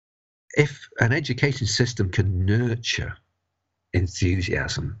if an education system can nurture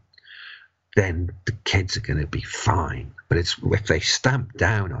enthusiasm, then the kids are going to be fine. But it's if they stamp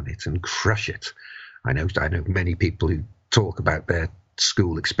down on it and crush it. I know many people who talk about their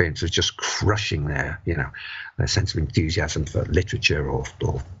school experience as just crushing their sense of enthusiasm for literature or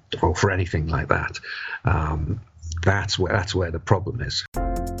for anything like that. That's where the problem is.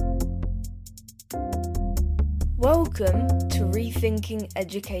 Welcome to Rethinking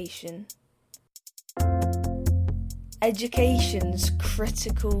Education. Education's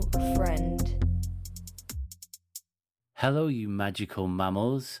critical friend. Hello, you magical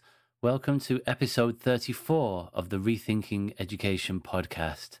mammals. Welcome to episode 34 of the Rethinking Education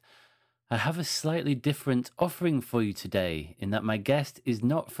podcast. I have a slightly different offering for you today in that my guest is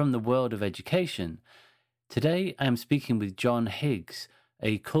not from the world of education. Today I am speaking with John Higgs,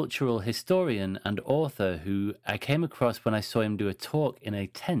 a cultural historian and author who I came across when I saw him do a talk in a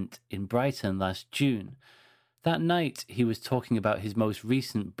tent in Brighton last June. That night, he was talking about his most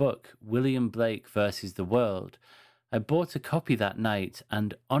recent book, William Blake versus the World. I bought a copy that night,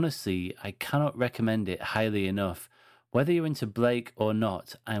 and honestly, I cannot recommend it highly enough. Whether you're into Blake or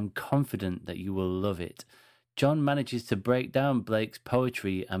not, I am confident that you will love it. John manages to break down Blake's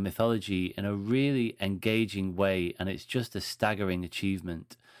poetry and mythology in a really engaging way, and it's just a staggering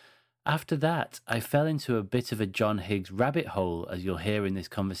achievement. After that, I fell into a bit of a John Higgs rabbit hole, as you'll hear in this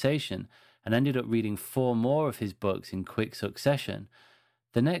conversation, and ended up reading 4 more of his books in quick succession.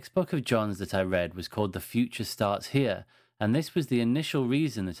 The next book of John's that I read was called The Future Starts Here, and this was the initial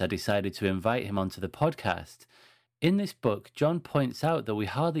reason that I decided to invite him onto the podcast. In this book, John points out that we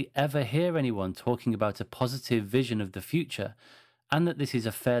hardly ever hear anyone talking about a positive vision of the future, and that this is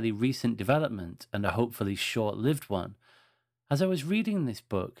a fairly recent development and a hopefully short-lived one. As I was reading this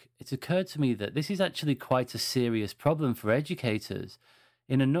book, it occurred to me that this is actually quite a serious problem for educators.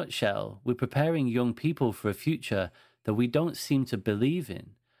 In a nutshell, we're preparing young people for a future that we don't seem to believe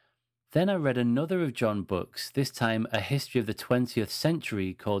in. Then I read another of John's books, this time a history of the 20th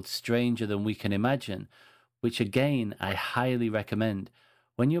century called Stranger Than We Can Imagine, which again I highly recommend.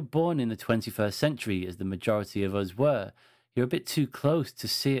 When you're born in the 21st century, as the majority of us were, you're a bit too close to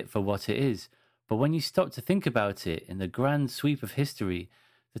see it for what it is. But when you stop to think about it in the grand sweep of history,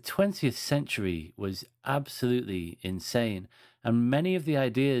 the 20th century was absolutely insane. And many of the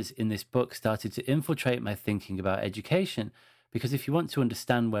ideas in this book started to infiltrate my thinking about education, because if you want to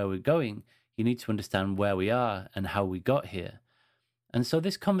understand where we're going, you need to understand where we are and how we got here. And so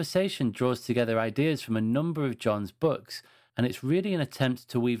this conversation draws together ideas from a number of John's books, and it's really an attempt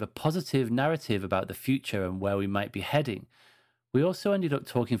to weave a positive narrative about the future and where we might be heading. We also ended up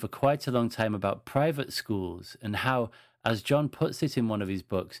talking for quite a long time about private schools and how, as John puts it in one of his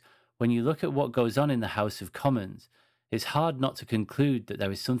books, when you look at what goes on in the House of Commons, it's hard not to conclude that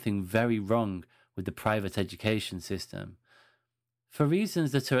there is something very wrong with the private education system. For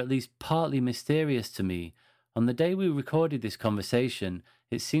reasons that are at least partly mysterious to me, on the day we recorded this conversation,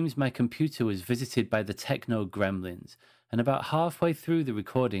 it seems my computer was visited by the techno gremlins, and about halfway through the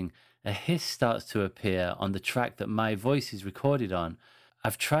recording, a hiss starts to appear on the track that my voice is recorded on.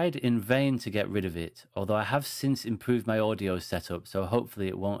 I've tried in vain to get rid of it, although I have since improved my audio setup, so hopefully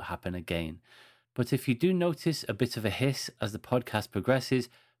it won't happen again. But if you do notice a bit of a hiss as the podcast progresses,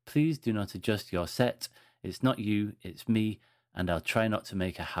 please do not adjust your set. It's not you, it's me, and I'll try not to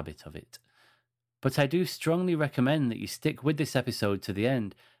make a habit of it. But I do strongly recommend that you stick with this episode to the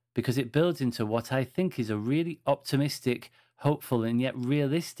end, because it builds into what I think is a really optimistic, hopeful, and yet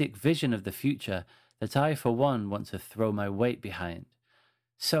realistic vision of the future that I, for one, want to throw my weight behind.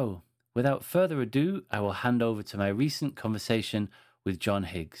 So, without further ado, I will hand over to my recent conversation with John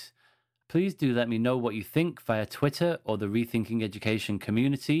Higgs. Please do let me know what you think via Twitter or the Rethinking Education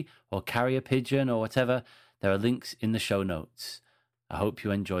community or Carrier Pigeon or whatever. There are links in the show notes. I hope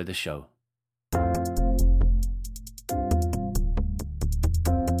you enjoy the show.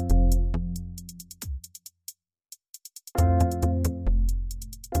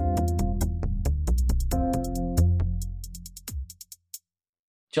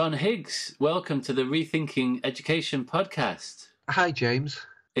 John Higgs, welcome to the Rethinking Education podcast. Hi, James.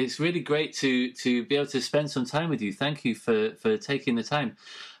 It's really great to be able to spend some time with you. Thank you for taking the time.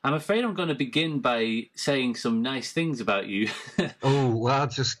 I'm afraid I'm going to begin by saying some nice things about you. Oh, well, I'll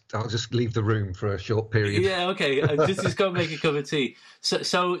just leave the room for a short period. Yeah, okay. Just go make a cup of tea.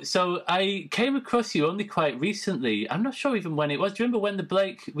 So I came across you only quite recently. I'm not sure even when it was. Do you remember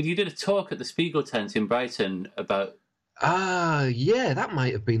when you did a talk at the Spiegel tent in Brighton about? Yeah, that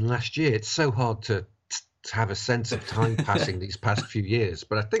might have been last year. It's so hard to have a sense of time passing these past few years,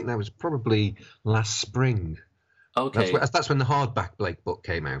 but I think that was probably last spring. Okay. That's when the hardback Blake book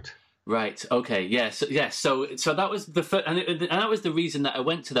came out. Right. Okay. Yes. Yes. So that was the first, and that was the reason that I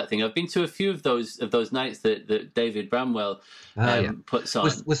went to that thing. I've been to a few of those nights that David Bramwell Yeah. puts on.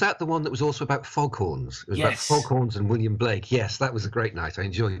 Was that the one that was also about foghorns? It was about Yes. foghorns and William Blake. Yes, that was a great night. I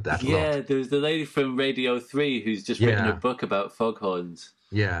enjoyed that a lot. Yeah, there was the lady from Radio 3 who's just written a book about foghorns.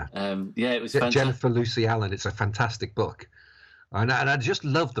 Yeah. Yeah, it was fantastic. Jennifer Lucy Allen. It's a fantastic book. And I just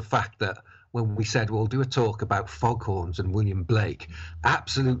love the fact that when we said, we'll do a talk about foghorns and William Blake,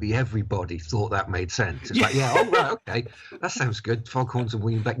 absolutely everybody thought that made sense. It's like, yeah, oh, right, okay, that sounds good, foghorns and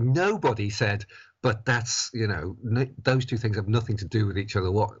William Blake. Nobody said, but that's, those two things have nothing to do with each other.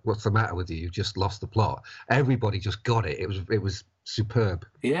 What's the matter with you? You've just lost the plot. Everybody just got it. It was superb.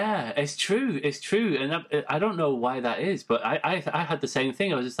 Yeah, it's true. It's true. And I don't know why that is, but I had the same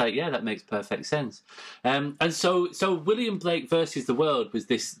thing. I was just like, yeah, that makes perfect sense. And so William Blake versus the World was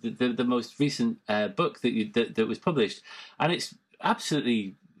the most recent book that was published. And it's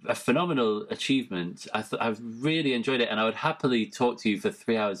absolutely a phenomenal achievement. I've really enjoyed it, and I would happily talk to you for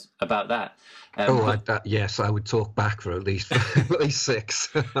 3 hours about that. Yes, I would talk back for at least 6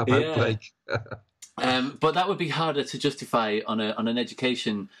 about Blake. But that would be harder to justify on an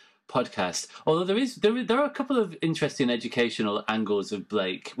education podcast. Although there are a couple of interesting educational angles of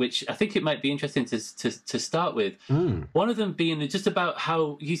Blake, which I think it might be interesting to start with. One of them being just about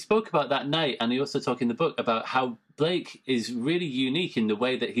how he spoke about that night, and he also talked in the book about how Blake is really unique in the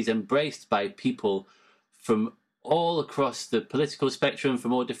way that he's embraced by people from all across the political spectrum,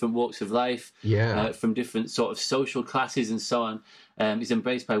 from all different walks of life, from different sort of social classes and so on. He's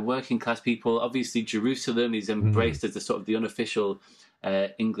embraced by working class people. Obviously, Jerusalem is embraced as the unofficial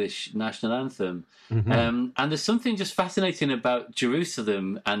English national anthem. And there's something just fascinating about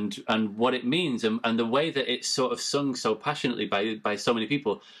Jerusalem and what it means, and the way that it's sort of sung so passionately by so many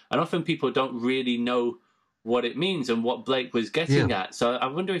people. And often people don't really know what it means and what Blake was getting at. So I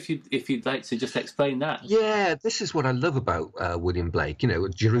wonder if you'd like to just explain that. Yeah, this is what I love about William Blake.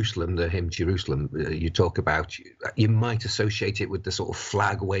 Jerusalem, the hymn Jerusalem you talk about, you might associate it with the sort of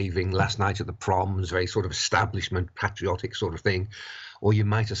flag waving last night at the proms, very sort of establishment patriotic sort of thing. Or you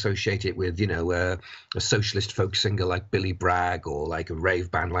might associate it with, a socialist folk singer like Billy Bragg, or like a rave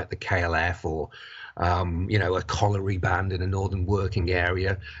band like the KLF, or a colliery band in a northern working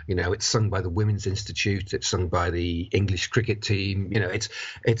area. It's sung by the Women's Institute. It's sung by the English cricket team.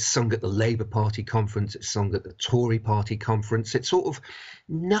 It's sung at the Labour Party conference. It's sung at the Tory Party conference. It's sort of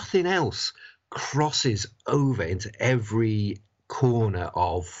nothing else crosses over into every corner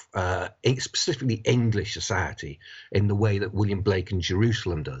of specifically English society in the way that William Blake and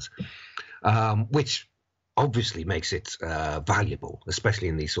Jerusalem does, which obviously makes it valuable, especially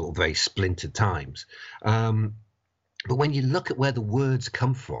in these sort of very splintered times. But when you look at where the words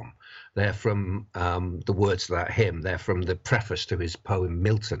come from, they're from the words of that hymn. They're from the preface to his poem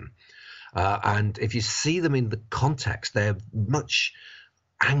Milton. And if you see them in the context, they're much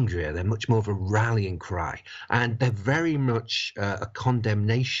angrier. They're much more of a rallying cry. And they're very much a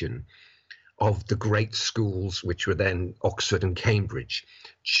condemnation of the great schools, which were then Oxford and Cambridge,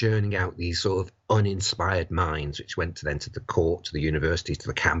 churning out these sort of uninspired minds, which went to the court, to the universities, to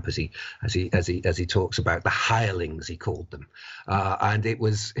the camp, as he talks about, the hirelings, he called them. And it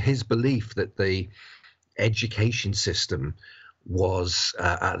was his belief that the education system was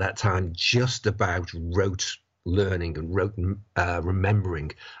at that time just about rote learning and rote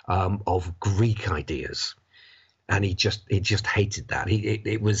remembering of Greek ideas. And he just hated that.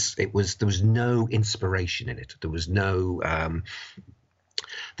 There was no inspiration in it. There was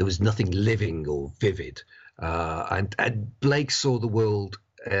nothing living or vivid. And Blake saw the world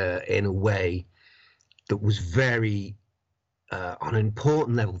in a way that was very, on an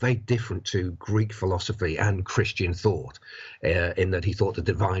important level, very different to Greek philosophy and Christian thought, in that he thought the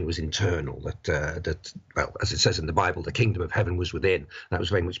divine was internal, that well, as it says in the Bible, the kingdom of heaven was within. That was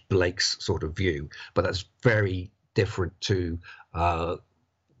very much Blake's sort of view, but that's very different to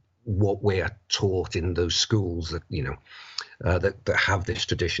what we are taught in those schools that that have this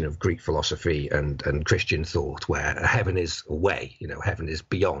tradition of Greek philosophy and Christian thought, where heaven is away, heaven is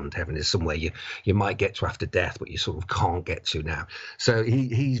beyond, heaven is somewhere you might get to after death, but you sort of can't get to now. So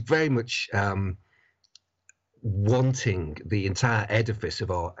he's very much wanting the entire edifice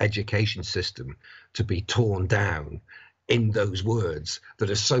of our education system to be torn down in those words that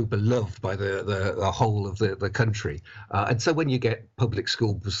are so beloved by the whole of the country. And so when you get public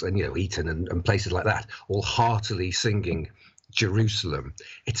schools and, Eton and places like that, all heartily singing Jerusalem,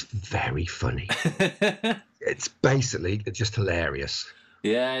 it's very funny. It's basically just hilarious.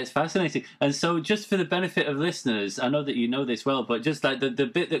 Yeah, it's fascinating. And so, just for the benefit of listeners, I know that you know this well, but just like the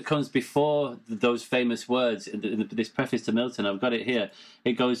bit that comes before those famous words in this preface to Milton, I've got it here.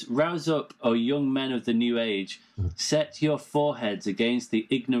 It goes, "Rouse up, O young men of the new age, set your foreheads against the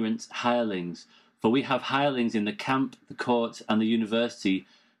ignorant hirelings, for we have hirelings in the camp, the court, and the university,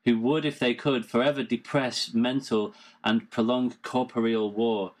 who would, if they could, forever depress mental and prolong corporeal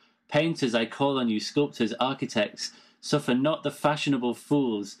war. Painters, I call on you, sculptors, architects, suffer not the fashionable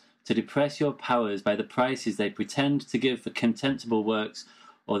fools to depress your powers by the prices they pretend to give for contemptible works,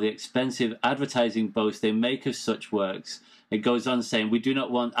 or the expensive advertising boast they make of such works." It goes on saying, "We do not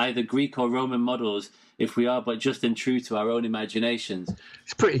want either Greek or Roman models if we are but just and true to our own imaginations."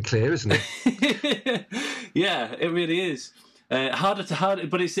 It's pretty clear, isn't it? Yeah, it really is. Harder,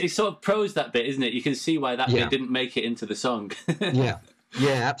 but it's sort of prose, that bit, isn't it? You can see why that bit didn't make it into the song.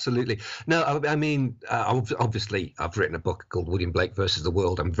 Yeah, absolutely. No, I mean, obviously, I've written a book called William Blake versus the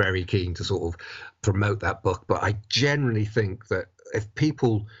World. I'm very keen to sort of promote that book, but I generally think that if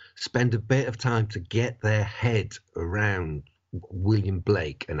people spend a bit of time to get their head around William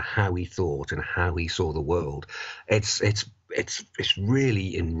Blake and how he thought and how he saw the world, it's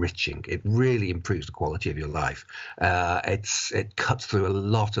really enriching. It really improves the quality of your life. It cuts through a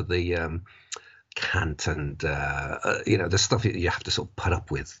lot of the cant and the stuff that you have to sort of put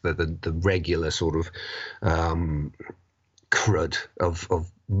up with, the regular sort of crud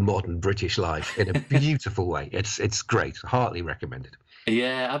of modern British life in a beautiful way. It's great. Heartily recommended.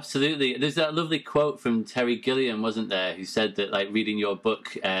 Yeah, absolutely. There's that lovely quote from Terry Gilliam, wasn't there, who said that like reading your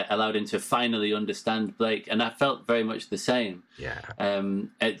book allowed him to finally understand Blake, and I felt very much the same. Yeah.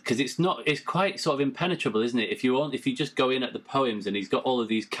 Because it's quite sort of impenetrable, isn't it? If you just go in at the poems, and he's got all of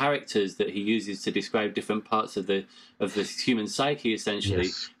these characters that he uses to describe different parts of the human psyche, essentially.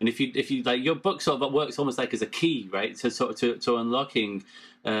 Yes. And if you like, your book sort of works almost like as a key, right, to unlocking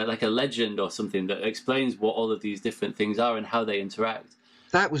like a legend or something that explains what all of these different things are and how they interact.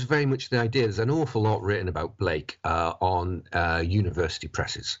 That was very much the idea. There's an awful lot written about Blake on university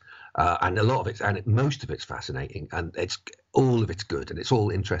presses, and a lot of it, and most of it's fascinating, and all of it's good, and it's all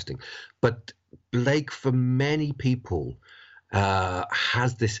interesting. But Blake, for many people,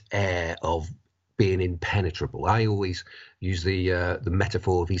 has this air of being impenetrable. I always use the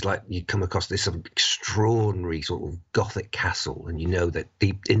metaphor of he's like, you come across this sort of extraordinary sort of Gothic castle, and you know that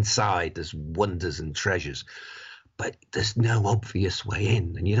deep inside there's wonders and treasures, but there's no obvious way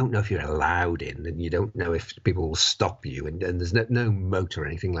in, and you don't know if you're allowed in, and you don't know if people will stop you, and there's no moat or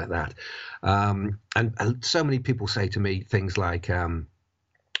anything like that. And so many people say to me things like, "Oh,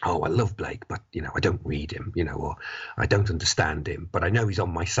 I love Blake, but I don't read him, or I don't understand him, but I know he's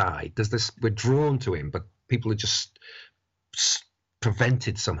on my side." There's this, we're drawn to him, but people are just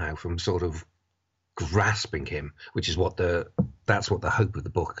prevented somehow from sort of grasping him, which is that's what the hope of the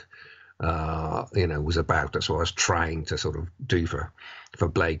book was about. That's what I was trying to sort of do for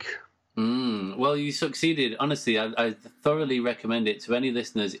Blake. Well, you succeeded. Honestly, I thoroughly recommend it to any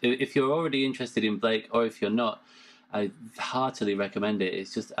listeners. If you're already interested in Blake, or if you're not, I heartily recommend it.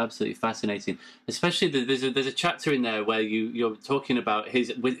 It's just absolutely fascinating. Especially there's a chapter in there where you're talking about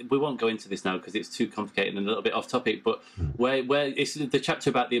his. We won't go into this now because it's too complicated and a little bit off topic. But where it's the chapter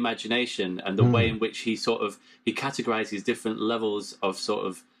about the imagination and the way in which he categorizes different levels of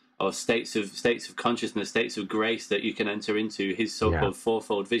or states of consciousness, states of grace that you can enter into, his so-called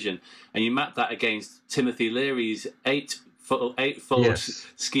fourfold vision, and you map that against Timothy Leary's eightfold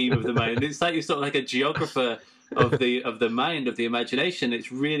scheme of the mind. It's like you're sort of like a geographer of the mind, of the imagination.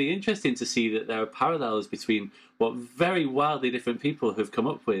 It's really interesting to see that there are parallels between what very wildly different people have come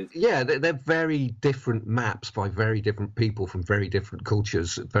up with. Yeah, they're very different maps by very different people from very different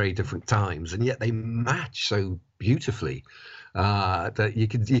cultures at very different times, and yet they match so beautifully that you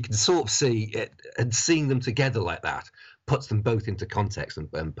can sort of see it, and seeing them together like that puts them both into context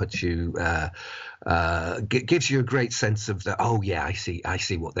and puts you gives you a great sense of that. Oh yeah, I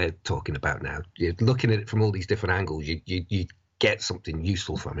see what they're talking about now. You're looking at it from all these different angles. You get something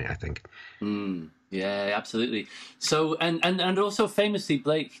useful from it, I think. Yeah, absolutely. So and also famously,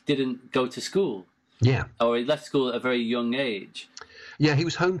 Blake didn't go to school. Yeah. Or he left school at a very young age. Yeah, he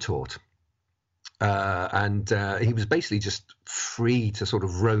was home taught. And he was basically just free to sort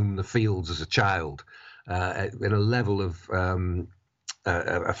of roam the fields as a child, in a level of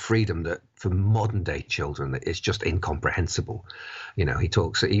a freedom that for modern day children is just incomprehensible. He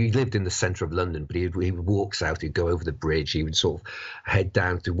lived in the centre of London, but he walks out, he'd go over the bridge, he would sort of head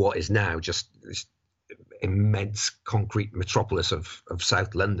down to what is now just immense concrete metropolis of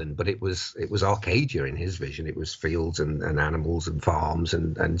South London, but it was Arcadia in his vision. It was fields and animals and farms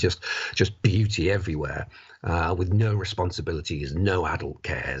and just beauty everywhere, with no responsibilities, no adult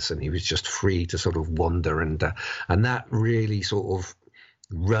cares, and he was just free to sort of wander, and that really sort of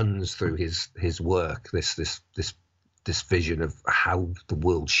runs through his work. This vision of how the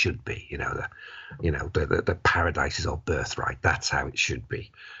world should be, the paradise is our birthright. That's how it should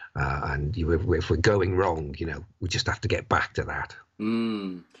be. And if we're going wrong, we just have to get back to that.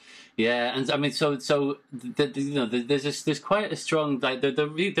 Yeah, and I mean, there's quite a strong, like the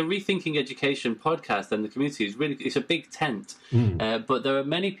Rethinking Education podcast and the community is really, it's a big tent, but there are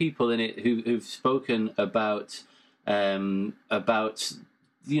many people in it who've spoken about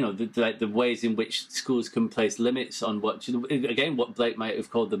the ways in which schools can place limits on what Blake might have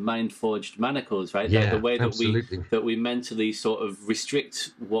called the mind-forged manacles, right? Yeah, the way absolutely. that we mentally sort of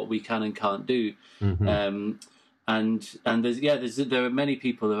restrict what we can and can't do. And there are many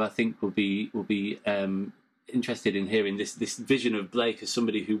people who I think will be interested in hearing this vision of Blake as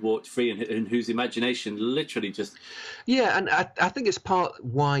somebody who walked free and whose imagination literally just... Yeah, and I think it's part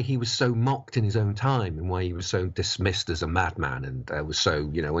why he was so mocked in his own time and why he was so dismissed as a madman and was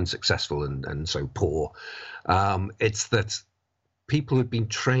so, unsuccessful and so poor. It's that people who'd been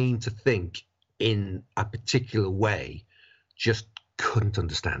trained to think in a particular way just couldn't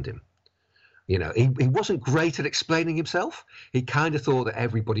understand him. He wasn't great at explaining himself. He kind of thought that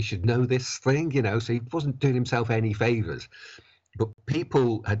everybody should know this thing, so he wasn't doing himself any favors. But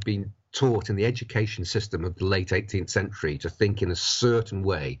people had been taught in the education system of the late 18th century to think in a certain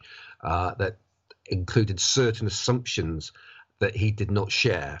way that included certain assumptions that he did not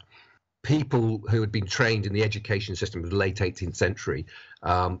share. People who had been trained in the education system of the late 18th century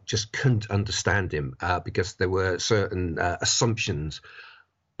just couldn't understand him because there were certain assumptions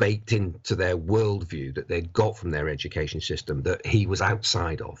baked into their worldview that they'd got from their education system that he was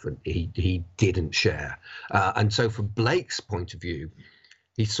outside of and he didn't share. And so from Blake's point of view,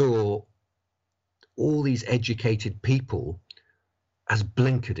 he saw all these educated people as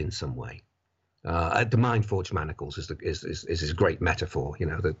blinkered in some way. The mind-forged manacles is a great metaphor,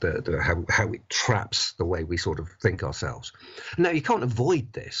 how it traps the way we sort of think ourselves. Now, you can't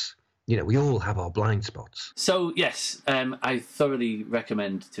avoid this. We all have our blind spots. So yes, I thoroughly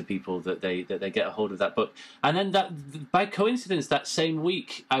recommend to people that they get a hold of that book. And then that, by coincidence, that same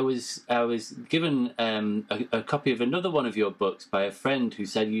week, I was given a copy of another one of your books by a friend who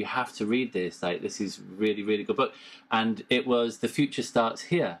said, you have to read this. Like, this is really, really good book. And it was The Future Starts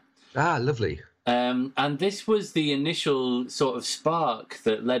Here. Ah, lovely. And this was the initial sort of spark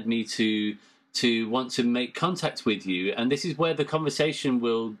that led me to want to make contact with you, and this is where the conversation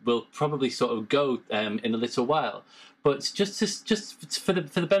will probably sort of go in a little while. But just for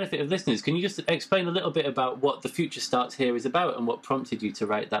the benefit of listeners, can you just explain a little bit about what The Future Starts Here is about and what prompted you to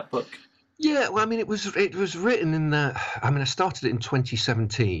write that book? Yeah, well, I mean, it was written in I started it in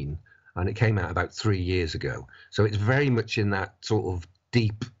 2017, and it came out about 3 years ago. So it's very much in that sort of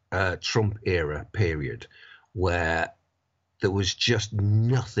deep Trump era period where there was just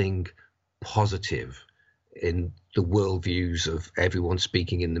nothing positive in the worldviews of everyone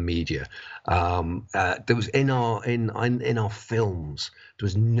speaking in the media. There was in our films, there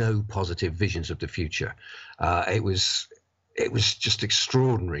was no positive visions of the future. It was just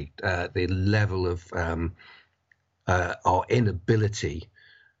extraordinary, the level of our inability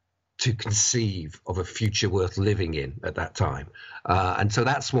to conceive of a future worth living in at that time. And so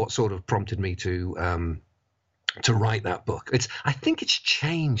that's what sort of prompted me to write that book. I think it's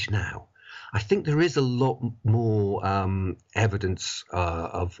changed now. I think there is a lot more evidence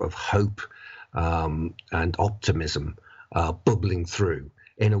of hope and optimism bubbling through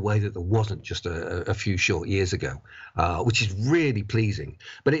in a way that there wasn't just a few short years ago, which is really pleasing.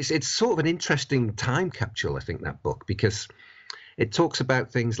 But it's sort of an interesting time capsule, I think, that book, because it talks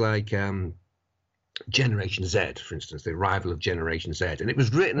about things like Generation Z, for instance, the arrival of Generation Z. And it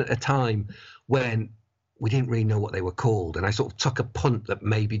was written at a time when we didn't really know what they were called. And I sort of took a punt that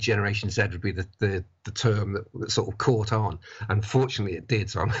maybe Generation Z would be the term that sort of caught on. Unfortunately, it did.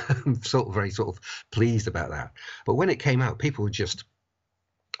 So I'm sort of very sort of pleased about that. But when it came out, people were just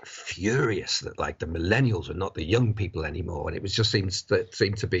furious that like the millennials are not the young people anymore. And it was just seemed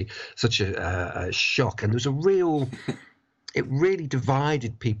to be such a shock. And there's a real, it really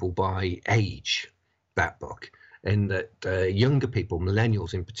divided people by age, that book, in that younger people,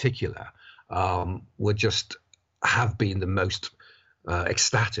 millennials in particular, would just have been the most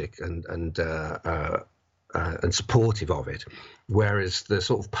ecstatic and supportive of it, whereas the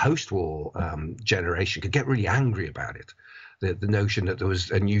sort of post-war generation could get really angry about it. The notion that there was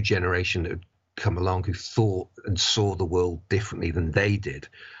a new generation that come along who thought and saw the world differently than they did,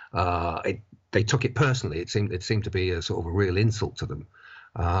 they took it personally. It seemed to be a sort of a real insult to them.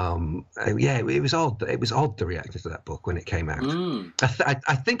 It was odd. It was odd, the reaction to that book when it came out.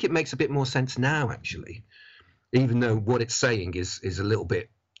 I think it makes a bit more sense now, actually, even though what it's saying is a little bit,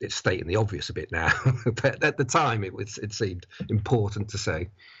 it's stating the obvious a bit now. But at the time, it seemed important to say.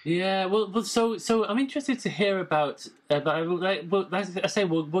 Yeah, well, so I'm interested to hear about as I say,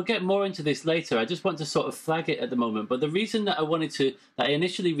 we'll get more into this later. I just want to sort of flag it at the moment. But the reason that I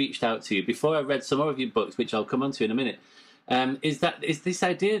initially reached out to you before I read some more of your books, which I'll come on to in a minute, is this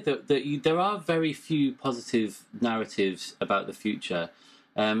idea that there are very few positive narratives about the future.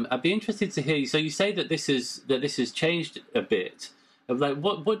 I'd be interested to hear you. So you say that this has changed a bit. Like,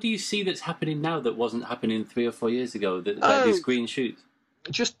 what do you see that's happening now that wasn't happening 3 or 4 years ago? Like these green shoots.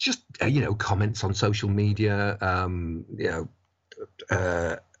 Just comments on social media. I mean,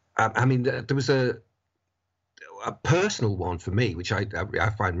 there was a personal one for me, which I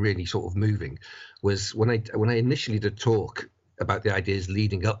find really sort of moving, was when I initially did talk about the ideas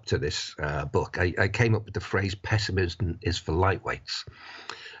leading up to this book. I came up with the phrase "pessimism is for lightweights,"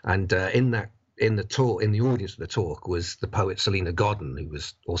 and in the audience of the talk was the poet Selena Godden, who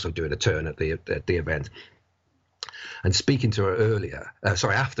was also doing a turn at the event. And speaking to her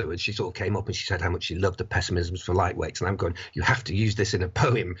afterwards, she sort of came up and she said how much she loved the pessimisms for lightweights. And I'm going, you have to use this in a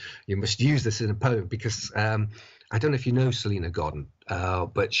poem. You must use this in a poem because I don't know if you know Selena Godden,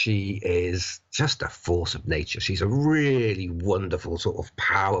 but she is just a force of nature. She's a really wonderful, sort of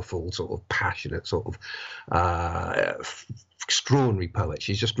powerful, sort of passionate, sort of extraordinary poet.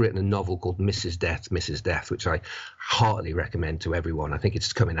 She's just written a novel called Mrs. Death, which I heartily recommend to everyone. I think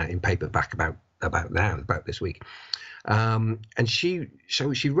it's coming out in paperback about this week. And she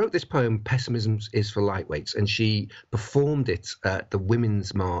wrote this poem, Pessimism is for Lightweights, and she performed it at the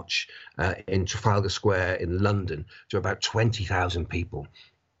Women's March in Trafalgar Square in London to about 20,000 people.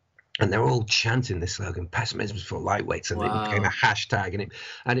 And they're all chanting this slogan, "Pessimism is for Lightweights," and It became a hashtag,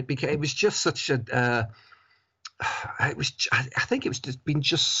 and it was just such a I think it was just been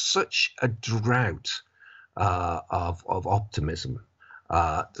just such a drought of optimism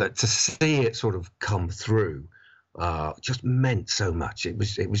that to see it sort of come through just meant so much. It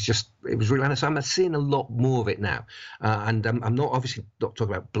was really, and so I'm seeing a lot more of it now. And I'm not talking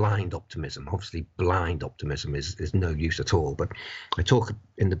about blind optimism. Obviously, blind optimism is no use at all. But I talk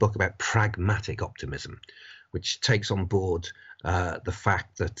in the book about pragmatic optimism, which takes on board the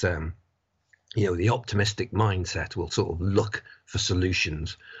fact that the optimistic mindset will sort of look for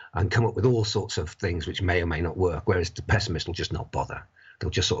solutions and come up with all sorts of things which may or may not work, whereas the pessimist will just not bother. They'll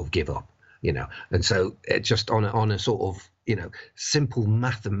just sort of give up. And so it just on a sort of, simple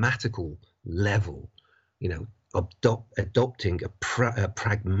mathematical level, adopting a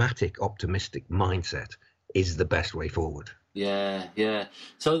pragmatic, optimistic mindset is the best way forward. Yeah.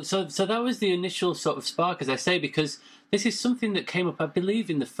 So that was the initial sort of spark, as I say, because this is something that came up, I believe,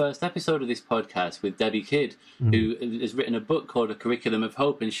 in the first episode of this podcast with Debbie Kidd, who has written a book called A Curriculum of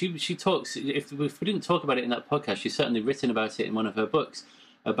Hope. And she talks, if we didn't talk about it in that podcast, she's certainly written about it in one of her books,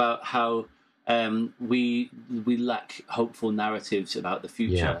 about how we lack hopeful narratives about the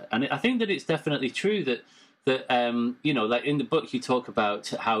future. Yeah. And I think that it's definitely true that like in the book you talk about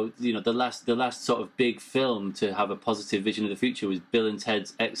how the last sort of big film to have a positive vision of the future was Bill and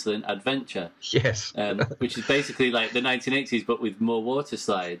Ted's Excellent Adventure. Yes. Which is basically like the 1980s but with more water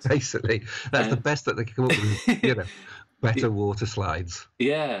slides. Basically, that's the best that they can come up with. Better water slides.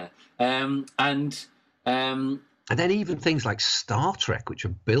 Yeah. And then even things like Star Trek, which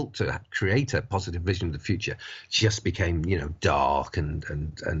were built to create a positive vision of the future, just became, dark and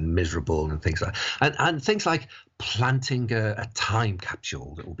miserable and things like that. And things like planting a time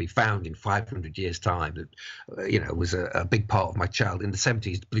capsule that will be found in 500 years' time that, was a big part of my childhood. In the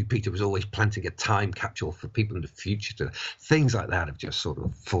 70s, Blue Peter was always planting a time capsule for people in the future. Things like that have just sort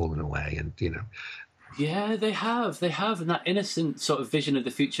of fallen away and, Yeah, they have, and that innocent sort of vision of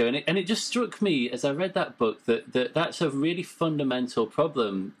the future, and it just struck me as I read that book that's a really fundamental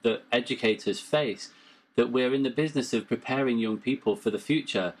problem that educators face, that we're in the business of preparing young people for the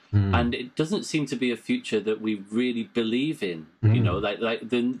future, and it doesn't seem to be a future that we really believe in. Like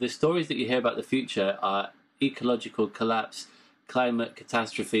the stories that you hear about the future are ecological collapse, climate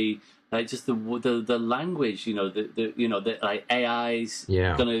catastrophe. Like just the language, the like AI's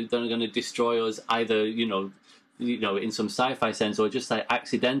gonna destroy us either, in some sci-fi sense or just like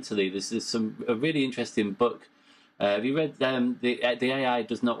accidentally. This is a really interesting book. Have you read the AI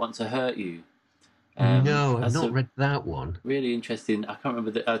Does Not Want to Hurt You? No, I've That's not a read that one. really interesting. I can't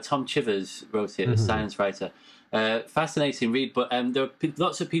remember Tom Chivers wrote it, a Mm-hmm. science writer. Fascinating read, but there are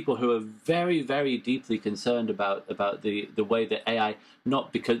lots of people who are very, very deeply concerned about the way that AI,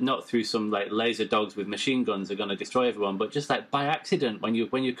 not through some like laser dogs with machine guns are going to destroy everyone, but just like by accident when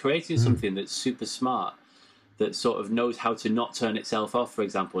you're creating something that's super smart, that sort of knows how to not turn itself off, for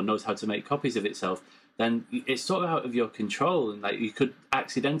example, knows how to make copies of itself, then it's sort of out of your control, and like you could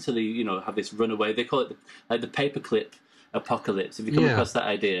accidentally, have this runaway. They call it the paperclip apocalypse. Have you come across that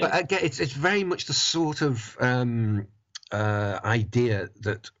idea? But again, it's very much the sort of idea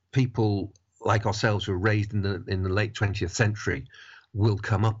that people like ourselves who were raised in the late 20th century will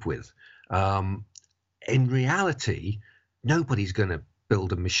come up with. In reality, nobody's going to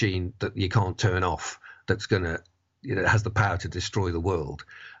build a machine that you can't turn off, that's going to, has the power to destroy the world.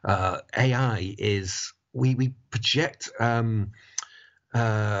 AI is, we project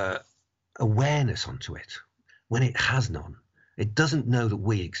awareness onto it when it has none. It doesn't know that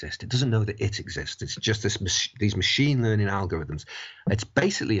we exist. It doesn't know that it exists. It's just these machine learning algorithms. It's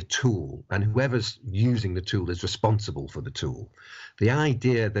basically a tool, and whoever's using the tool is responsible for the tool. The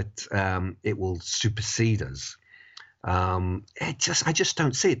idea that it will supersede us, I just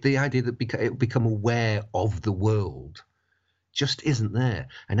don't see it. The idea that it will become aware of the world just isn't there.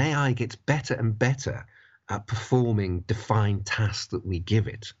 And AI gets better and better at performing defined tasks that we give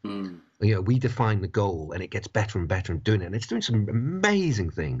it. We define the goal, and it gets better and better at doing it. And it's doing some amazing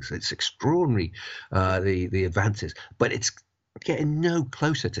things. It's extraordinary, the advances, but it's getting no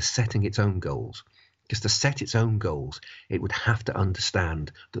closer to setting its own goals. Because to set its own goals, it would have to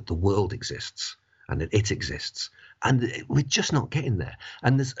understand that the world exists and that it exists. And we're just not getting there.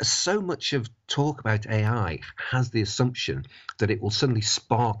 And there's so much of talk about AI has the assumption that it will suddenly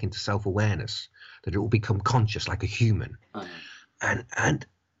spark into self-awareness, that it will become conscious like a human. And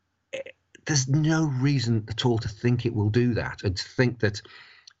there's no reason at all to think it will do that, and to think that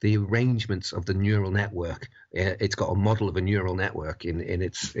the arrangements of the neural network, it's got a model of a neural network in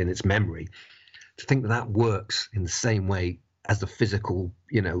its memory, to think that works in the same way as the physical,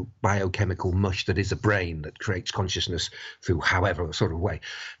 biochemical mush that is a brain that creates consciousness through however sort of way.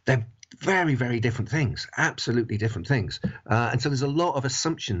 They're very, very different things, absolutely different things. And so there's a lot of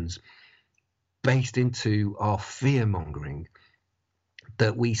assumptions based into our fear-mongering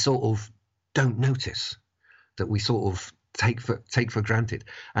that we sort of don't notice, that we sort of take for granted.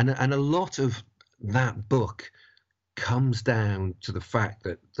 And a lot of that book comes down to the fact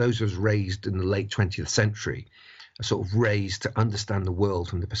that those of us raised in the late 20th century are sort of raised to understand the world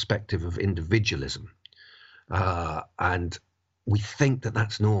from the perspective of individualism. And we think that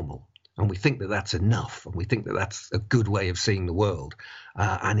that's normal, and we think that that's enough, and we think that that's a good way of seeing the world.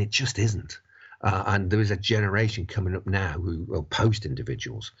 And it just isn't. And there is a generation coming up now who are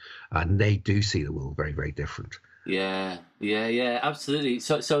post-individuals, and they do see the world very, very different. Yeah, absolutely.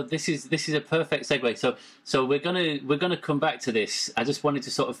 So this is a perfect segue. So we're gonna come back to this. I just wanted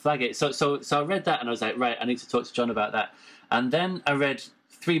to sort of flag it. So I read that and I was like, right, I need to talk to John about that. And then I read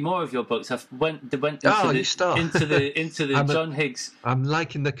 3 more of your books. I went into the John Higgs. I'm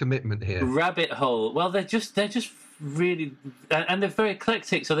liking the commitment here. Rabbit hole. Well, they're just really, and they're very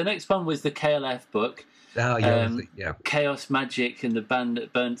eclectic. So the next one was the KLF book. Oh yeah, Chaos Magic and the Band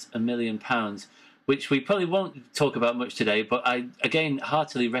That Burnt £1 Million, which we probably won't talk about much today, but I, again,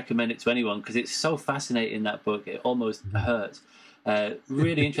 heartily recommend it to anyone because it's so fascinating, that book. It almost hurts.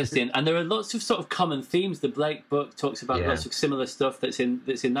 Really interesting. And there are lots of sort of common themes. The Blake book talks about lots of similar stuff that's in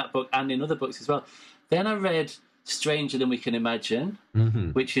that book and in other books as well. Then I read Stranger Than We Can Imagine,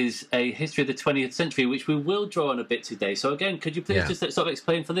 which is a history of the 20th century, which we will draw on a bit today. So again, could you please just sort of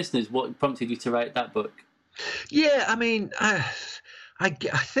explain for listeners what prompted you to write that book? Yeah, I mean, I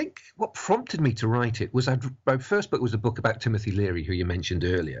think what prompted me to write it was my first book was a book about Timothy Leary, who you mentioned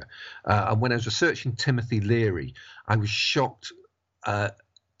earlier. And when I was researching Timothy Leary, I was shocked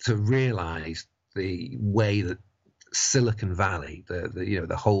to realise the way that Silicon Valley,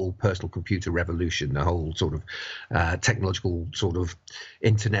 the whole personal computer revolution, the whole sort of technological sort of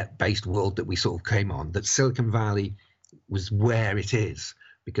internet-based world that we sort of came on, that Silicon Valley was where it is,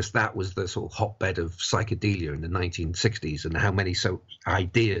 because that was the sort of hotbed of psychedelia in the 1960s, and how many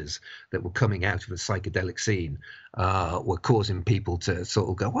ideas that were coming out of the psychedelic scene were causing people to sort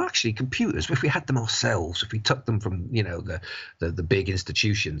of go, well, actually, computers, if we had them ourselves, if we took them from, the big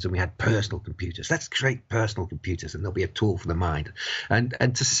institutions and we had personal computers, let's create personal computers and they'll be a tool for the mind.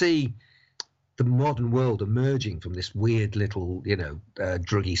 And to see the modern world emerging from this weird little,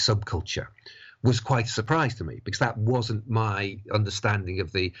 druggy subculture was quite a surprise to me, because that wasn't my understanding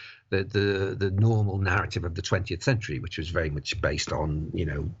of the normal narrative of the 20th century, which was very much based on,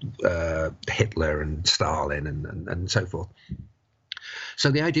 Hitler and Stalin and so forth.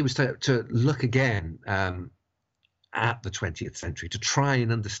 So the idea was to look again at the 20th century, to try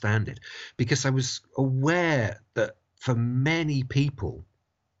and understand it, because I was aware that for many people,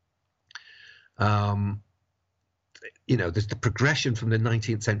 there's the progression from the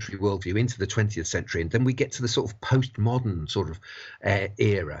 19th century worldview into the 20th century, and then we get to the sort of postmodern sort of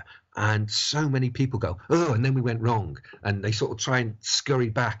era, and so many people go, oh, and then we went wrong, and they sort of try and scurry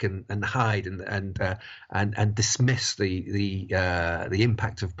back and hide and dismiss the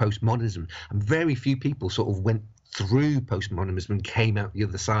impact of postmodernism, and very few people sort of went through postmodernism and came out the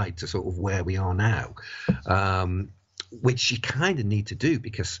other side to sort of where we are now, which you kind of need to do,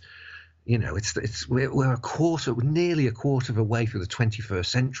 because we're nearly a quarter of a way through the 21st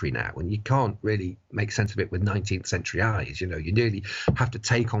century now, and you can't really make sense of it with 19th century eyes. You nearly have to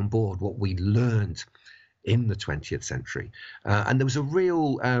take on board what we learned in the 20th century, and there was a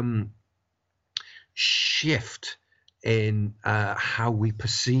real shift in how we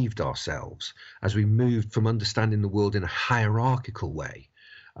perceived ourselves as we moved from understanding the world in a hierarchical way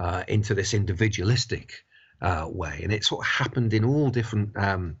into this individualistic way, and it sort of happened in all different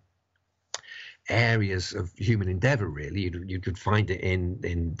areas of human endeavor. Really, you could find it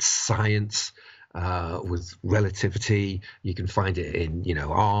in science with relativity. You can find it in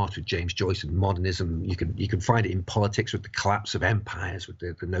art with James Joyce and modernism. You can find it in politics with the collapse of empires, with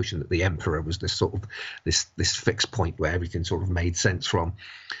the notion that the emperor was this sort of this fixed point where everything sort of made sense from,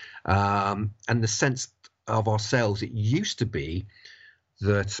 and the sense of ourselves. It used to be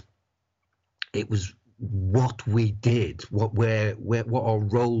that it was what we did, what our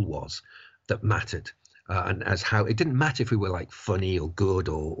role was, that mattered, and as how it didn't matter if we were like funny or good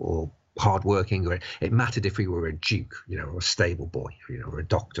or hardworking, or it mattered if we were a duke, or a stable boy, or a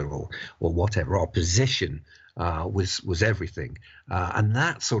doctor or whatever. Our position was everything, and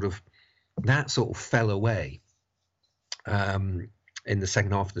that sort of fell away in the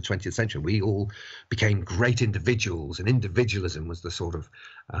second half of the 20th century. We all became great individuals, and individualism was the sort of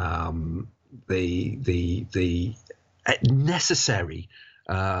the necessary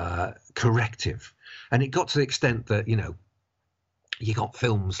corrective. And it got to the extent that you got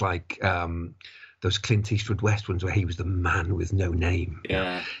films like those Clint Eastwood westerns where he was the man with no name.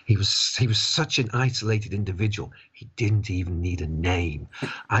 Yeah, he was such an isolated individual. He didn't even need a name.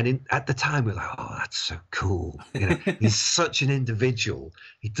 And at the time we were like, oh, that's so cool. He's such an individual.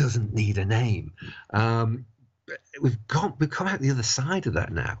 He doesn't need a name. We've come out the other side of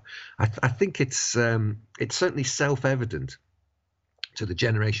that now. I think it's certainly self-evident to the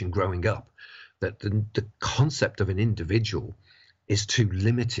generation growing up that the concept of an individual is too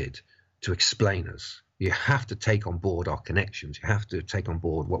limited to explain us. You have to take on board our connections. You have to take on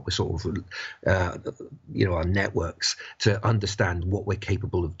board what we're sort of, our networks, to understand what we're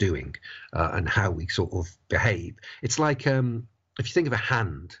capable of doing and how we sort of behave. It's like if you think of a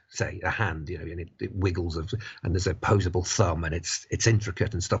hand, say a hand, and it wiggles, and there's a opposable thumb, and it's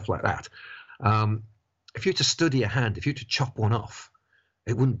intricate and stuff like that. If you were to study a hand, if you were to chop one off,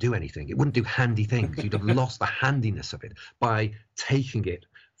 it wouldn't do anything. It wouldn't do handy things. You'd have lost the handiness of it by taking it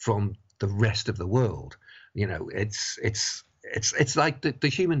from the rest of the world. It's like the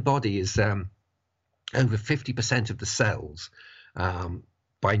human body is over 50% of the cells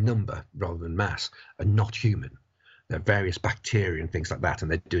by number rather than mass are not human. There are various bacteria and things like that, and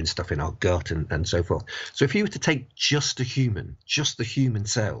they're doing stuff in our gut and so forth. So if you were to take just the human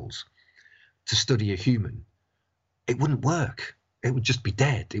cells to study a human, it wouldn't work. It would just be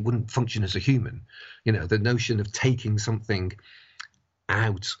dead. It wouldn't function as a human. The notion of taking something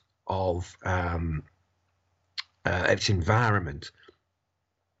out of its environment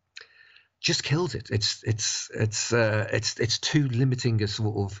just kills it. It's too limiting a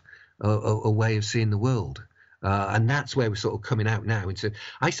sort of a way of seeing the world, and that's where we're sort of coming out now into.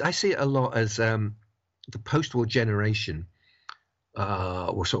 I see it a lot as the post-war generation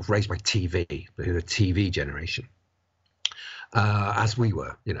were sort of raised by TV, the TV generation. As we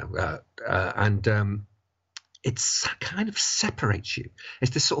were, and it's kind of separates you.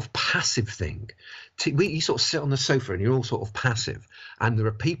 It's this sort of passive thing. You sort of sit on the sofa and you're all sort of passive, and there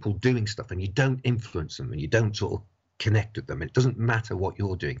are people doing stuff and you don't influence them and you don't sort of connect with them. It doesn't matter what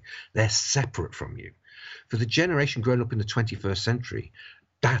you're doing. They're separate from you. For the generation growing up in the 21st century,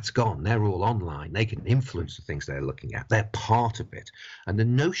 that's gone. They're all online. They can influence the things they're looking at. They're part of it. And the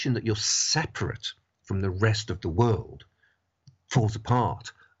notion that you're separate from the rest of the world falls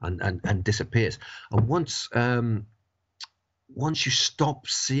apart and disappears. And once you stop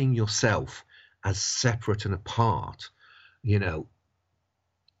seeing yourself as separate and apart, you know,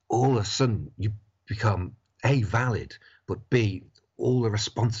 all of a sudden you become A, valid, but B, all the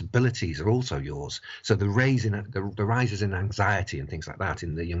responsibilities are also yours. So the rises in anxiety and things like that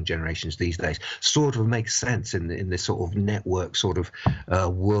in the young generations these days sort of makes sense in this sort of network sort of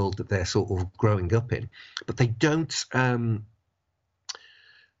world that they're sort of growing up in. But they don't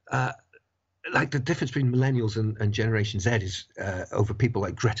like the difference between millennials and Generation Z is over people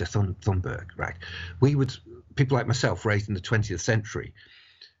like Greta Thunberg, right? People like myself raised in the 20th century,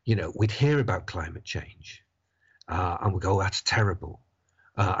 you know, we'd hear about climate change. And we'd go, oh, that's terrible.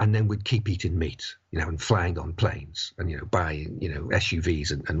 And then we'd keep eating meat, you know, and flying on planes and, you know, buying, you know,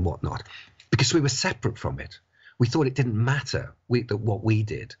 SUVs and whatnot, because we were separate from it. We thought it didn't matter what we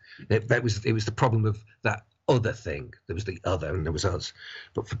did. It was the problem of that other thing. There was the other and there was us.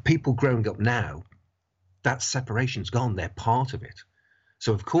 But for people growing up now, that separation's gone. They're part of it.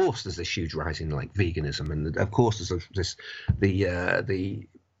 So, of course, there's this huge rise in, like, veganism. And, of course, there's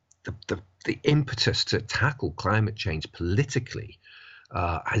the impetus to tackle climate change politically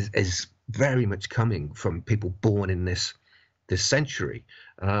is very much coming from people born in this century.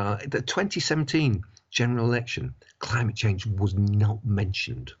 The 2017 general election, climate change was not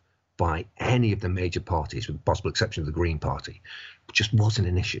mentioned by any of the major parties, with the possible exception of the Green Party. It just wasn't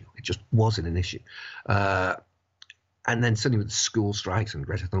an issue. It just wasn't an issue. And then suddenly with the school strikes and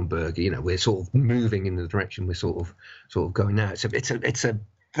Greta Thunberg, you know, we're sort of moving in the direction we're sort of going now. So it's a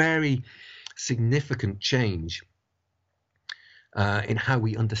very significant change in how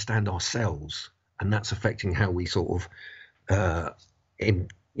we understand ourselves, and that's affecting how we sort of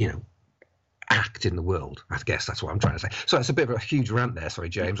act in the world. I guess that's what I'm trying to say. So it's a bit of a huge rant there. Sorry,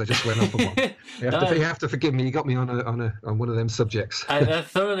 James. I just went off on one. You have to forgive me. You got me on one of them subjects. I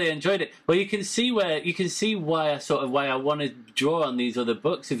thoroughly enjoyed it. Well, you can see why I want to draw on these other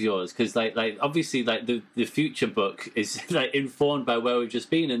books of yours, because like obviously like the future book is like informed by where we've just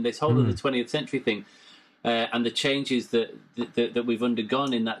been, and this whole of the 20th century thing. And the changes that we've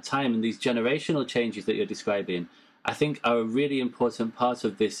undergone in that time, and these generational changes that you're describing, I think are a really important part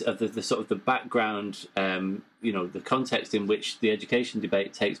of this, of the sort of the background, the context in which the education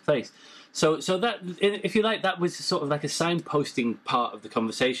debate takes place. So that, if you like, that was sort of like a signposting part of the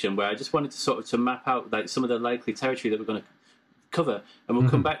conversation, where I just wanted to sort of to map out like some of the likely territory that we're going to cover, and we'll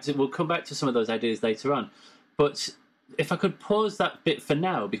come back to some of those ideas later on. But if I could pause that bit for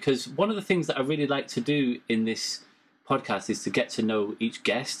now, because one of the things that I really like to do in this podcast is to get to know each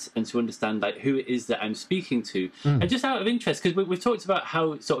guest and to understand like who it is that I'm speaking to. And just out of interest, because we've talked about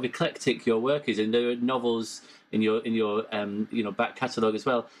how sort of eclectic your work is, and there are novels in your back catalogue as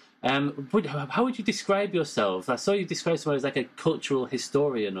well. How would you describe yourself? I saw you describe someone as like a cultural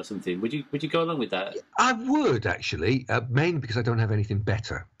historian or something. Would you go along with that? I would, actually, mainly because I don't have anything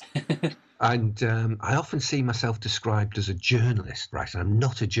better. And I often see myself described as a journalist, right? And I'm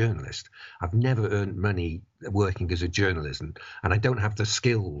not a journalist. I've never earned money working as a journalist, and I don't have the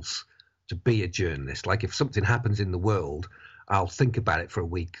skills to be a journalist. Like, if something happens in the world, I'll think about it for a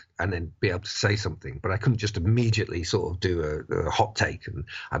week and then be able to say something. But I couldn't just immediately sort of do a hot take, and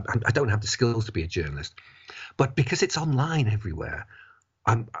I don't have the skills to be a journalist. But because it's online everywhere,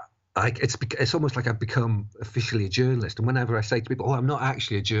 it's almost like I've become officially a journalist. And whenever I say to people, "Oh, I'm not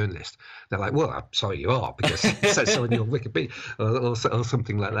actually a journalist," they're like, "Well, I'm sorry you are, because it says so in your Wikipedia," or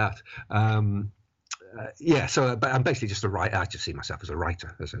something like that. But I'm basically just a writer. I just see myself as a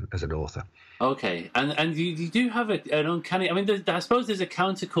writer, as an author. Okay, and you do have an uncanny. I mean, I suppose there's a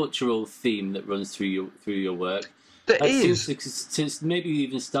countercultural theme that runs through your work. There is. Since maybe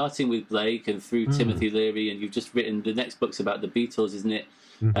even starting with Blake and through Timothy Leary, and you've just written the next book's about the Beatles, isn't it?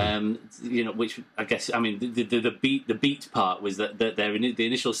 Which I guess, I mean, the beat part was that the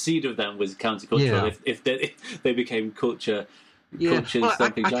initial seed of them was countercultural. Yeah. If they became culture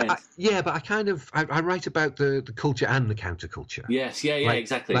stomping giants. But I write about the culture and the counterculture. Yes,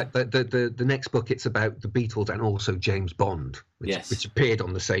 exactly. Like the next book, it's about the Beatles and also James Bond, which appeared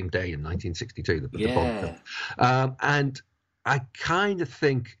on the same day in 1962, the Bond film. And I kind of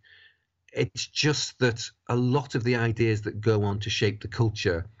think it's just that a lot of the ideas that go on to shape the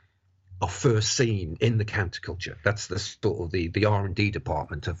culture are first seen in the counterculture. That's the sort of the R&D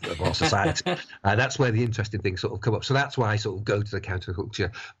department of our society. That's where the interesting things sort of come up. So that's why I sort of go to the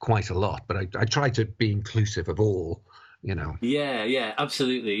counterculture quite a lot. But I try to be inclusive of all, you know. Yeah,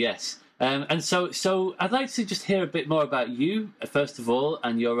 absolutely, yes. And so I'd like to just hear a bit more about you, first of all,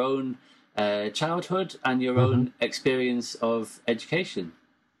 and your own childhood and your own experience of education.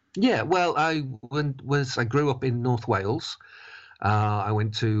 Yeah, well, I grew up in North Wales. I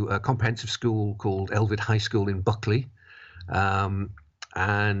went to a comprehensive school called Elfyd High School in Buckley, and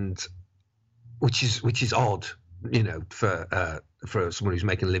which is odd, for someone who's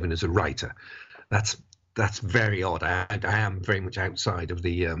making a living as a writer. That's very odd. I am very much outside of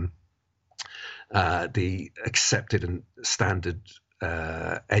the accepted and standard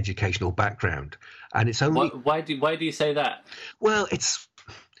educational background, and it's only why do you say that? Well, it's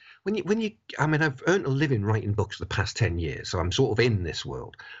when you I mean, I've earned a living writing books for the past 10 years, so I'm sort of in this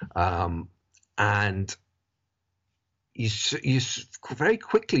world, and you very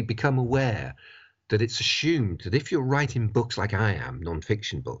quickly become aware that it's assumed that if you're writing books like I am,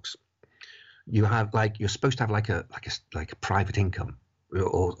 non-fiction books, you're supposed to have like a private income,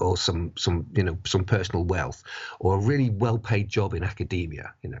 or some personal wealth, or a really well-paid job in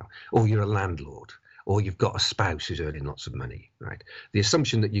academia, or you're a landlord, or you've got a spouse who's earning lots of money, right? The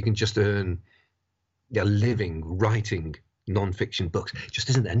assumption that you can just earn a living writing non-fiction books just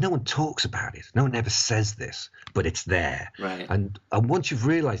isn't there. No one talks about it. No one ever says this, but it's there. Right. And once you've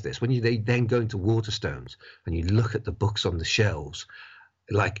realized this, when they then go into Waterstones and you look at the books on the shelves,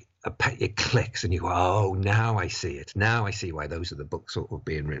 like it clicks and you go, oh, now I see it. Now I see why those are the books sort of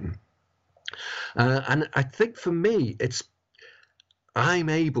being written. And I think for me, I'm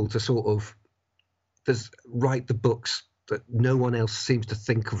able to sort of write the books that no one else seems to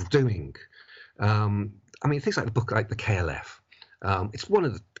think of doing. I mean, things like the book like the KLF. It's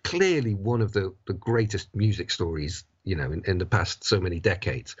clearly one of the greatest music stories, in the past so many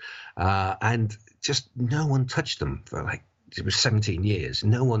decades. And just no one touched them for it was 17 years.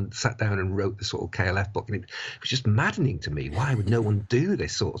 No one sat down and wrote the sort of KLF book. And it was just maddening to me. Why would no one do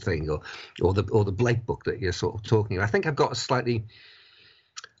this sort of thing? Or the Blake book that you're sort of talking about. I think I've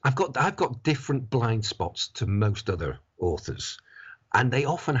got different blind spots to most other authors. And they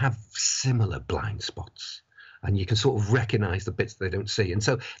often have similar blind spots, and you can sort of recognize the bits they don't see. And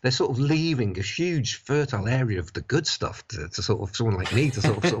so they're sort of leaving a huge fertile area of the good stuff to sort of someone like me to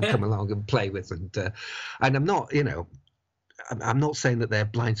sort of come along and play with. And I'm not, I'm not saying that their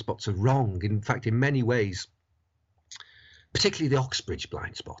blind spots are wrong. In fact, in many ways, particularly the Oxbridge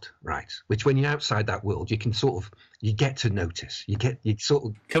blind spot, right? Which when you're outside that world, you get to notice.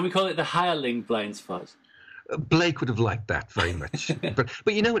 Can we call it the hireling blind spot? Blake would have liked that very much, but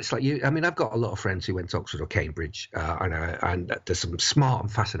it's like I've got a lot of friends who went to Oxford or Cambridge, and there's some smart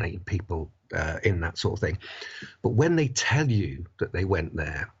and fascinating people in that sort of thing. But when they tell you that they went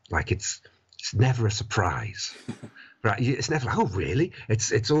there, it's never a surprise, right? It's never like, oh really?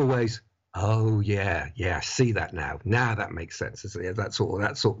 It's always, oh yeah, I see that now. Now that makes sense. That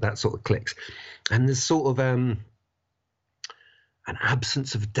sort of clicks, and there's sort of an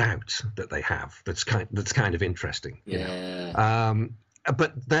absence of doubt that they have that's kind of interesting. Yeah.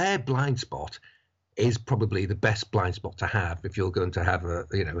 But their blind spot is probably the best blind spot to have if you're going to have a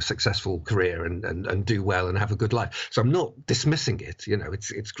successful career and do well and have a good life. So I'm not dismissing it.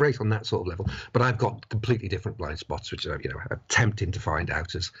 It's great on that sort of level. But I've got completely different blind spots, which are attempting to find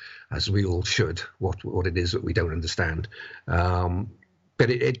out as we all should what it is that we don't understand. But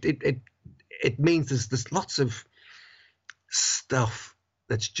it means there's lots of stuff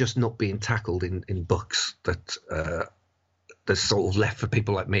that's just not being tackled in books that that's sort of left for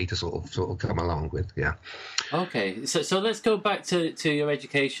people like me to sort of come along with. Yeah. Okay, so let's go back to your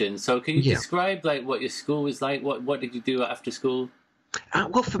education. So can you describe what your school was like? What did you do after school?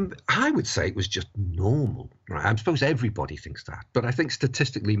 Well, I would say it was just normal. Right? I suppose everybody thinks that, but I think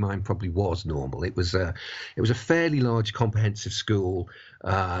statistically mine probably was normal. It was a fairly large comprehensive school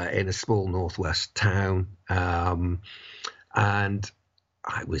in a small northwest town. And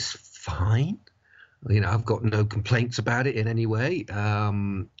I was fine. I've got no complaints about it in any way. I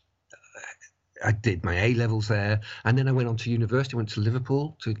did my A-levels there, and then I went on to university. I went to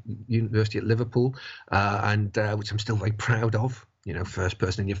university at Liverpool, and which I'm still very proud of. First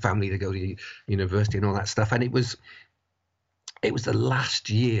person in your family to go to university and all that stuff. And it was the last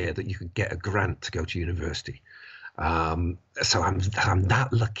year that you could get a grant to go to university. So I'm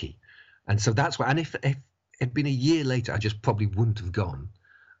that lucky, and so that's why. And if it'd been a year later, I just probably wouldn't have gone,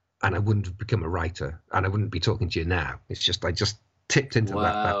 and I wouldn't have become a writer, and I wouldn't be talking to you now. It's just I just tipped into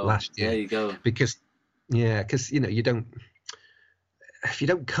that last year. There you go. Because you don't, if you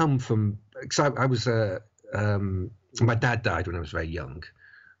don't come from. Because I was my dad died when I was very young,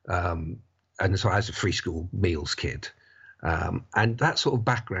 and so I was a free school meals kid, and that sort of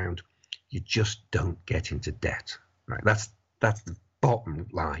background, you just don't get into debt, right? That's the bottom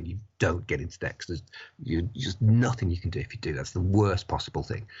line. You don't get into debt because there's just nothing you can do if you do. That's the worst possible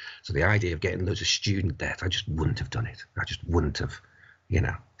thing. So the idea of getting loads of student debt, I just wouldn't have done it. I just wouldn't have.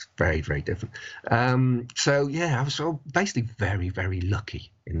 It's very, very different. So yeah, I was basically very, very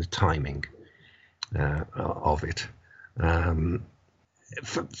lucky in the timing of it.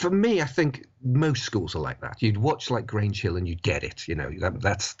 for me, I think most schools are like that. You'd watch like Grange Hill and you'd get it.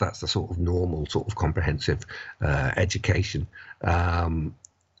 That's the sort of normal, sort of comprehensive education, and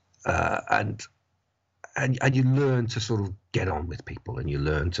you learn to sort of get on with people, and you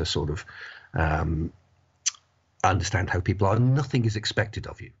learn to sort of understand how people are. Nothing is expected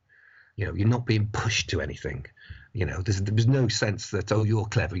of you. You're not being pushed to anything. There's no sense that, oh, you're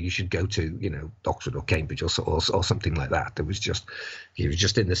clever, you should go to, Oxford or Cambridge or something like that. There was just, you were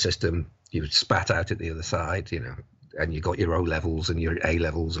just in the system, you spat out at the other side, and you got your O levels and your A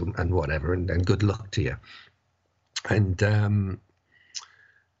levels and whatever, and good luck to you. And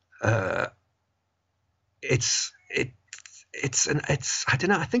it's I don't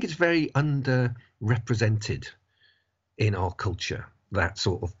know, I think it's very underrepresented in our culture, that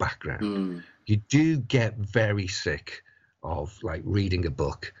sort of background. You do get very sick of like reading a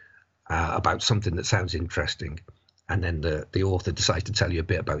book about something that sounds interesting, and then the author decides to tell you a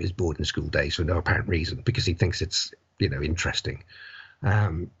bit about his boarding school days for no apparent reason, because he thinks it's interesting.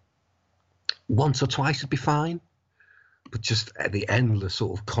 Once or twice would be fine, but just the endless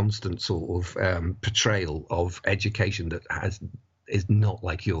sort of constant sort of portrayal of education that is not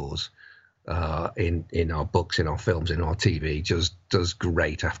like yours in our books, in our films, in our TV, just does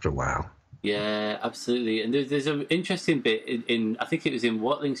great after a while. Yeah, absolutely. And there's an interesting bit in I think it was in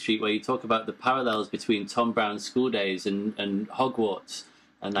Watling Street, where you talk about the parallels between Tom Brown's school days and Hogwarts,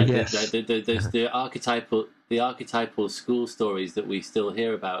 and like yes. the archetypal school stories that we still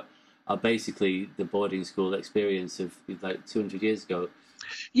hear about are basically the boarding school experience of like 200 years ago.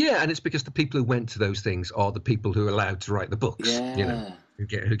 Yeah, and it's because the people who went to those things are the people who are allowed to write the books. Yeah. Who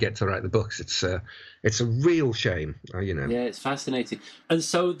get to write the books. It's a real shame, Yeah, it's fascinating. And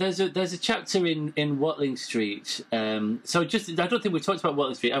so there's a chapter in Watling Street. So just, I don't think we've talked about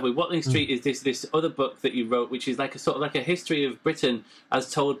Watling Street, have we? Watling Street is this other book that you wrote, which is like a sort of like a history of Britain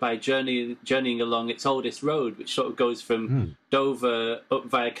as told by journeying along its oldest road, which sort of goes from Dover up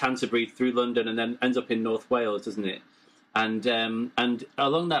via Canterbury through London and then ends up in North Wales, doesn't it? And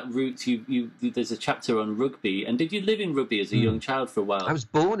along that route, you there's a chapter on Rugby. And did you live in Rugby as a young child for a while? I was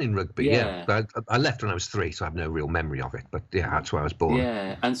born in Rugby. Yeah. I left when I was 3, so I have no real memory of it. But yeah, that's where I was born.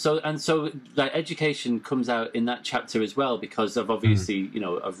 Yeah, and so like education comes out in that chapter as well, because of obviously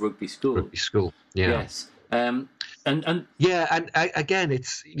of Rugby School. Rugby School. Yeah. Yes. And yeah, and again,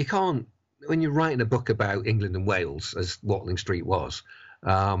 it's, you can't, when you're writing a book about England and Wales, as Watling Street was,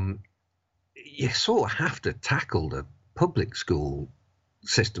 you sort of have to tackle the public school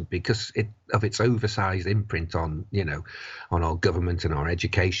system because of its oversized imprint on on our government and our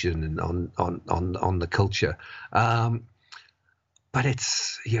education and on the culture, but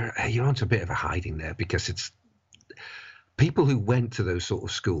you're onto a bit of a hiding there, because it's people who went to those sort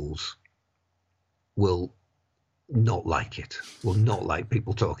of schools will not like it, will not like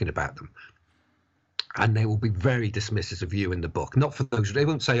people talking about them, and they will be very dismissive of you in the book. Not for those, they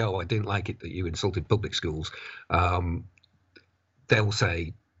won't say, "Oh, I didn't like it that you insulted public schools." They'll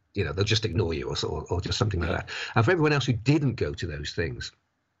say, they'll just ignore you or just something like that. And for everyone else who didn't go to those things,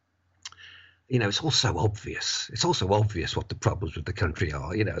 it's also obvious. It's also obvious what the problems with the country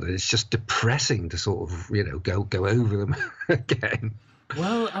are. That it's just depressing to sort of, go over them again.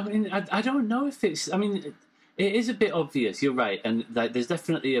 Well, I mean, I don't know if it's. I mean, it is a bit obvious. You're right, and like, there's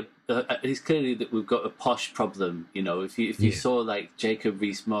definitely it's clearly that we've got a posh problem. If you saw like Jacob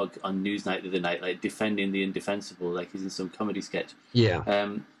Rees-Mogg on Newsnight the other night, like defending the indefensible, like he's in some comedy sketch.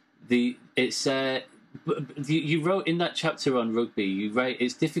 Yeah. You wrote in that chapter on Rugby. You write,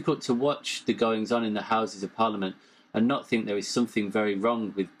 it's difficult to watch the goings on in the Houses of Parliament and not think there is something very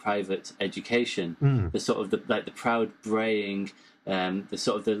wrong with private education. The sort of the proud braying.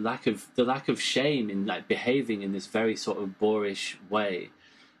 The lack of shame in like behaving in this very sort of boorish way.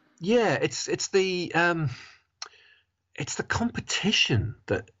 Yeah, it's the competition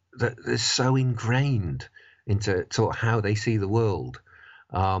that is so ingrained into sort of how they see the world,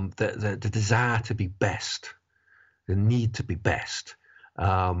 the desire to be best, the need to be best,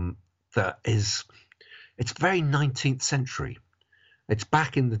 it's very 19th century. It's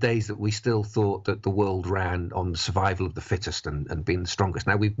back in the days that we still thought that the world ran on the survival of the fittest and being the strongest.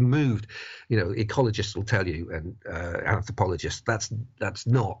 Now we've moved, ecologists will tell you, and anthropologists, that's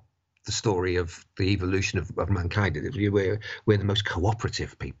not the story of the evolution of mankind. We're the most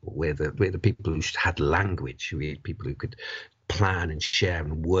cooperative people. We're the people who had language. We're people who could plan and share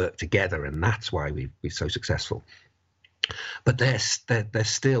and work together, and that's why we're so successful. But they're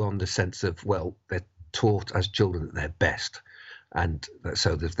still on the sense of, well, they're taught as children at their best. And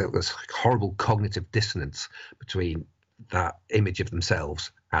so there's horrible cognitive dissonance between that image of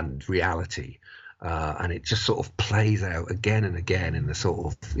themselves and reality. and it just sort of plays out again and again in the sort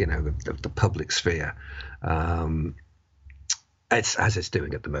of the public sphere. It's as it's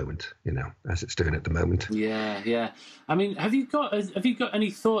doing at the moment, Yeah. I mean, have you got any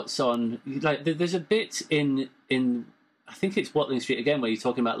thoughts on, like, there's a bit in I think it's Watling Street again, where you're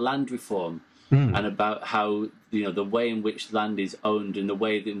talking about land reform and about how the way in which land is owned and the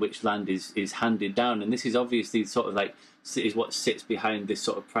way in which land is handed down, and this is obviously sort of like is what sits behind this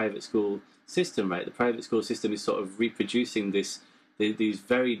sort of private school system, right? The private school system is sort of reproducing these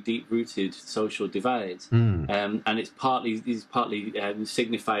very deep-rooted social divides, and it's partly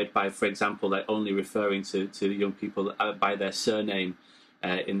signified by, for example, like only referring to young people by their surname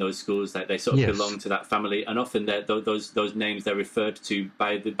in those schools, that they sort of belong to that family, and often those names they're referred to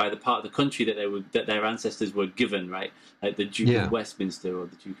by the part of the country that their ancestors were given, right? Like the Duke of Westminster or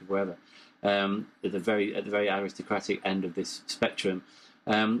the Duke of wherever, at the very aristocratic end of this spectrum,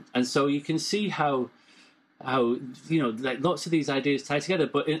 and so you can see how like lots of these ideas tie together.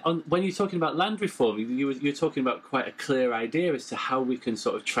 But when you're talking about land reform, you're talking about quite a clear idea as to how we can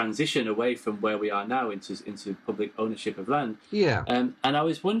sort of transition away from where we are now into public ownership of land. Yeah. And I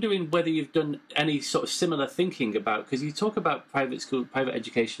was wondering whether you've done any sort of similar thinking about, because you talk about private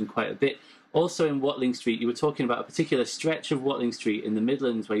education quite a bit. Also in Watling Street, you were talking about a particular stretch of Watling Street in the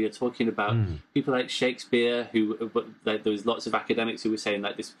Midlands where you're talking about people like Shakespeare, there was lots of academics who were saying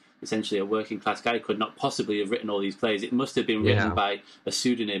like this, essentially a working class guy could not possibly have written all these plays. It must have been written by a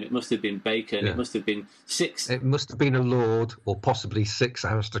pseudonym. It must have been Bacon. It must have been six. It must have been a lord or possibly 6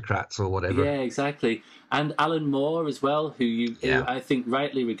 aristocrats or whatever. Yeah, exactly. And Alan Moore as well, who I think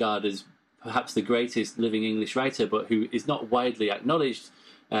rightly regard as perhaps the greatest living English writer, but who is not widely acknowledged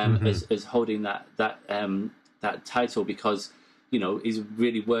as holding that title, because he's a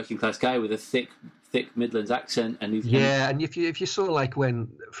really working class guy with a thick Midlands accent, and he's and if you saw, like, when,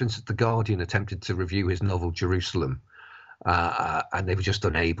 for instance, The Guardian attempted to review his novel Jerusalem, and they were just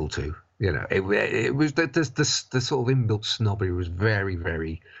unable to. It was the sort of inbuilt snobbery was very,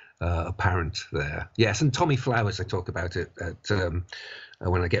 very apparent there. Yes, and Tommy Flowers, I talk about it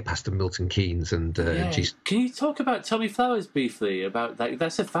when I get past the Milton Keynes and. Can you talk about Tommy Flowers briefly? About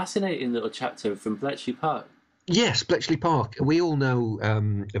that's a fascinating little chapter from Bletchley Park. Yes, Bletchley Park. We all know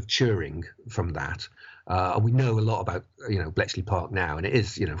of Turing from that. And we know a lot about, Bletchley Park now, and it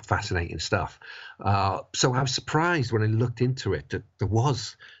is, fascinating stuff. So I was surprised when I looked into it that there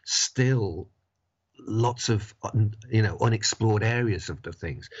was still lots of, unexplored areas of the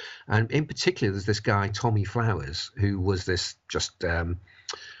things. And in particular, there's this guy, Tommy Flowers, who was this just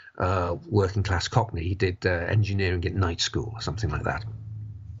working class Cockney. He did engineering at night school or something like that.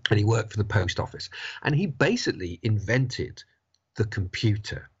 And he worked for the post office. And he basically invented the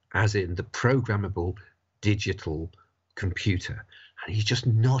computer, as in the programmable digital computer. And he's just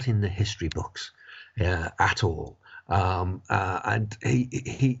not in the history books at all. And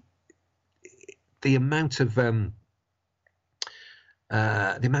he the amount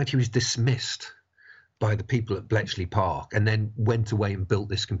he was dismissed by the people at Bletchley Park, and then went away and built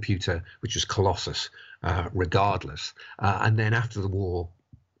this computer, which was Colossus, regardless. And then after the war,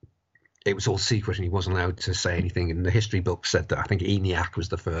 it was all secret and he wasn't allowed to say anything. And the history book said that I think ENIAC was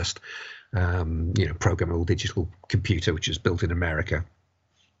the first, programmable digital computer, which was built in America.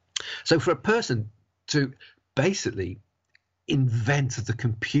 So for a person to basically invent the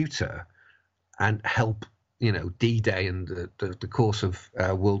computer and help, D-Day and the course of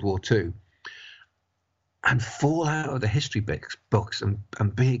World War II, and fall out of the history books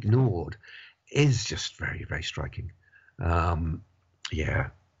and be ignored, is just very, very striking. That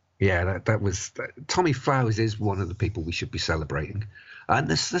was Tommy Flowers is one of the people we should be celebrating, and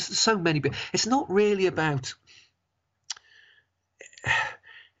there's so many. But it's not really about.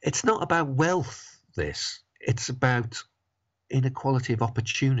 It's not about wealth. It's about inequality of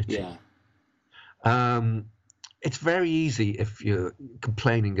opportunity. Yeah. It's very easy if you're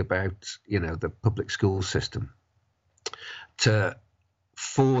complaining about the public school system to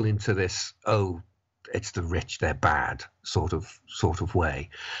fall into this it's the rich, they're bad sort of way,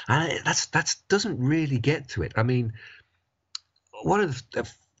 and that doesn't really get to it. I mean, one of the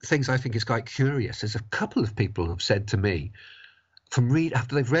things I think is quite curious is a couple of people have said to me,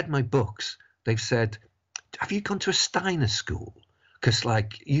 after they've read my books, they've said, "Have you gone to a Steiner school?" Because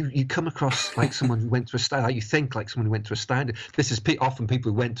like you come across like someone who went to a Steiner, like you think like someone who went to a Steiner. This is often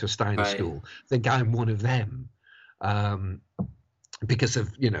people who went to a Steiner school think I'm one of them. Because of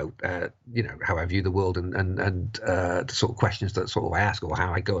how I view the world and the sort of questions that sort of I ask or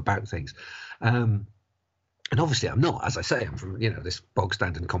how I go about things, And obviously I'm not, as I say, I'm from, this bog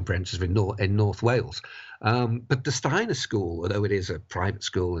standard comprehensive in North Wales. But the Steiner School, although it is a private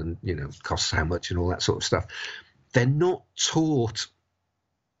school and, costs how much and all that sort of stuff, they're not taught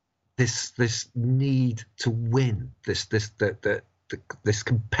this need to win, this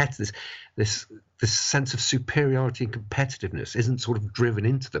competitive, this sense of superiority and competitiveness isn't sort of driven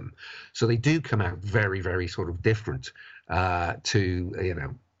into them. So they do come out very, very sort of different to,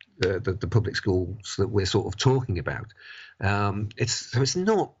 the public schools that we're sort of talking about. It's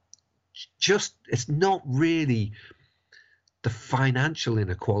not really the financial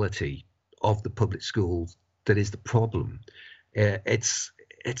inequality of the public schools that is the problem. It's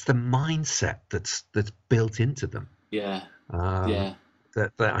the mindset that's built into them. Yeah.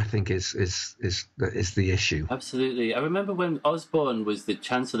 That I think is the issue. Absolutely. I remember when Osborne was the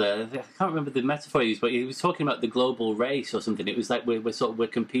Chancellor, I can't remember the metaphor he used, but he was talking about the global race or something. It was like we're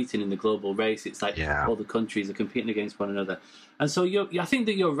competing in the global race. It's like all the countries are competing against one another. And so I think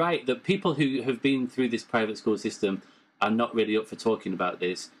that you're right, that people who have been through this private school system are not really up for talking about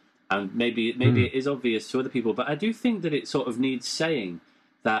this. And maybe it is obvious to other people, but I do think that it sort of needs saying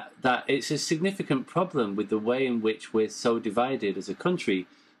that it's a significant problem with the way in which we're so divided as a country,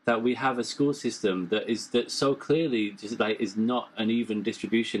 that we have a school system that so clearly just is not an even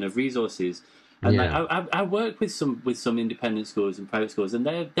distribution of resources. And I work with some independent schools and private schools, and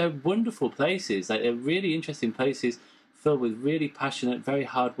they're wonderful places. They're really interesting places, filled with really passionate, very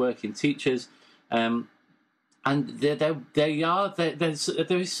hardworking teachers. And there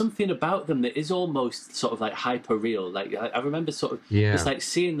is something about them that is almost sort of like hyper real. Like I remember sort of it's like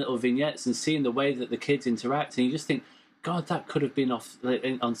seeing little vignettes and seeing the way that the kids interact, and you just think, God, that could have been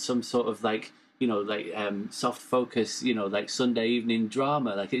on some sort of soft focus, like Sunday evening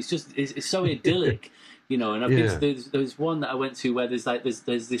drama. Like it's so idyllic, And I've been, there's one that I went to where there's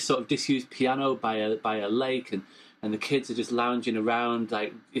this sort of disused piano by a lake, and the kids are just lounging around.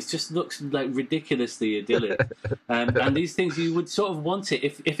 Like it just looks like ridiculously idyllic. And these things, you would sort of want it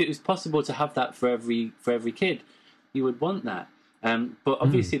if it was possible to have that for every kid, you would want that. But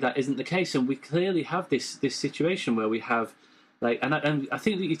obviously that isn't the case, and we clearly have this situation where we have and I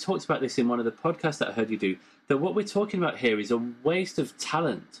think that you talked about this in one of the podcasts that I heard you do, that what we're talking about here is a waste of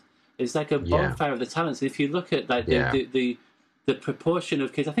talent. It's like a bonfire of the talents. And if you look at the proportion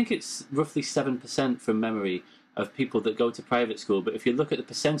of kids, I think it's roughly 7% from memory of people that go to private school. But if you look at the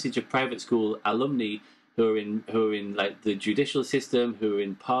percentage of private school alumni who are in like the judicial system, who are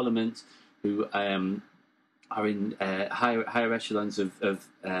in Parliament, who are in higher echelons of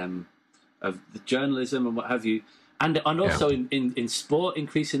the journalism and what have you, and also in sport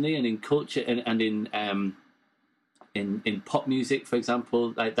increasingly, and in culture and in pop music, for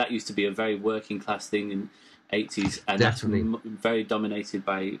example, like that used to be a very working class thing in 80s, and Definitely. that's very dominated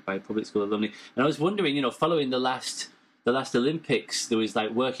by public school alumni. And I was wondering, following the last Olympics, there was like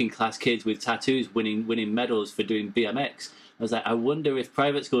working class kids with tattoos winning medals for doing BMX. I was like, I wonder if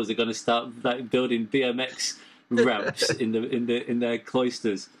private schools are going to start like building BMX ramps in their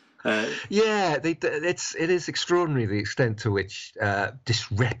cloisters. It is extraordinary the extent to which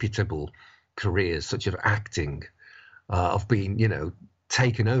disreputable careers such as acting have been,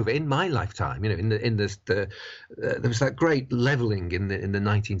 taken over in my lifetime. There was that great leveling in the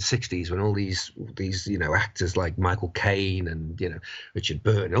 1960s when all these actors like Michael Caine and Richard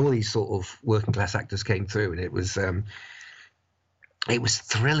Burton, all these sort of working class actors came through, and it was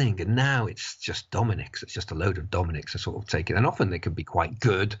thrilling. And now it's just Dominics. It's just a load of Dominics are sort of taken, and often they can be quite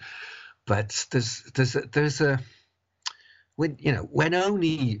good, but there's a when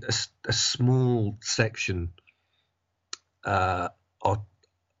only a small section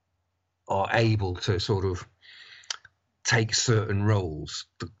are able to sort of take certain roles,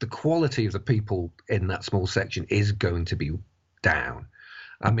 the quality of the people in that small section is going to be down.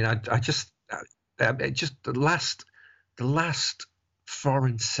 I mean, the last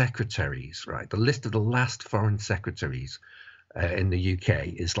foreign secretaries, right? The list of the last foreign secretaries in the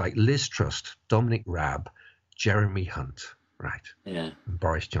UK is like Liz Truss, Dominic Raab, Jeremy Hunt, right? Yeah. And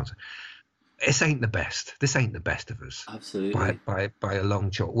Boris Johnson. This ain't the best. This ain't the best of us. Absolutely. By a long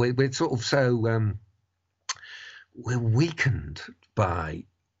shot. We're sort of so we're weakened by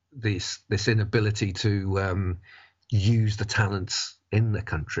this inability to use the talents in the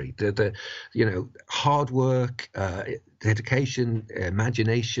country. The hard work, dedication,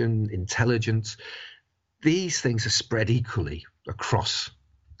 imagination, intelligence. These things are spread equally across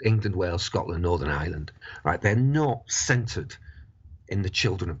England, Wales, Scotland, Northern Ireland. Right? They're not centred in the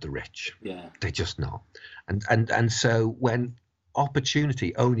children of the rich. Yeah. They're just not. And so when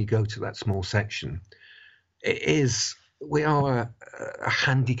opportunity only go to that small section, it is we are a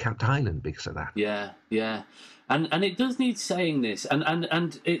handicapped island because of that. Yeah, yeah. And it does need saying this,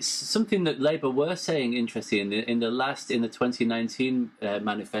 and it's something that Labour were saying. Interesting in the 2019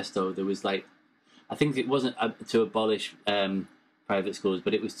 manifesto, there was like, I think it wasn't to abolish private schools,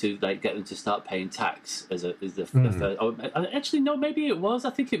 but it was to like get them to start paying tax the first. Oh, actually, no, maybe it was. I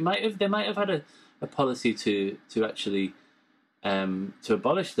think they might have had a policy to actually to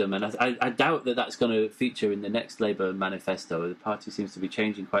abolish them, and I doubt that that's going to feature in the next Labour manifesto. The party seems to be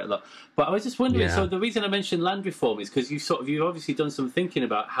changing quite a lot. But I was just wondering. Yeah. So the reason I mentioned land reform is because you've obviously done some thinking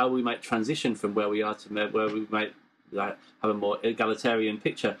about how we might transition from where we are to where we might have a more egalitarian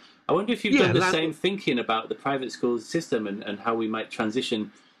picture. I wonder if you've done the same thinking about the private school system and how we might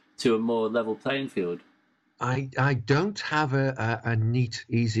transition to a more level playing field. I don't have a neat,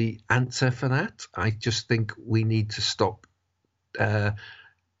 easy answer for that. I just think we need to stop. The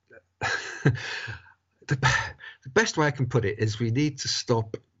best way I can put it is we need to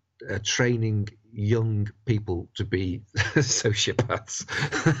stop training young people to be sociopaths.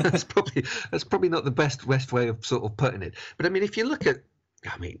 that's probably not the best way of sort of putting it. But I mean, if you look at,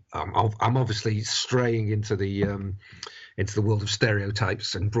 I'm obviously straying into the world of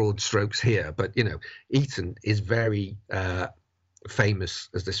stereotypes and broad strokes here. But Eton is very famous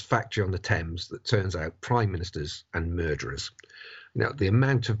as this factory on the Thames that turns out prime ministers and murderers. The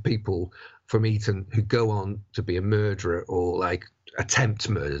amount of people from Eton who go on to be a murderer or like attempt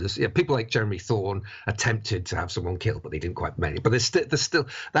murders. People like Jeremy Thorne attempted to have someone killed, but they didn't quite make it. But there's still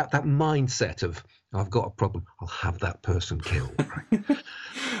that mindset of, I've got a problem, I'll have that person killed. Right?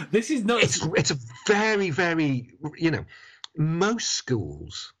 This is not. It's a very, very, most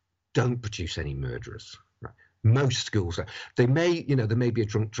schools don't produce any murderers. Right? Most schools, there may be a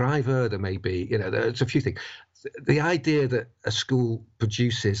drunk driver, there may be, there's a few things. The idea that a school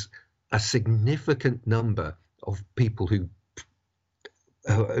produces a significant number of people who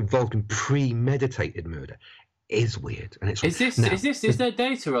are involved in premeditated murder is weird, and it's. Is there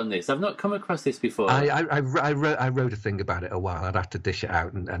data on this? I've not come across this before. I wrote a thing about it a while. I'd have to dish it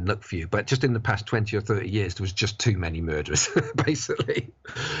out and look for you. But just in the past 20 or 30 years, there was just too many murders, basically.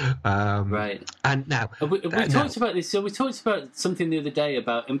 Right. And now we talked about this. So we talked about something the other day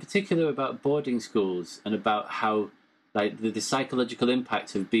in particular about boarding schools and about how, like, the psychological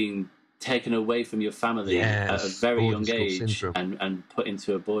impact of being taken away from your family at a very young age and put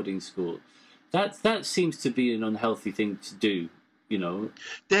into a boarding school. That seems to be an unhealthy thing to do,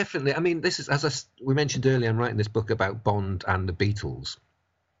 Definitely. I mean, this is, as we mentioned earlier, I'm writing this book about Bond and the Beatles.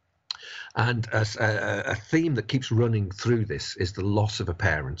 And a theme that keeps running through this is the loss of a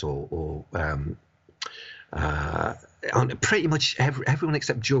parent or pretty much everyone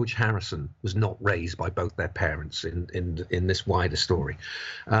except George Harrison was not raised by both their parents in this wider story.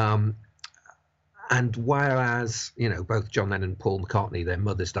 And whereas, both John Lennon and Paul McCartney, their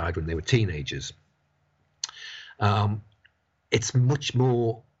mothers died when they were teenagers, it's much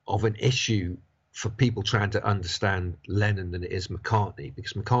more of an issue for people trying to understand Lennon than it is McCartney,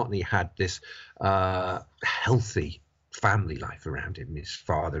 because McCartney had this healthy family life around him. His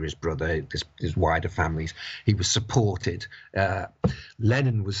father, his brother, his wider families. He was supported.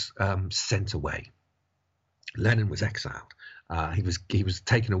 Lennon was sent away. Lennon was exiled. He was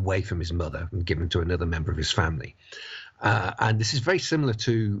taken away from his mother and given to another member of his family. And this is very similar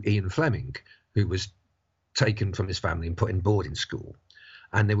to Ian Fleming, who was taken from his family and put in boarding school.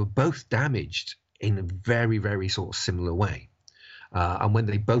 And they were both damaged in a very, very sort of similar way. And when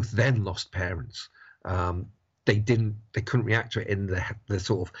they both then lost parents, they couldn't react to it in the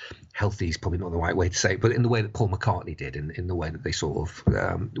sort of healthy is probably not the right way to say it, but in the way that Paul McCartney did, in the way that they sort of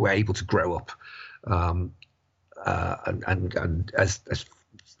were able to grow up. And as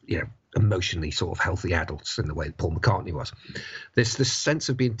emotionally sort of healthy adults in the way that Paul McCartney was. There's this sense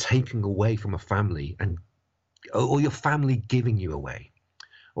of being taken away from a family or your family giving you away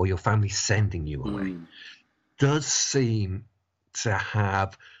or your family sending you away does seem to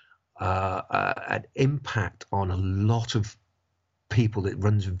have an impact on a lot of people that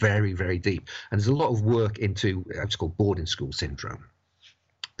runs very, very deep. And there's a lot of work into what's called boarding school syndrome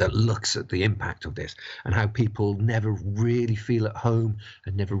that looks at the impact of this and how people never really feel at home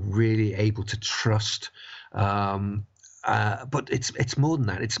and never really able to trust. But it's more than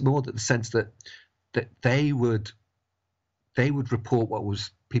that. It's more the sense that they would report what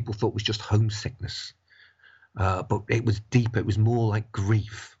was people thought was just homesickness, but it was deeper. It was more like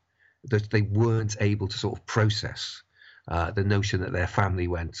grief that they weren't able to sort of process the notion that their family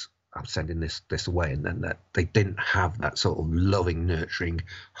went, I'm sending this away, and then that they didn't have that sort of loving, nurturing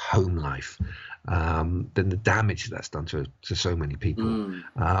home life. Then the damage that's done to so many people,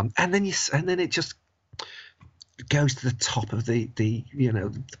 and then it just goes to the top of the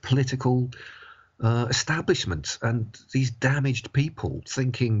political establishment, and these damaged people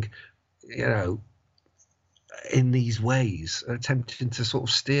thinking, in these ways, attempting to sort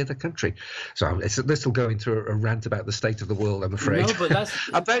of steer the country. So this will go into a rant about the state of the world, I'm afraid. No, but that's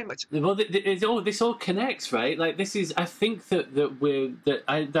I'm very much. Well, this all connects, right? Like this is, I think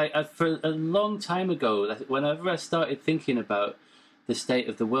that for a long time ago, whenever I started thinking about the state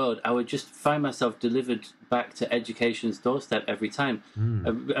of the world, I would just find myself delivered back to education's doorstep every time.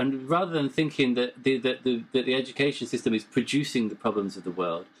 And rather than thinking that the education system is producing the problems of the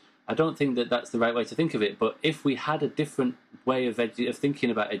world, I don't think that that's the right way to think of it. But if we had a different way of thinking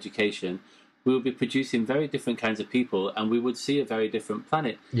about education, we would be producing very different kinds of people, and we would see a very different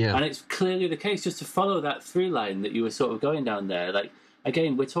planet. Yeah. And it's clearly the case, just to follow that through line that you were sort of going down there. Like,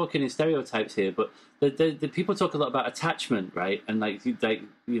 again, we're talking in stereotypes here, but the people talk a lot about attachment, right? And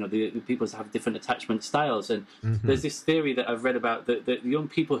the people have different attachment styles. And there's this theory that I've read about that the young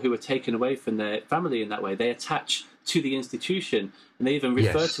people who are taken away from their family in that way, they attach to the institution, and they even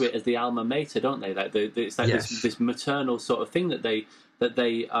refer to it as the alma mater, don't they? Like it's like this maternal sort of thing that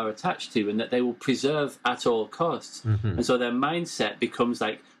they are attached to, and that they will preserve at all costs. And so their mindset becomes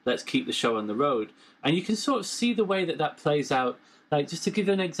like, let's keep the show on the road. And you can sort of see the way that plays out. Like, just to give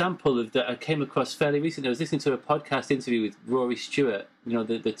you an example of that I came across fairly recently, I was listening to a podcast interview with Rory Stewart,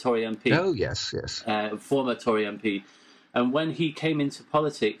 the Tory MP. Oh, yes. Former Tory MP. And when he came into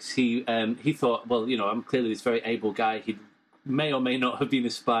politics, he thought, well, I'm clearly this very able guy. He may or may not have been a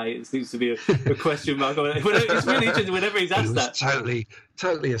spy. It seems to be a question mark. It's really interesting whenever he's asked that.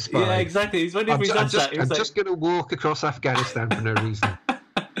 Totally a spy. Yeah, exactly. Whenever he's asked that, I'm just going to walk across Afghanistan for no reason.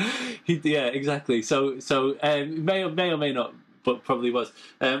 Yeah, exactly. So may or may not, but probably was.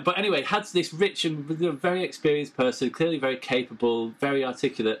 But anyway, had this rich and very experienced person, clearly very capable, very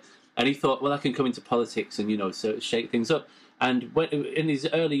articulate. And he thought, well, I can come into politics and, so shake things up. And when, in his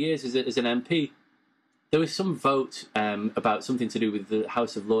early years as an MP, there was some vote about something to do with the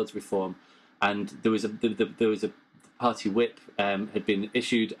House of Lords reform. And there was a party whip had been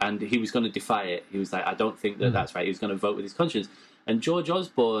issued, and he was going to defy it. He was like, I don't think that's right. He was going to vote with his conscience. And George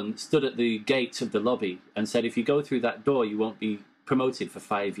Osborne stood at the gate of the lobby and said, if you go through that door, you won't be promoted for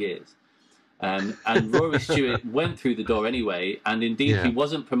 5 years. And Rory Stewart went through the door anyway, and indeed he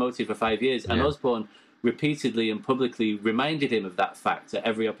wasn't promoted for 5 years. And Osborne repeatedly and publicly reminded him of that fact at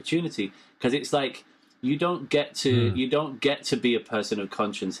every opportunity, because it's like, you don't get to be a person of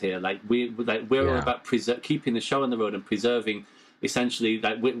conscience here. We're all about keeping the show on the road and preserving. Essentially,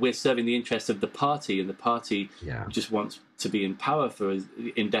 we're serving the interests of the party, and the party just wants to be in power for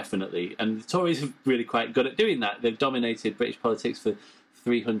indefinitely. And the Tories are really quite good at doing that. They've dominated British politics for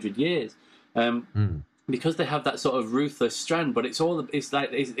 300 years. Because they have that sort of ruthless strand, but it's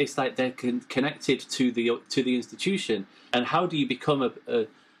like they're connected to the institution. And how do you become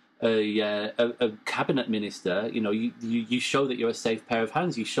a cabinet minister? You show that you're a safe pair of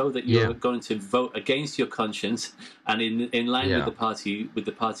hands. You show that you're going to vote against your conscience and in line with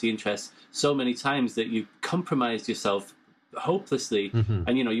the party interests so many times that you compromised yourself hopelessly.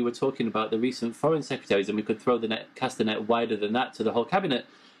 And you were talking about the recent foreign secretaries, and we could cast the net wider than that to the whole cabinet.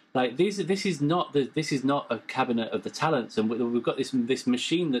 Like this is not a cabinet of the talents, and we've got this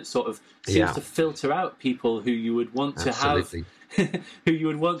machine that sort of seems to filter out people who you would want to have, who you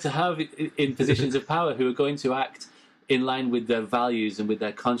would want to have in positions of power, who are going to act in line with their values and with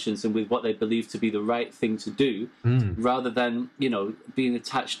their conscience and with what they believe to be the right thing to do, rather than being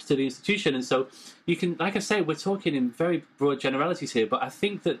attached to the institution. And so you can, like I say, we're talking in very broad generalities here, but I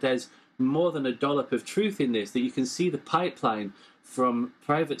think that there's more than a dollop of truth in this. That you can see the pipeline from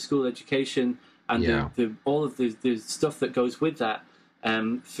private school education and all of the stuff that goes with that,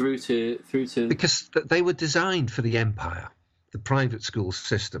 through to because they were designed for the empire. The private school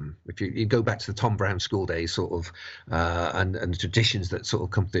system, if you go back to the Tom Brown school days, sort of, and the traditions that sort of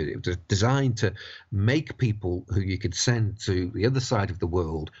come through, it was designed to make people who you could send to the other side of the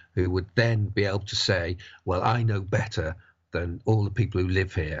world, who would then be able to say, well, I know better than all the people who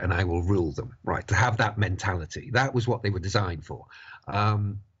live here, and I will rule them, right? To have that mentality. That was what they were designed for.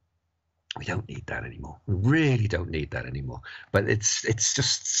 We don't need that anymore. We really don't need that anymore. But it's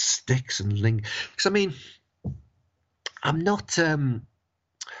just sticks and lingers. Because, I mean, I'm not, I'm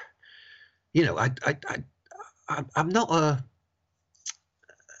not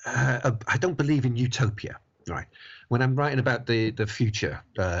I don't believe in utopia, right? When I'm writing about the future,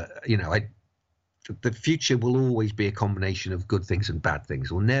 the future will always be a combination of good things and bad things.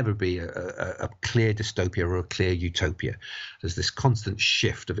 It will never be a clear dystopia or a clear utopia. There's this constant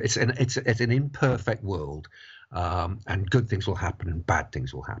shift of it's an imperfect world, and good things will happen and bad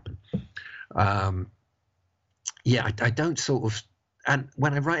things will happen. yeah, I don't sort of, and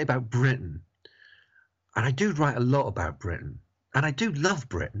when I write about Britain, and I do write a lot about Britain, and I do love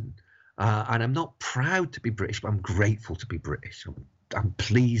Britain, and I'm not proud to be British, but I'm grateful to be British. I'm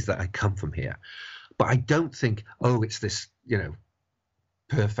pleased that I come from here, but I don't think, oh, it's this,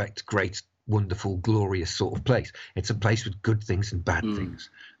 perfect, great, wonderful, glorious sort of place. It's a place with good things and bad things,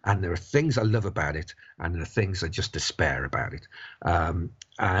 and there are things I love about it, and there are things I just despair about it,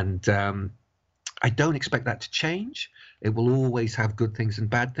 and I don't expect that to change. It will always have good things and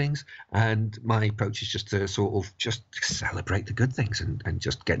bad things, and my approach is just to sort of just celebrate the good things and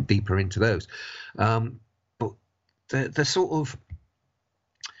just get deeper into those. But the sort of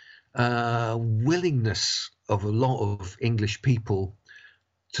willingness of a lot of English people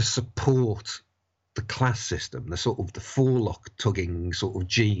to support the class system, the sort of the forelock tugging sort of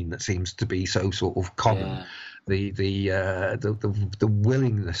gene that seems to be so sort of common, the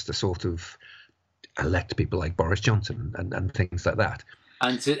willingness to sort of elect people like Boris Johnson and things like that.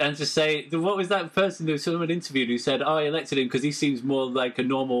 And to say, what was that person who someone interviewed who said, I elected him because he seems more like a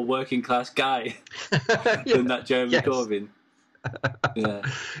normal working class guy than that Jeremy Corbyn.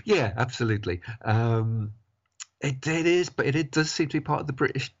 Yeah, absolutely. It is, but it does seem to be part of the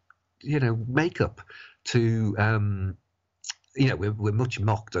British, makeup. To we're much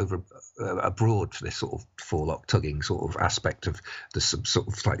mocked over abroad for this sort of forelock tugging sort of aspect of the sort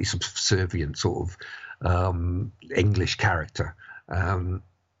of slightly subservient sort of English character. I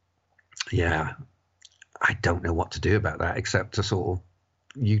don't know what to do about that except to sort of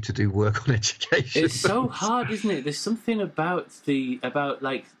to do work on education. It's so hard, isn't it? There's something about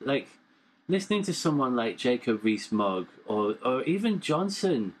like listening to someone like Jacob Rees-Mogg or even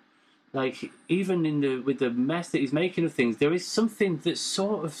Johnson. Like, even with the mess that he's making of things, there is something that's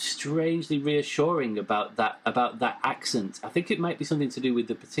sort of strangely reassuring about that accent. I think it might be something to do with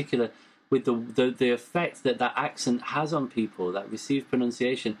the effect that accent has on people, that received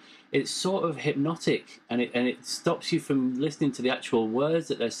pronunciation. It's sort of hypnotic, and it stops you from listening to the actual words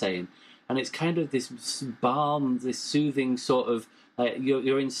that they're saying. And it's kind of this balm, this soothing sort of, like,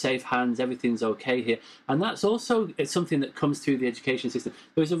 you're in safe hands, everything's okay here. And that's also something that comes through the education system.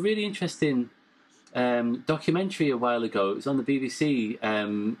 There was a really interesting documentary a while ago. It was on the BBC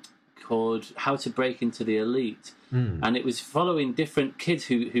called How to Break Into the Elite. And it was following different kids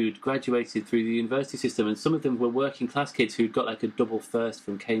who'd graduated through the university system. And some of them were working class kids who'd got like a double first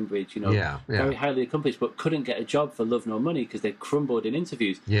from Cambridge, very highly accomplished, but couldn't get a job for love nor money because they crumbled in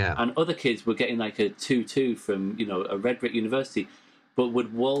interviews. And other kids were getting like a 2-2 from, a red brick university, but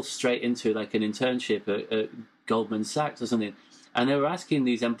would waltz straight into like an internship at Goldman Sachs or something. And they were asking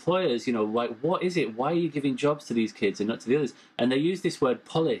these employers, like, what is it? Why are you giving jobs to these kids and not to the others? And they use this word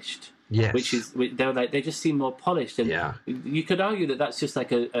polished, which is, they're like, they just seem more polished. And you could argue that that's just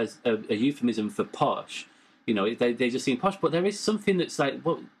like a euphemism for posh. They just seem posh. But there is something that's like,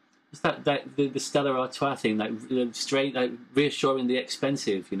 what's that the Stella Artois thing, like straight, like reassuring the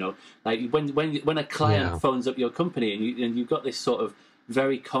expensive, like when a client phones up your company and you've got this sort of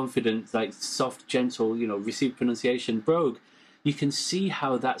very confident, like soft, gentle, received pronunciation brogue, you can see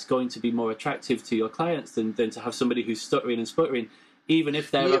how that's going to be more attractive to your clients than to have somebody who's stuttering and sputtering, even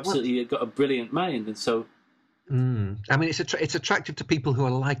if they're absolutely got a brilliant mind. And so, I mean, it's attractive to people who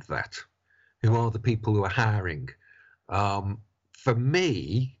are like that, who are the people who are hiring. For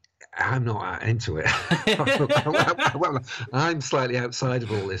me, I'm not into it. I'm slightly outside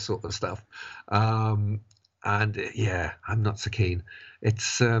of all this sort of stuff, and I'm not so keen.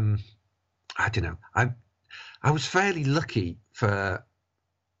 It's I don't know. I was fairly lucky in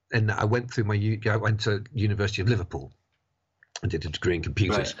that I went to University of Liverpool and did a degree in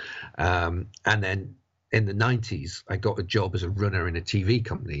computers, and then in the 90s I got a job as a runner in a TV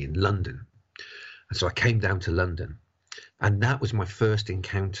company in London, and so I came down to London. And that was my first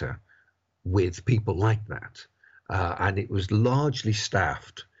encounter with people like that. And it was largely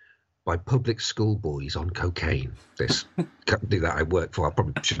staffed by public school boys on cocaine. This company that I worked for, I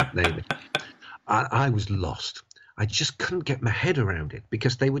probably shouldn't name it. I was lost. I just couldn't get my head around it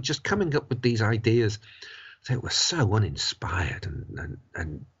because they were just coming up with these ideas that were so uninspired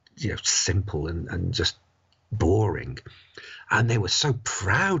and simple and just boring. And they were so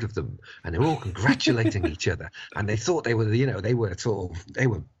proud of them, and they were all congratulating each other, and they thought they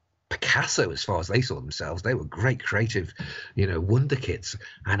were Picasso as far as they saw themselves. They were great creative, wonder kids.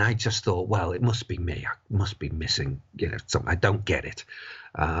 And I just thought, well, it must be me. I must be missing, something. I don't get it.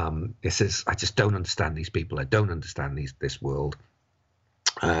 I just don't understand these people. I don't understand this world.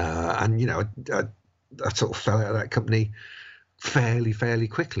 I sort of fell out of that company fairly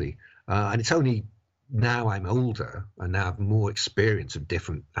quickly. And it's only now I'm older and now have more experience of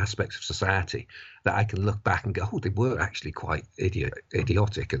different aspects of society, that I can look back and go, oh, they were actually quite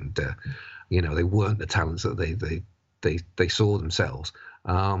idiotic, and they weren't the talents that they saw themselves.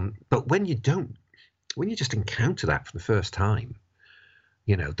 But when you just encounter that for the first time,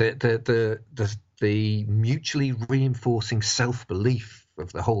 the mutually reinforcing self-belief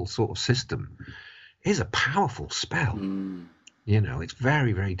of the whole sort of system is a powerful spell. It's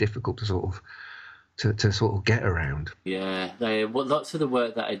very, very difficult to sort of get around. Yeah, lots of the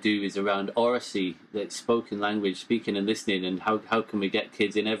work that I do is around oracy, like spoken language, speaking and listening, and how can we get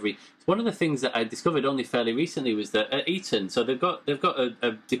kids in every. One of the things that I discovered only fairly recently was that at Eton, so they've got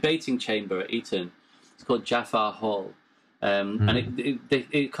a debating chamber at Eton. It's called Jafar Hall, and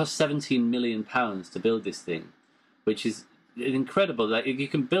it cost £17 million to build this thing, which is incredible. Like, you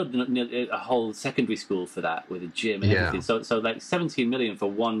can build a whole secondary school for that with a gym and everything. So like 17 million for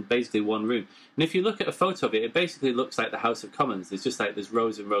basically one room. And if you look at a photo of it, it basically looks like the House of Commons. There's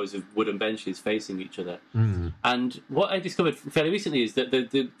rows and rows of wooden benches facing each other. And what I discovered fairly recently is that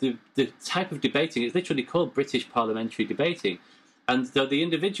the type of debating is literally called British parliamentary debating. And the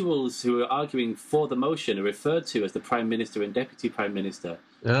individuals who are arguing for the motion are referred to as the Prime Minister and Deputy Prime Minister.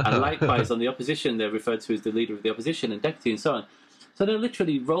 And likewise, on the opposition, they're referred to as the Leader of the Opposition and Deputy and so on. So they're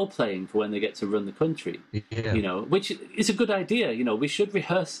literally role-playing for when they get to run the country, which is a good idea. We should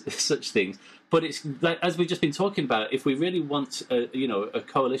rehearse such things. But it's like, as we've just been talking about, if we really want a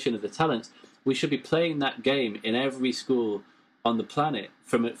coalition of the talents, we should be playing that game in every school on the planet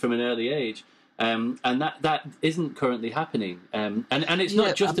from an early age. And that isn't currently happening. And it's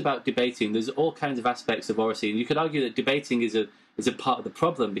not just about debating. There's all kinds of aspects of oracy. And you could argue that debating is a part of the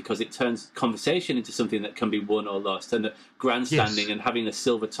problem, because it turns conversation into something that can be won or lost, and that grandstanding and having a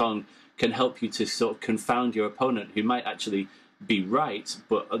silver tongue can help you to sort of confound your opponent, who might actually be right,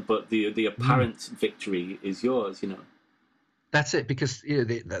 but the apparent victory is yours. That's it, because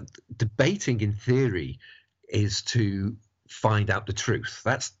the debating in theory is to find out the truth.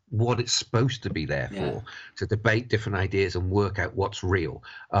 That's what it's supposed to be there for, to debate different ideas and work out what's real.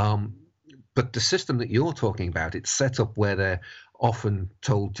 But the system that you're talking about, it's set up where they're often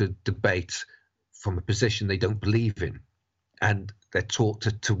told to debate from a position they don't believe in, and they're taught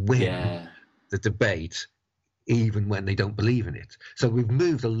to win the debate even when they don't believe in it. So we've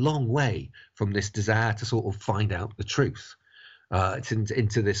moved a long way from this desire to sort of find out the truth. It's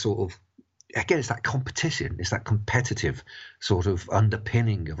into this sort of, again, it's that competition, it's that competitive sort of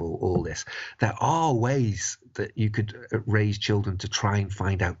underpinning of all this. There are ways that you could raise children to try and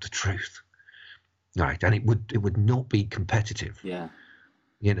find out the truth. Right, and it would not be competitive. Yeah,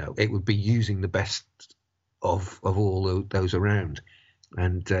 it would be using the best of all those around,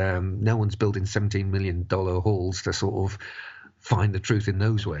 and no one's building $17 million halls to sort of find the truth in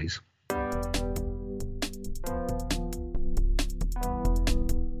those ways.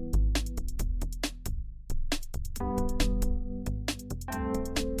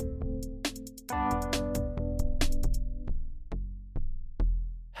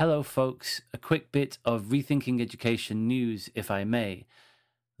 Hello folks, a quick bit of Rethinking Education news, if I may.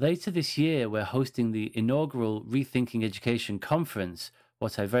 Later this year, we're hosting the inaugural Rethinking Education Conference,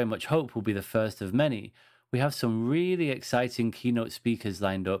 what I very much hope will be the first of many. We have some really exciting keynote speakers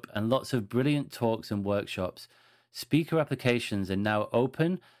lined up and lots of brilliant talks and workshops. Speaker applications are now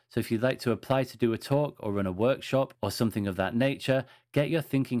open, so if you'd like to apply to do a talk or run a workshop or something of that nature, get your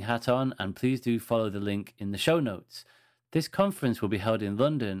thinking hat on and please do follow the link in the show notes. This conference will be held in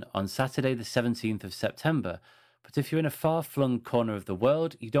London on Saturday the 17th of September, but if you're in a far-flung corner of the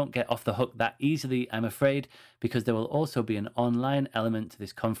world, you don't get off the hook that easily, I'm afraid, because there will also be an online element to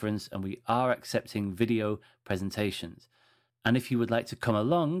this conference and we are accepting video presentations. And if you would like to come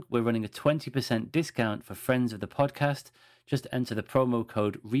along, we're running a 20% discount for friends of the podcast. Just enter the promo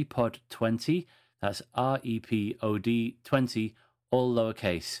code REPOD20, that's REPOD 20, all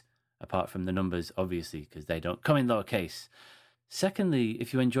lowercase. Apart from the numbers, obviously, because they don't come in lowercase. Secondly,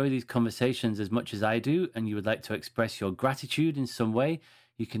 if you enjoy these conversations as much as I do and you would like to express your gratitude in some way,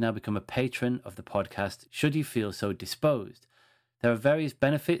 you can now become a patron of the podcast, should you feel so disposed. There are various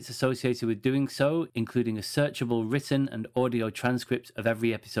benefits associated with doing so, including a searchable written and audio transcript of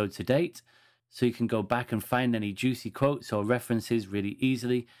every episode to date, so you can go back and find any juicy quotes or references really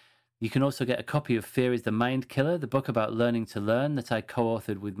easily. You can also get a copy of Fear is the Mind Killer, the book about learning to learn that I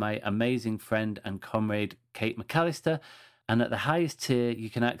co-authored with my amazing friend and comrade Kate McAllister. And at the highest tier, you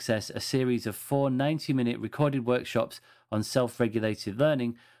can access a series of 4 90-minute recorded workshops on self-regulated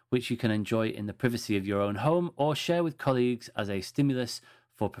learning, which you can enjoy in the privacy of your own home or share with colleagues as a stimulus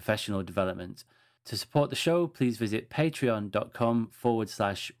for professional development. To support the show, please visit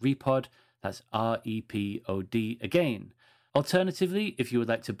patreon.com/repod. That's REPOD again. Alternatively, if you would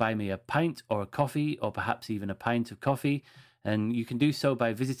like to buy me a pint or a coffee, or perhaps even a pint of coffee, and you can do so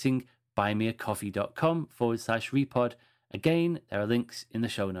by visiting buymeacoffee.com/repod. Again, there are links in the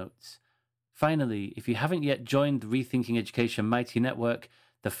show notes. Finally, if you haven't yet joined the Rethinking Education Mighty Network,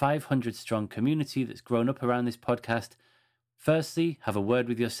 the 500-strong community that's grown up around this podcast, firstly, have a word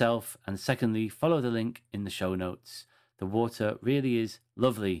with yourself, and secondly, follow the link in the show notes. The water really is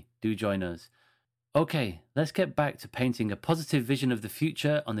lovely. Do join us. Okay, let's get back to painting a positive vision of the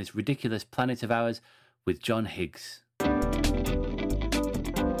future on this ridiculous planet of ours with John Higgs.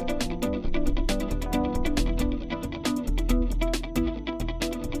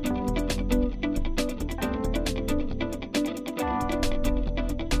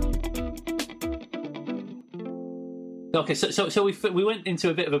 Okay, so we went into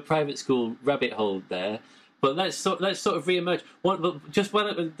a bit of a private school rabbit hole there, but let's sort of re-emerge.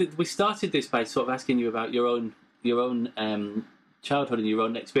 We started this by sort of asking you about your own childhood and your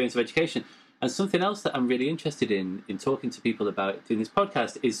own experience of education, and something else that I'm really interested in talking to people about doing this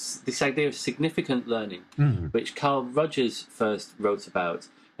podcast is this idea of significant learning, which Carl Rogers first wrote about,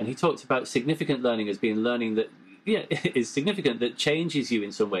 and he talked about significant learning as being learning that is significant, that changes you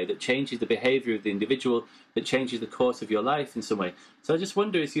in some way, that changes the behaviour of the individual, that changes the course of your life in some way. So I just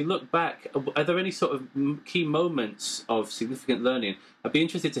wonder, as you look back, are there any sort of key moments of significant learning? I'd be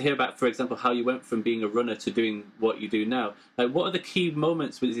interested to hear about, for example, how you went from being a runner to doing what you do now. Like, what are the key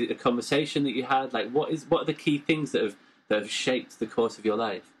moments? Was it a conversation that you had? Like, what are the key things that have shaped the course of your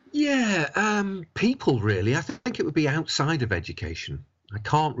life? Yeah, people really. I think it would be outside of education. I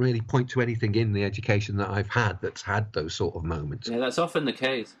can't really point to anything in the education that I've had that's had those sort of moments. Yeah, that's often the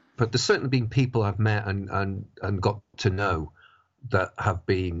case. But there's certainly been people I've met and got to know that have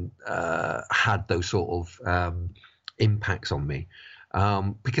been had those sort of impacts on me,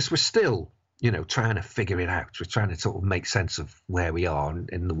 because we're still, trying to figure it out. We're trying to sort of make sense of where we are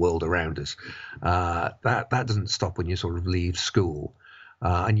in the world around us. That doesn't stop when you sort of leave school.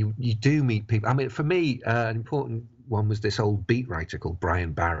 And you do meet people. I mean, for me, an important one was this old beat writer called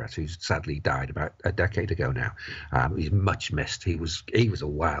Brian Barrett, who's sadly died about a decade ago now. He's much missed. He was a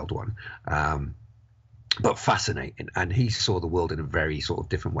wild one, but fascinating. And he saw the world in a very sort of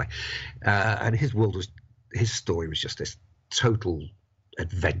different way. And his story was just this total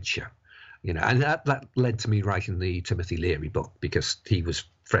adventure, and that led to me writing the Timothy Leary book, because he was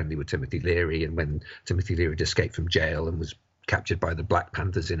friendly with Timothy Leary. And when Timothy Leary had escaped from jail and was captured by the Black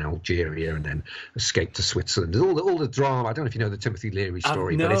Panthers in Algeria and then escaped to Switzerland. All the drama. I don't know if you know the Timothy Leary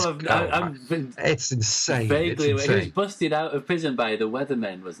story, but it's insane. Vaguely, it's insane. He was busted out of prison by the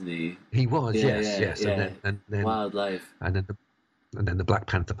Weathermen, wasn't he? He was, yes. Yeah. And then wildlife. And then the Black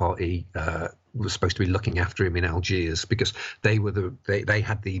Panther Party was supposed to be looking after him in Algiers, because they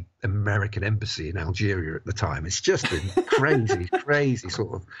had the American embassy in Algeria at the time. It's just been crazy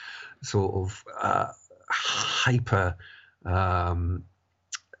sort of hyper.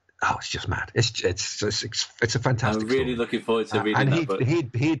 It's just mad. It's a fantastic. I'm really story. Looking forward to reading that book.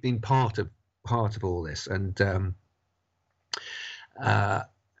 He'd been part of all this, and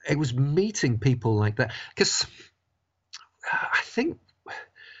it was meeting people like that, because I think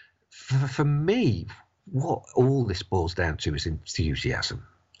for me, what all this boils down to is enthusiasm.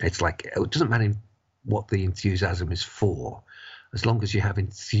 It's like, it doesn't matter what the enthusiasm is for. As long as you have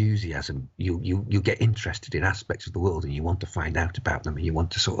enthusiasm, you get interested in aspects of the world, and you want to find out about them, and you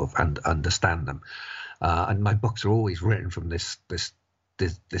want to sort of understand them. And my books are always written from this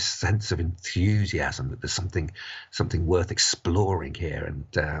sense of enthusiasm, that there's something worth exploring here,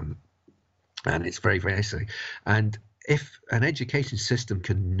 and it's very, very exciting. And if an education system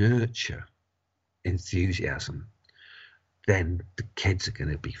can nurture enthusiasm, then the kids are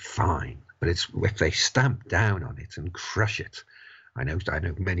going to be fine. But it's if they stamp down on it and crush it. I know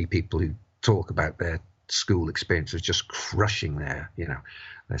many people who talk about their school experiences just crushing their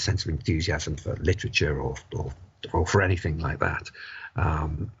sense of enthusiasm for literature or for anything like that.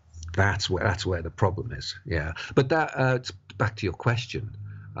 That's where the problem is. Yeah, but that back to your question.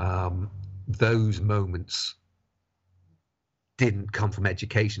 Those moments didn't come from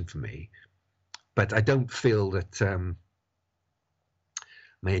education for me, but I don't feel that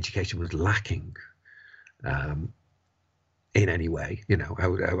my education was lacking in any way. I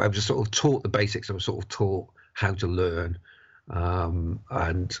was just sort of taught the basics. I was sort of taught how to learn,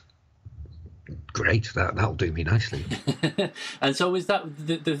 and great. That'll do me nicely. And so was that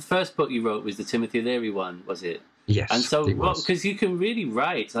the first book you wrote was the Timothy Leary one, was it? Yes. And so, because you can really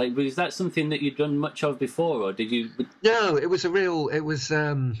write, like, was that something that you'd done much of before, or did you? No, it was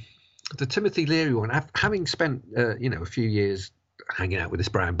the Timothy Leary one. Having spent a few years hanging out with this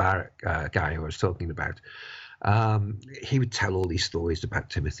Brian Barrett guy who I was talking about, he would tell all these stories about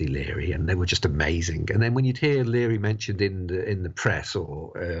Timothy Leary, and they were just amazing. And then when you'd hear Leary mentioned in the press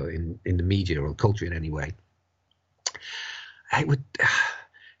or in the media or culture in any way, it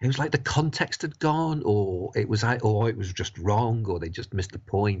was like the context had gone, or it was just wrong, or they just missed the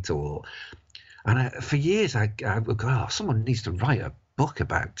point, for years I would go, oh, someone needs to write a book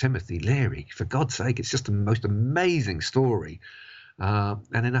about Timothy Leary, for God's sake. It's just the most amazing story. And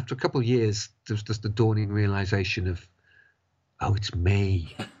then after a couple of years, there was just the dawning realization of, oh, it's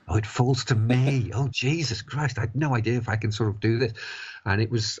me. Oh, it falls to me. Oh, Jesus Christ. I had no idea if I can sort of do this. And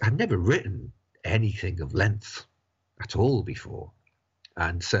I'd never written anything of length at all before.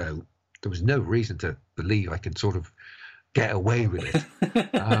 And so there was no reason to believe I could sort of get away with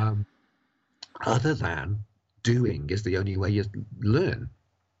it. Other than doing is the only way you learn.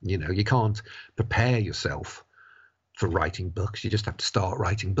 You can't prepare yourself for writing books. You just have to start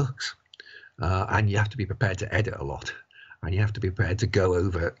writing books, and you have to be prepared to edit a lot, and you have to be prepared to go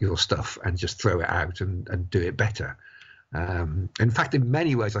over your stuff and just throw it out and do it better. In fact, in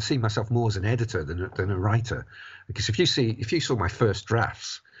many ways, I see myself more as an editor than a writer, because if you saw my first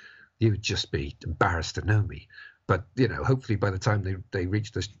drafts, you would just be embarrassed to know me. But hopefully by the time they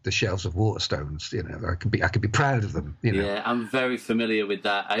reach the shelves of Waterstones, I could be proud of them. Yeah, I'm very familiar with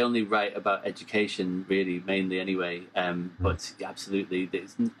that. I only write about education, really, mainly anyway. But absolutely,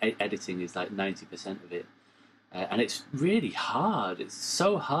 editing is like 90% of it, and it's really hard. It's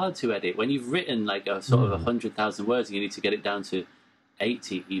so hard to edit when you've written like a sort of 100,000 words, and you need to get it down to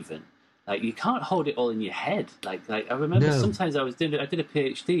 80 even. Like you can't hold it all in your head. Like I remember sometimes I did a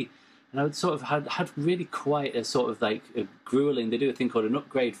PhD. And I would sort of had really quite a sort of like a grueling. They do a thing called an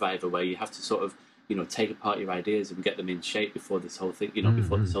upgrade driver, where you have to sort of take apart your ideas and get them in shape before this whole thing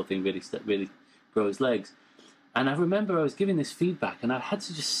before this whole thing really grows legs. And I remember I was giving this feedback, and I had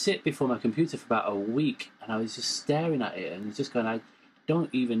to just sit before my computer for about a week, and I was just staring at it and just going, I don't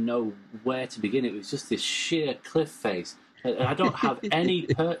even know where to begin. It was just this sheer cliff face. I don't have any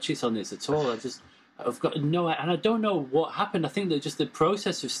purchase on this at all. I've got no, and I don't know what happened. I think that just the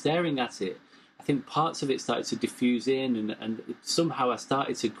process of staring at it, I think parts of it started to diffuse in, and somehow I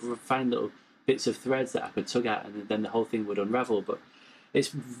started to find little bits of threads that I could tug at, and then the whole thing would unravel. But it's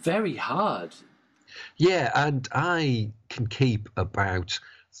very hard. Yeah, and I can keep about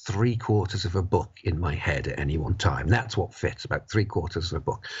 3/4 of a book in my head at any one time. That's what fits, about 3/4 of a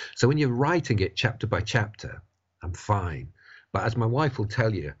book. So when you're writing it chapter by chapter, I'm fine. But as my wife will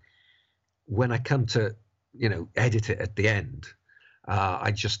tell you, when I come to, edit it at the end,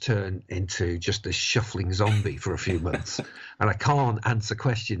 I just turn into just a shuffling zombie for a few months, and I can't answer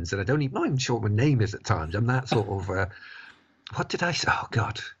questions, and I'm not even sure what my name is at times. I'm that sort of, what did I say? Oh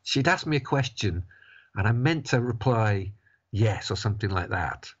God, she'd asked me a question, and I meant to reply yes or something like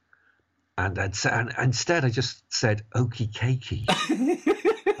that, and instead I just said okie cakey.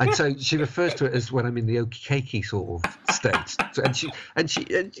 And so she refers to it as when I'm in the okie cakey sort of state. And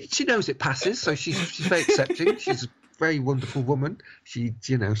she knows it passes, so she's very accepting. She's a very wonderful woman. She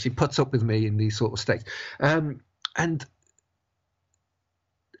puts up with me in these sort of states. And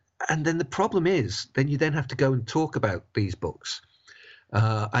then the problem is, then you then have to go and talk about these books,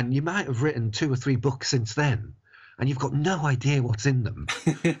 and you might have written 2 or 3 books since then, and you've got no idea what's in them.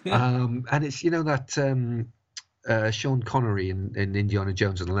 And it's that. Sean Connery in Indiana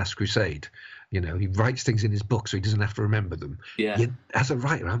Jones and the Last Crusade, he writes things in his book so he doesn't have to remember them. Yeah. As a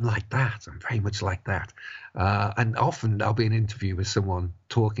writer, I'm like that. I'm very much like that. And often I'll be in an interview with someone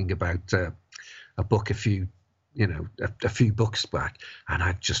talking about a book a few books back, and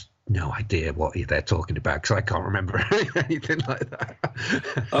I've just no idea what they're talking about because I can't remember anything like that.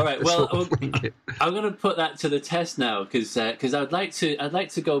 All right, well, I'm going to put that to the test now because I'd like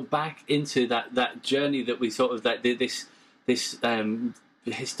to go back into that journey that we sort of this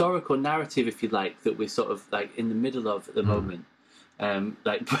historical narrative, if you like, that we're sort of like in the middle of at the moment.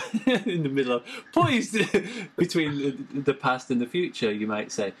 Like in the middle of poised between the past and the future, you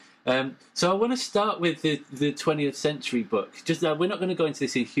might say. So I want to start with the 20th century book. Just we're not going to go into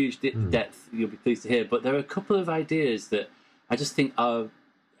this in huge depth. You'll be pleased to hear, but there are a couple of ideas that I just think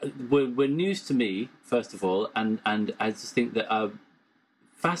were news to me first of all, and I just think that are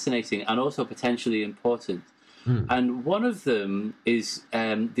fascinating and also potentially important. And one of them is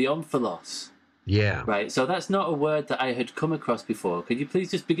the omphalos. Yeah. Right. So that's not a word that I had come across before. Could you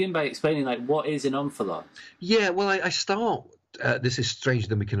please just begin by explaining, like, what is an omphalos? Yeah. Well, I start. This is Stranger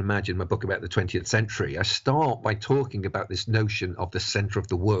Than We Can Imagine, my book about the 20th century. I start by talking about this notion of the centre of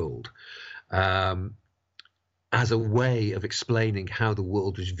the world. as a way of explaining how the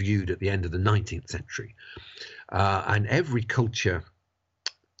world was viewed at the end of the 19th century. And every culture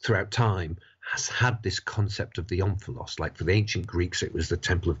throughout time has had this concept of the omphalos. Like for the ancient Greeks, it was the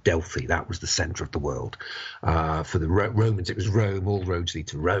Temple of Delphi. That was the center of the world. For the Romans, it was Rome. All roads lead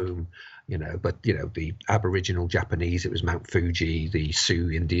to Rome. But the Aboriginal Japanese, it was Mount Fuji. The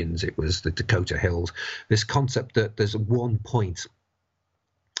Sioux Indians, it was the Dakota Hills. This concept that there's one point,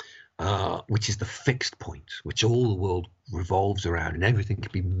 which is the fixed point, which all the world revolves around and everything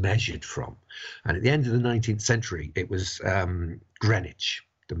can be measured from. And at the end of the 19th century, it was Greenwich,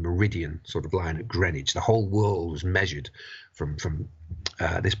 the meridian sort of line at Greenwich. The whole world was measured from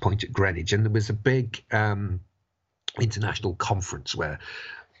this point at Greenwich. And there was a big international conference where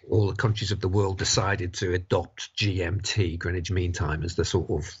all the countries of the world decided to adopt GMT, Greenwich Mean Time, as the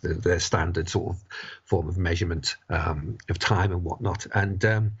sort of their standard sort of form of measurement of time and whatnot. And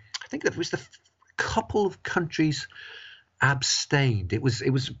I think there was a couple of countries abstained. It was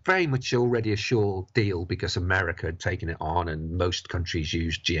very much already a sure deal because America had taken it on, and most countries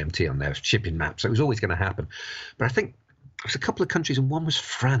used GMT on their shipping maps, so it was always going to happen. But I think there was a couple of countries, and one was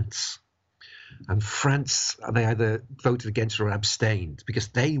France. And France, they either voted against or abstained because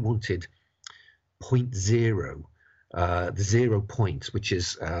they wanted 0.0, the 0 point, which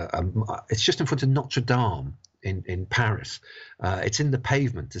is it's just in front of Notre Dame in Paris. It's in the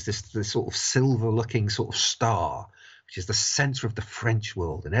pavement. There's this sort of silver-looking sort of star, which is the center of the French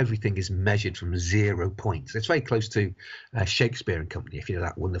world, and everything is measured from 0 points. It's very close to Shakespeare and Company, if you know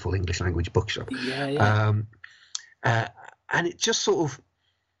that wonderful English language bookshop. Yeah. And it just sort of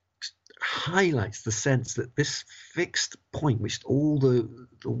highlights the sense that this fixed point, which all the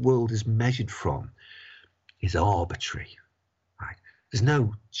world is measured from, is arbitrary. Right? There's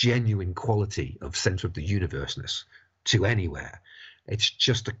no genuine quality of center of the universeness to anywhere. It's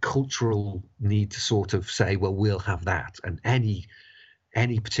just a cultural need to sort of say, well, we'll have that, and any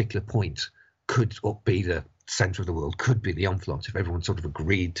particular point could be the center of the world, could be the omphalos if everyone sort of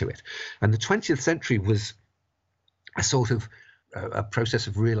agreed to it. And the 20th century was a sort of a process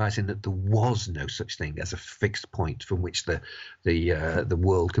of realizing that there was no such thing as a fixed point from which the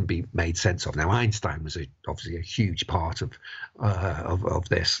world can be made sense of. Now, Einstein was obviously a huge part of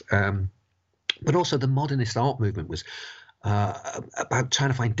this, but also the modernist art movement was about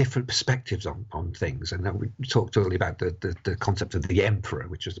trying to find different perspectives on things. And we talked earlier about the concept of the emperor,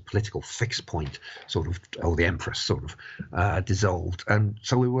 which was a political fixed point, sort of, or the empress sort of dissolved. And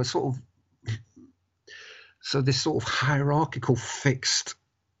so we were sort of, so this sort of hierarchical fixed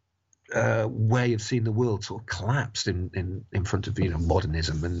way of seeing the world sort of collapsed in front of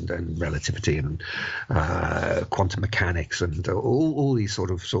modernism and relativity and quantum mechanics and all these sort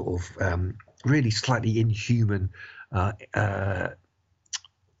of really slightly inhuman,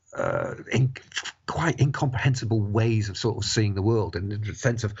 quite incomprehensible ways of sort of seeing the world, and the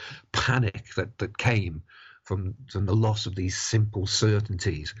sense of panic that came from the loss of these simple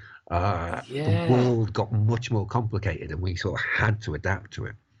certainties. The world got much more complicated, and we sort of had to adapt to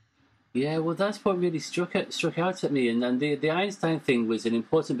it. Yeah, well, that's what really struck out at me. And the Einstein thing was an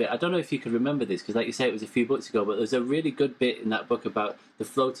important bit. I don't know if you could remember this, because like you say, it was a few books ago, but there's a really good bit in that book about the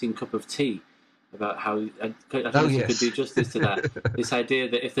floating cup of tea, about how, I don't know if you could do justice to that. This idea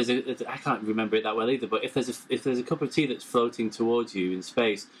that if there's I can't remember it that well either, but if there's a cup of tea that's floating towards you in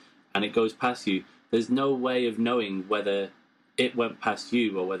space and it goes past you, there's no way of knowing whether it went past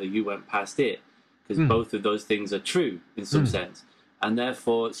you or whether you went past it, because both of those things are true in some sense. And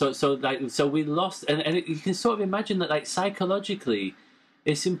therefore, so we lost, and you can sort of imagine that, like, psychologically,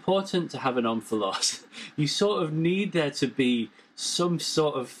 it's important to have an omphalos. You sort of need there to be some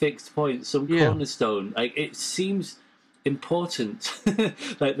sort of fixed point, some cornerstone. Like, it seems important.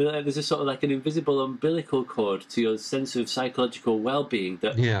 Like, there's a sort of like an invisible umbilical cord to your sense of psychological well-being.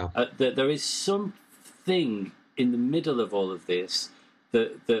 That there is something in the middle of all of this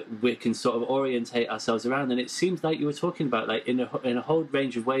that we can sort of orientate ourselves around. And it seems like you were talking about, like, in a whole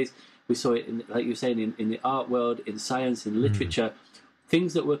range of ways. We saw it, like you were saying, in the art world, in science, in literature,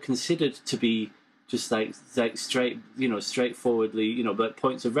 things that were considered to be just like straightforwardly, like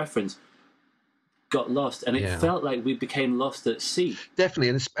points of reference, got lost, and it felt like we became lost at sea. Definitely,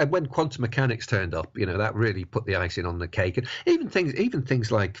 and when quantum mechanics turned up, that really put the icing on the cake. And even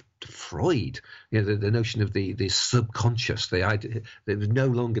things like Freud, the notion of the subconscious, the idea there was no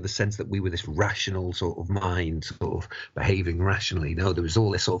longer the sense that we were this rational sort of mind, sort of behaving rationally. No, there was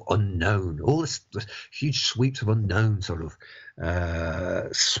all this sort of unknown, all this huge sweeps of unknown sort of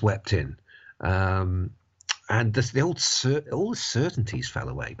swept in. And all the certainties fell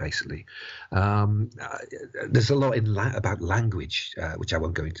away, basically. There's a lot about language, which I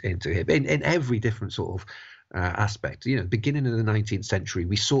won't go into here. But in every different sort of aspect. Beginning of the 19th century,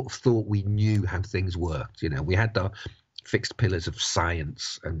 we sort of thought we knew how things worked. We had the fixed pillars of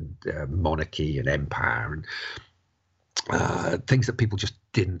science and monarchy and empire and things that people just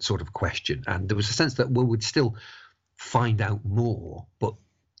didn't sort of question. And there was a sense that we would still find out more, but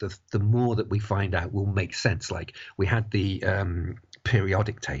the more that we find out will make sense. Like we had the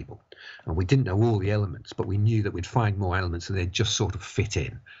periodic table, and we didn't know all the elements, but we knew that we'd find more elements and they'd just sort of fit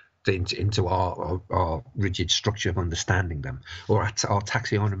into our rigid structure of understanding them, or our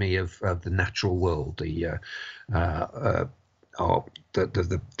taxonomy of the natural world,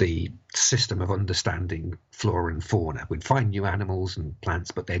 the system of understanding flora and fauna. We'd find new animals and plants,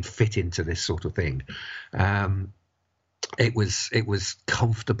 but they'd fit into this sort of thing. It was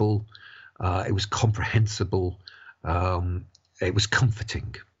comfortable, it was comprehensible, it was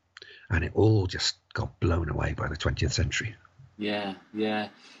comforting, and it all just got blown away by the 20th century. Yeah.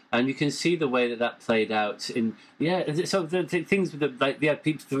 And you can see the way that played out in So the things with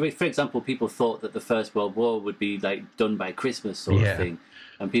for example, people thought that the First World War would be like done by Christmas sort of thing,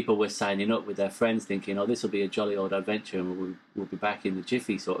 and people were signing up with their friends thinking, "Oh, this will be a jolly old adventure, and we'll be back in the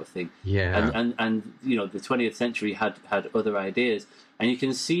jiffy," sort of thing. Yeah. And the 20th century had other ideas, and you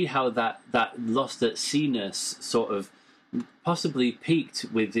can see how that lost at sea-ness sort of possibly peaked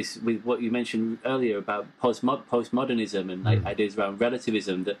with what you mentioned earlier about postmodernism and ideas around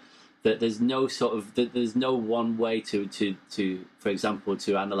relativism, that there's no there's no one way to for example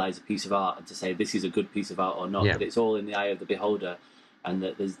to analyze a piece of art and to say this is a good piece of art or not, but it's all in the eye of the beholder, and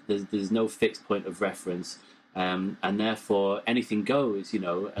that there's no fixed point of reference, and therefore anything goes,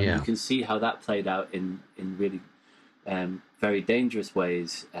 and you can see how that played out in really very dangerous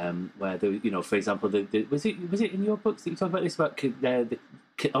ways, where for example, was it in your books that you talk about this about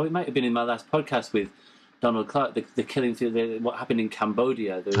it might have been in my last podcast with Donald Clark, the killing what happened in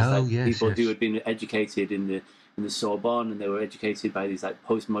Cambodia. There was people who had been educated in the Sorbonne, and they were educated by these like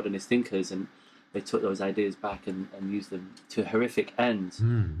postmodernist thinkers, and they took those ideas back and used them to horrific ends.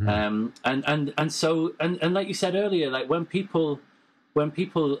 And like you said earlier, like when people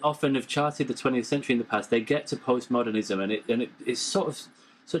often have charted the 20th century in the past, they get to postmodernism, and it's sort of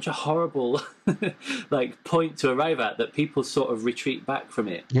such a horrible like point to arrive at that people sort of retreat back from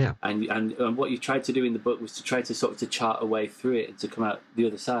it. Yeah. And what you tried to do in the book was to try to sort of to chart a way through it and to come out the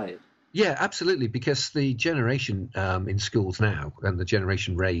other side. Yeah, absolutely, because the generation in schools now and the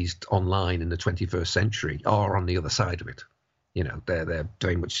generation raised online in the 21st century are on the other side of it. They're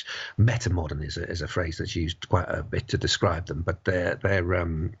very much metamodern is a phrase that's used quite a bit to describe them, but they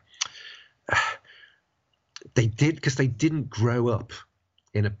didn't grow up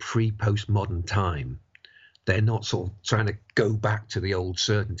in a pre-postmodern time. They're not sort of trying to go back to the old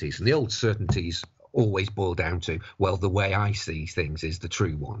certainties, and the old certainties always boil down to, well, the way I see things is the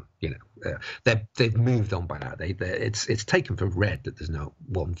true one. They've moved on by that. It's taken for read that there's no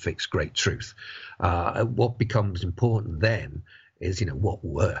one fixed great truth. What becomes important then is what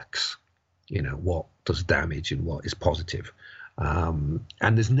works, what does damage and what is positive, and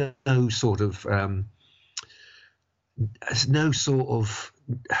there's no sort of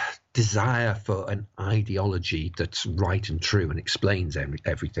desire for an ideology that's right and true and explains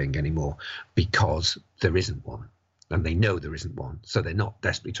everything anymore, because there isn't one, and they know there isn't one, so they're not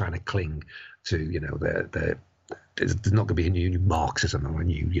desperately trying to cling to there's not going to be a new Marxism or a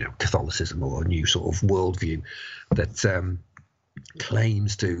new Catholicism or a new sort of worldview that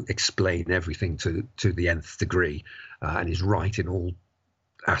claims to explain everything to the nth degree and is right in all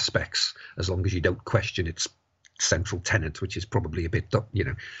aspects, as long as you don't question its central tenet, which is probably a bit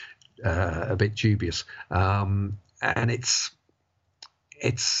dubious, and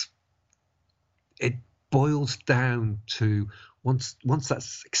it boils down to once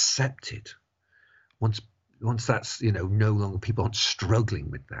that's accepted, once that's no longer, people aren't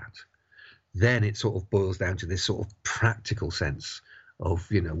struggling with that, then it sort of boils down to this sort of practical sense of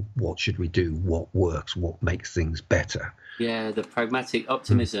what should we do, what works, what makes things better. The pragmatic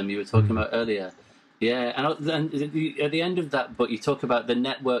optimism you were talking about earlier. Yeah, and at the end of that book, you talk about the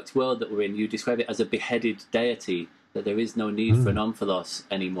networked world that we're in. You describe it as a beheaded deity, that there is no need for an omphalos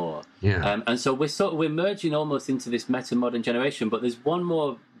anymore. Yeah. And so we're merging almost into this meta-modern generation. But there's one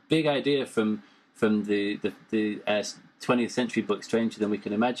more big idea from the 20th century book, Stranger Than We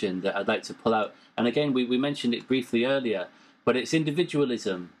Can Imagine, that I'd like to pull out. And again, we mentioned it briefly earlier, but it's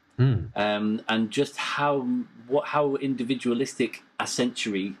individualism, and just how individualistic a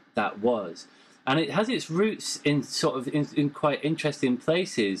century that was. And it has its roots in sort of in quite interesting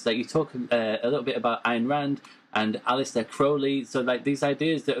places. Like you talk a little bit about Ayn Rand and Aleister Crowley. So like these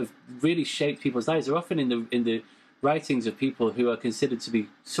ideas that have really shaped people's lives are often in the writings of people who are considered to be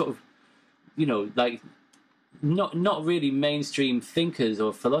sort of, like not really mainstream thinkers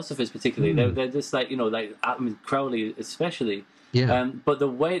or philosophers particularly. They're just like, like Crowley especially. Yeah. But the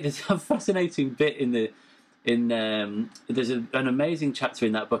way there's a fascinating bit there's an amazing chapter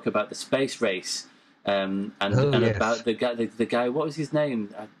in that book about the space race, and yes. about the guy. What was his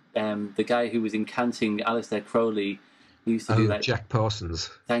name? The guy who was incanting Aleister Crowley. He used to do like Jack Parsons.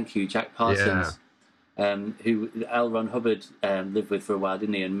 Thank you, Jack Parsons. Who L. Ron Hubbard lived with for a while,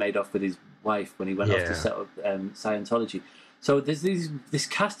 didn't he? And made off with his wife when he went off to set up Scientology. So there's this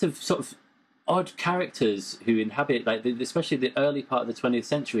cast of sort of odd characters who inhabit, like especially the early part of the 20th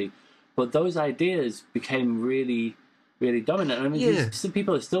century. But those ideas became really, really dominant. I mean, some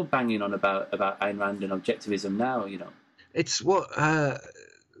people are still banging on about Ayn Rand and objectivism now. It's what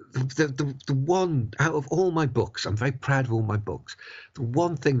the one out of all my books. I'm very proud of all my books. The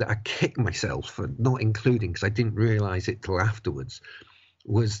one thing that I kick myself for not including, because I didn't realise it till afterwards,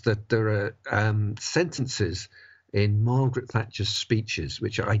 was that there are sentences in Margaret Thatcher's speeches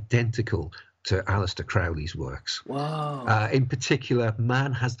which are identical to Aleister Crowley's works. Wow. In particular,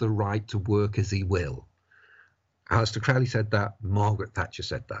 man has the right to work as he will. Aleister Crowley said that. Margaret Thatcher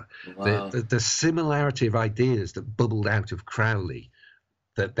said that. Wow. The similarity of ideas that bubbled out of Crowley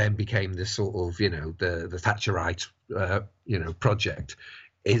that then became this sort of, the Thatcherite, project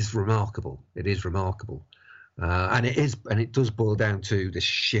is remarkable. It is remarkable. And it does boil down to this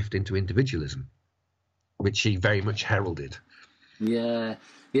shift into individualism, which he very much heralded. Yeah.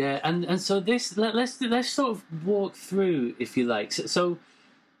 Yeah, and so let's sort of walk through, if you like. So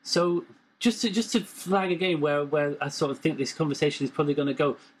just to flag again where I sort of think this conversation is probably going to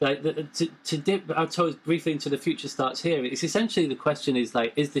go. Like to dip our toes briefly into the future starts here. It's essentially the question is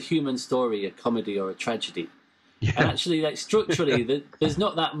like, is the human story a comedy or a tragedy? Yeah. And actually, like structurally, there's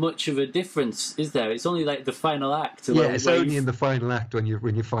not that much of a difference, is there? It's only like the final act. It's only in the final act when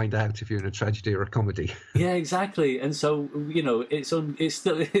you find out if you're in a tragedy or a comedy. Yeah, exactly. And so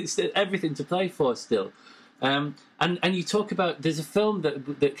it's everything to play for still. And you talk about, there's a film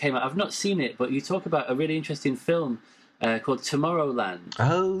that came out. I've not seen it, but you talk about a really interesting film called Tomorrowland.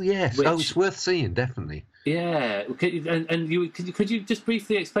 Oh yes, it's worth seeing, definitely. Yeah, could you just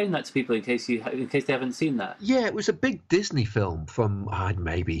briefly explain that to people in case they haven't seen that? Yeah, it was a big Disney film from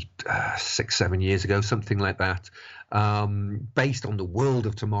maybe 6-7 years ago, something like that, based on the world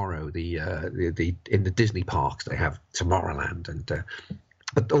of tomorrow. The in the Disney parks they have Tomorrowland, and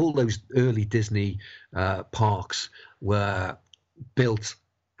but all those early Disney parks were built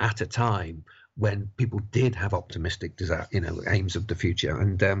at a time when people did have optimistic aims of the future,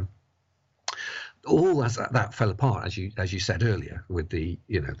 and all as that fell apart, as you said earlier, with the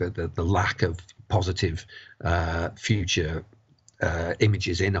lack of positive future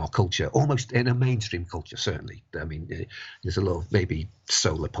images in our culture, almost in a mainstream culture. Certainly, I mean, there's a lot of maybe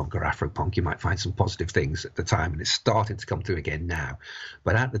solar punk or Afro punk. You might find some positive things at the time, and it's starting to come through again now.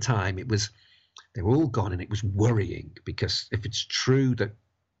 But at the time, they were all gone, and it was worrying, because if it's true that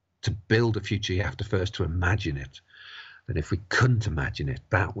to build a future you have to first to imagine it, and if we couldn't imagine it,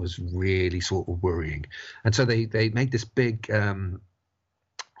 that was really sort of worrying. And so they made this big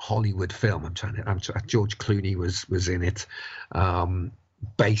Hollywood film. George Clooney was in it,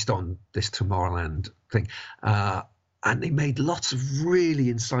 based on this Tomorrowland thing, and they made lots of really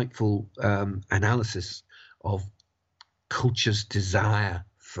insightful analysis of culture's desire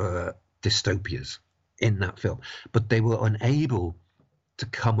for dystopias in that film, but they were unable to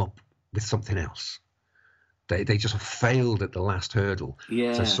come up with something else. They just failed at the last hurdle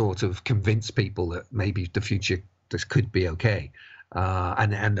to sort of convince people that maybe the future this could be okay.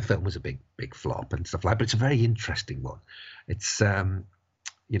 And the film was a big flop and stuff like that. But it's a very interesting one. It's there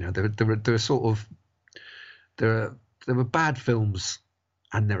are sort of there are bad films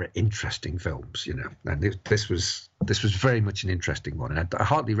and there are interesting films, And this was very much an interesting one. And I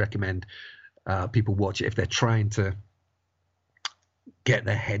hardly recommend people watch it if they're trying to get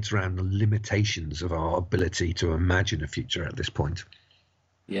their heads around the limitations of our ability to imagine a future at this point.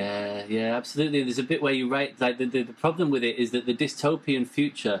 Yeah, absolutely. There's a bit where you write, like the problem with it is that the dystopian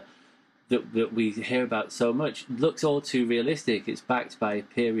future that we hear about so much looks all too realistic. It's backed by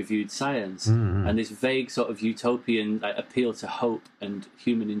peer-reviewed science, and this vague sort of utopian appeal to hope and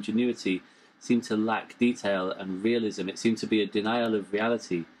human ingenuity seemed to lack detail and realism. It seemed to be a denial of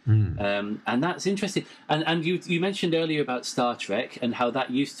reality. And that's interesting. And you mentioned earlier about Star Trek and how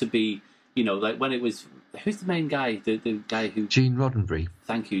that used to be, like when it was, who's the main guy? The guy who... Gene Roddenberry.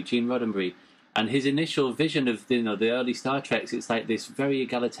 Thank you, Gene Roddenberry. And his initial vision of the early Star Treks, it's like this very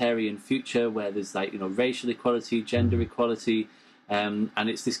egalitarian future where there's racial equality, gender equality, And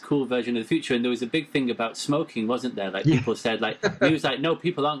it's this cool version of the future. And there was a big thing about smoking, wasn't there? Like people said, like he was like, no,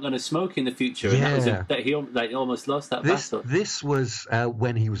 people aren't going to smoke in the future. And that was he like almost lost that battle. This was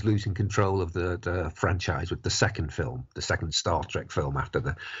when he was losing control of the franchise with the second film, the second Star Trek film after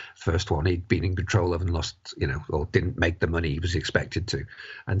the first one. He'd been in control of and lost, or didn't make the money he was expected to,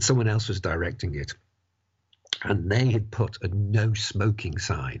 and someone else was directing it, and they had put a no smoking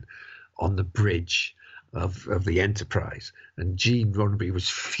sign on the bridge of the Enterprise, and Gene Roddenberry was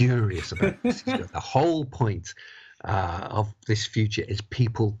furious about this. The whole point of this future is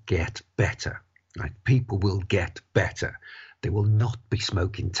people get better. Right? People will get better. They will not be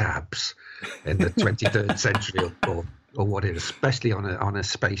smoking tabs in the 23rd century or what it is, especially on a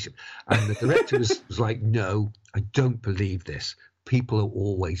spaceship. And the director was like, no, I don't believe this. People are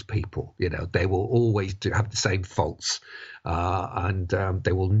always people. They will always have the same faults, and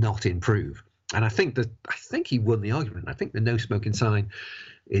they will not improve. And I think he won the argument. I think the no smoking sign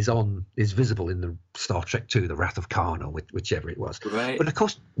is visible in the Star Trek II, The Wrath of Khan, or whichever it was. Right. But of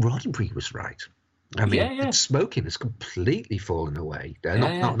course, Roddenberry was right. I mean, smoking has completely fallen away.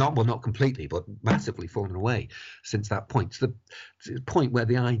 Not completely, but massively fallen away since that point. To the point where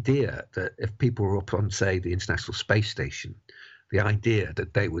the idea that if people were up on, say, the International Space Station, the idea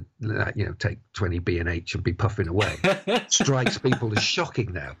that they would, take 20 B&H and be puffing away strikes people as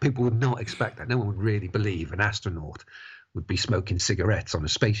shocking now. People would not expect that. No one would really believe an astronaut would be smoking cigarettes on a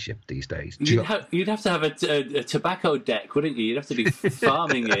spaceship these days. You'd have to have a tobacco deck, wouldn't you? You'd have to be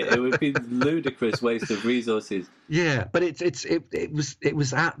farming it. It would be ludicrous waste of resources. Yeah, but it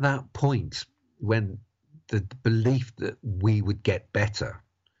was at that point when the belief that we would get better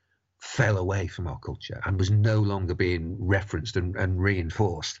fell away from our culture and was no longer being referenced and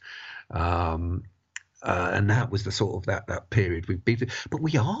reinforced. And that was the sort of that period we've been through. But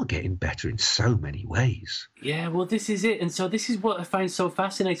we are getting better in so many ways. Yeah, well, this is it. And so this is what I find so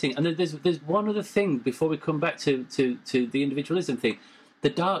fascinating. And there's one other thing before we come back to the individualism thing. The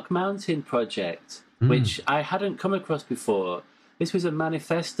Dark Mountain Project, which I hadn't come across before. This was a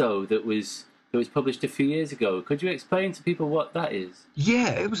manifesto that was published a few years ago. Could you explain to people what that is? Yeah,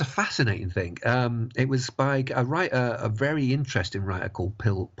 it was a fascinating thing. It was by a very interesting writer called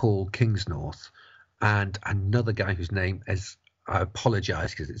Paul Kingsnorth, and another guy whose name is, I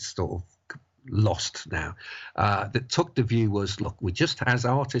apologise because it's sort of lost now, that took the view was, look, we just, as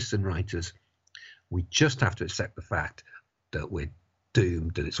artists and writers, we just have to accept the fact that we're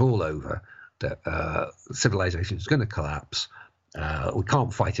doomed, that it's all over, that civilization is going to collapse, we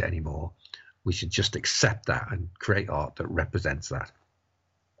can't fight it anymore. We should just accept that and create art that represents that,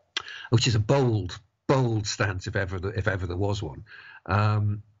 which is a bold stance if ever there was one.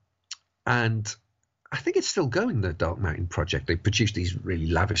 And I think it's still going, the Dark Mountain Project. They produce these really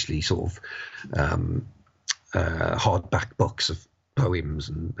lavishly sort of hardback books of poems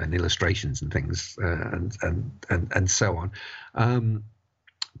and illustrations and things and so on.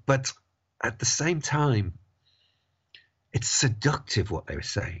 But at the same time, it's seductive what they were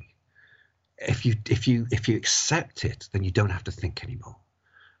saying. If you accept it, then you don't have to think anymore.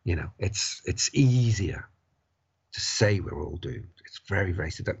 It's easier to say we're all doomed. It's very,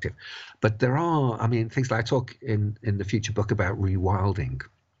 very seductive. But there are, things like I talk in the future book about rewilding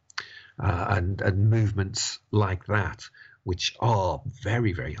and movements like that, which are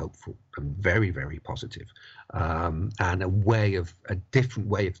very, very hopeful and very, very positive, and a different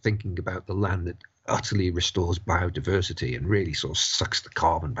way of thinking about the land that utterly restores biodiversity and really sort of sucks the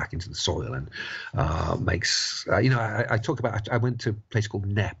carbon back into the soil and makes I talk about, I went to a place called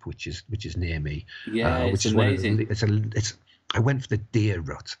Knepp, which is near me. Which is amazing. I went for the deer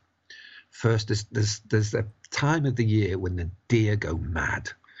rut. First, there's a time of the year when the deer go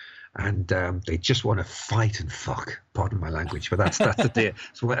mad and they just want to fight and fuck, pardon my language, but that's the deer.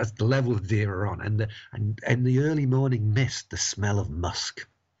 So that's the level the deer are on. And the early morning mist, the smell of musk,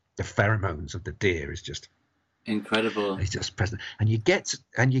 the pheromones of the deer is just incredible. It's just present, and you get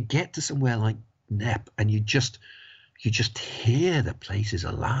to somewhere like Knepp, and you just hear the place is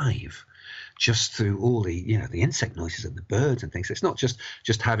alive, just through all the the insect noises and the birds and things. It's not just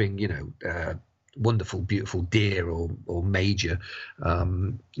having wonderful, beautiful deer or major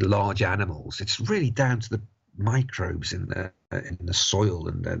large animals. It's really down to the microbes in the soil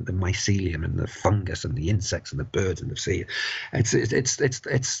and the mycelium and the fungus and the insects and the birds and the sea.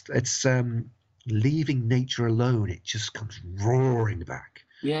 It's leaving nature alone. It just comes roaring back.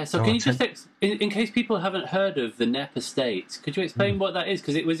 Yeah. So can you just in case people haven't heard of the Knepp Estate, could you explain what that is?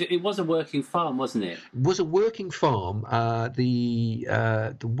 Because it was a working farm, wasn't it? It was a working farm.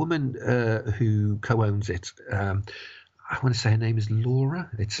 The woman who co-owns it, I want to say her name is Laura.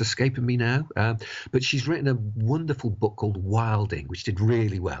 It's escaping me now. But she's written a wonderful book called Wilding, which did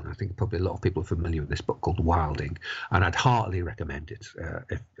really well. And I think probably a lot of people are familiar with this book called Wilding. And I'd heartily recommend it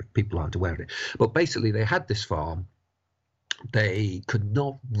if people aren't aware of it. But basically, they had this farm. They could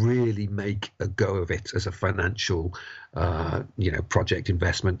not really make a go of it as a financial, project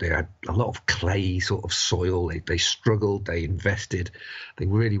investment. They had a lot of clay sort of soil. They struggled. They invested. They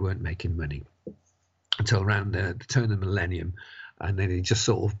really weren't making money until around the turn of the millennium, and then they just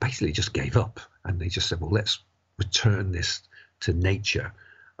sort of basically just gave up, and they just said, well, let's return this to nature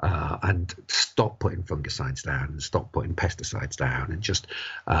and stop putting fungicides down and stop putting pesticides down and just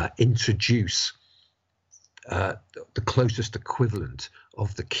introduce the closest equivalent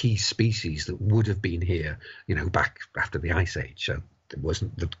of the key species that would have been here, back after the Ice Age. So it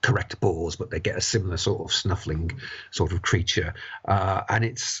wasn't the correct boars, but they get a similar sort of snuffling sort of creature.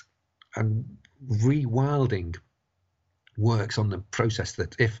 And rewilding works on the process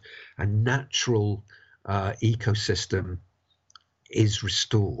that if a natural ecosystem is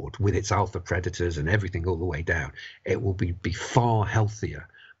restored with its alpha predators and everything all the way down, it will be far healthier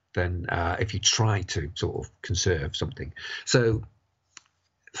than if you try to sort of conserve something. So,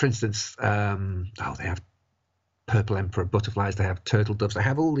 for instance, they have purple emperor butterflies, they have turtle doves, they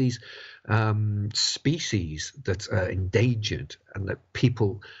have all these species that are endangered and that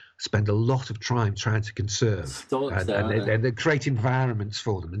people spend a lot of time trying to conserve. Storks, and they create environments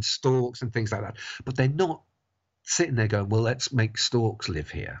for them and storks and things like that. But they're not sitting there going, well, let's make storks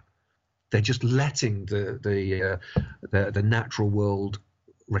live here. They're just letting the natural world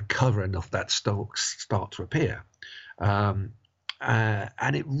recover enough that storks start to appear. And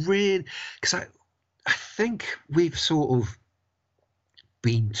it really, because I think we've sort of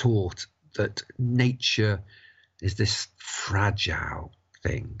been taught that nature is this fragile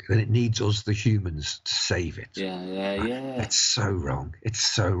thing, and it needs us, the humans, to save it. Yeah. It's so wrong. It's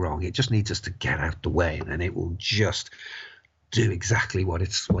so wrong. It just needs us to get out the way, and then it will just do exactly what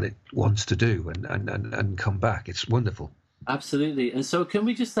it wants to do and come back. It's wonderful. Absolutely. And so can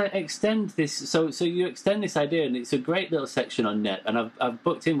we just extend this? So you extend this idea, and it's a great little section on Knepp, and I've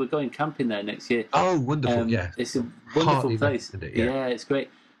booked in. We're going camping there next year. Oh, wonderful! Yeah, it's a wonderful place. Yeah, it's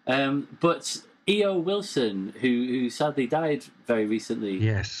great. But E.O. Wilson, who sadly died very recently,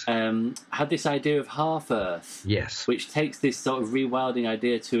 yes, had this idea of half Earth, yes, which takes this sort of rewilding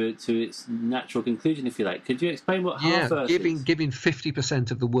idea to its natural conclusion, if you like. Could you explain what half Earth is? Giving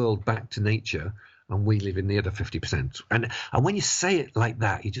 50% of the world back to nature, and we live in the other 50%. And when you say it like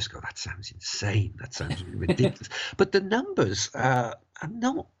that, you just go, that sounds insane. That sounds ridiculous. But the numbers are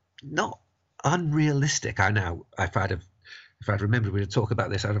not unrealistic. I know if I'd remembered we'd talk about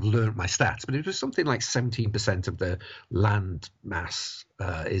this, I'd have learned my stats. But it was something like 17% of the land mass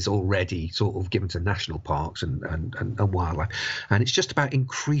is already sort of given to national parks and wildlife. And it's just about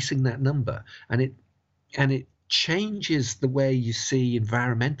increasing that number. And it changes the way you see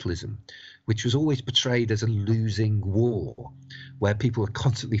environmentalism, which was always portrayed as a losing war, where people were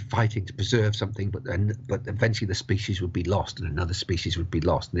constantly fighting to preserve something, but eventually the species would be lost and another species would be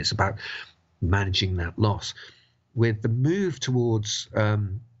lost. And it's about managing that loss. With the move towards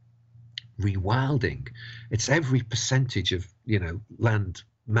rewilding, it's every percentage of land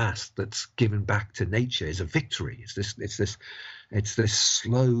mass that's given back to nature is a victory. It's this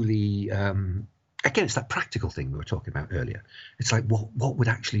slowly. Again, it's that practical thing we were talking about earlier. It's like what would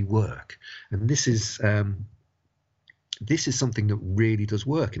actually work, and this is something that really does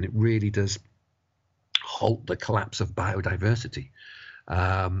work, and it really does halt the collapse of biodiversity,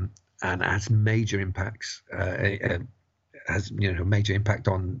 and has major impacts. Has major impact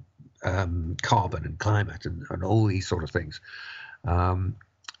on carbon and climate and all these sort of things. And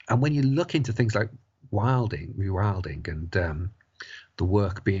when you look into things like rewilding, and the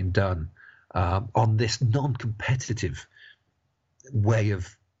work being done on this non-competitive way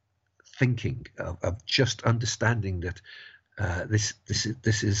of thinking, of just understanding that this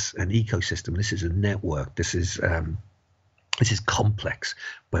is an ecosystem, this is a network, this is complex,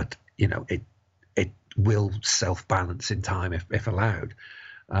 but it will self-balance in time if allowed.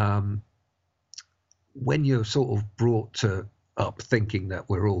 When you're sort of brought up thinking that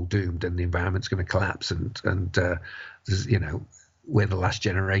we're all doomed and the environment's going to collapse and we're the last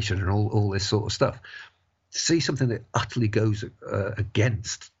generation and all this sort of stuff, see something that utterly goes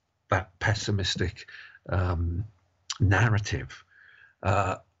against that pessimistic narrative,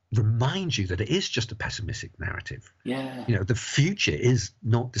 remind you that it is just a pessimistic narrative. Yeah. The future is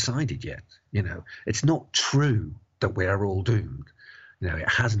not decided yet. It's not true that we are all doomed. It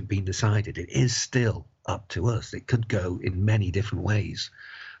hasn't been decided. It is still up to us. It could go in many different ways.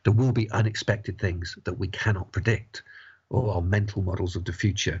 There will be unexpected things that we cannot predict. all our mental models of the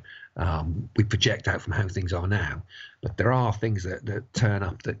future. We project out from how things are now, but there are things that turn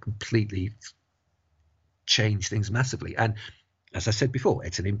up that completely change things massively. And as I said before,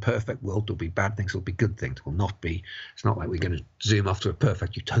 it's an imperfect world. There'll be bad things, there'll be good things. It will not be. It's not like we're going to zoom off to a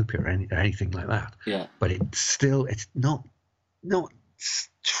perfect utopia or anything like that. Yeah. But it's not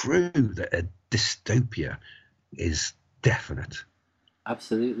true that a dystopia is definite.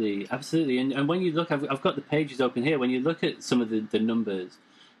 Absolutely. And when you look, I've got the pages open here. When you look at some of the numbers,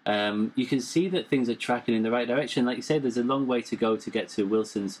 you can see that things are tracking in the right direction. Like you say, there's a long way to go to get to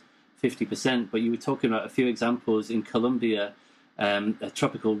Wilson's 50%. But you were talking about a few examples in Colombia. A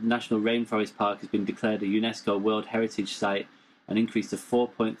tropical national rainforest park has been declared a UNESCO World Heritage Site, an increase to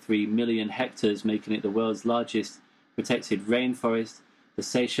 4.3 million hectares, making it the world's largest protected rainforest. The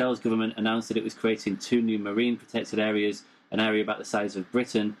Seychelles government announced that it was creating 2 new marine protected areas, an area about the size of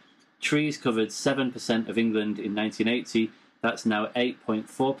Britain. Trees covered 7% of England in 1980. That's now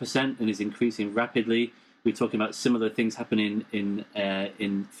 8.4% and is increasing rapidly. We're talking about similar things happening in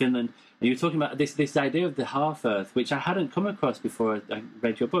Finland. And you're talking about this idea of the half Earth, which I hadn't come across before I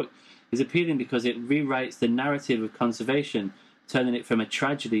read your book, is appealing because it rewrites the narrative of conservation, turning it from a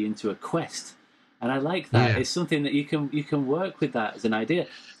tragedy into a quest. And I like that. Yeah. It's something that you can work with that as an idea.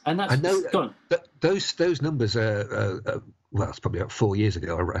 And that's, I know gone. Those numbers are well, it's probably about 4 years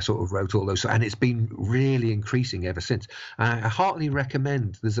ago. I sort of wrote all those, and it's been really increasing ever since. I heartily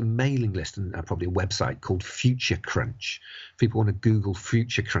recommend. There's a mailing list and probably a website called Future Crunch. If people want to Google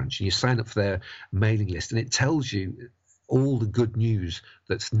Future Crunch, and you sign up for their mailing list, and it tells you all the good news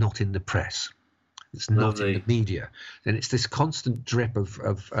that's not in the press. It's not in the media, and it's this constant drip of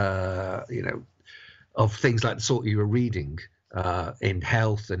things like the sort you were reading. In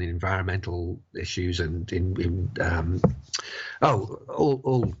health and in environmental issues and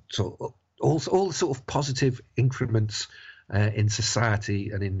all the sort of positive increments in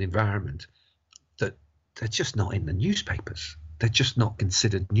society and in the environment that they're just not in the newspapers. They're just not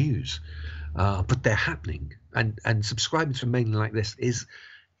considered news, but they're happening. And subscribing to a mailing like this is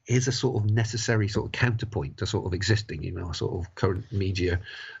a sort of necessary sort of counterpoint to sort of existing in our sort of current media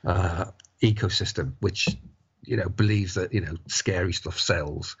ecosystem, which believes that, scary stuff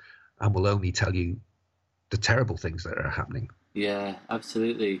sells and will only tell you the terrible things that are happening. Yeah,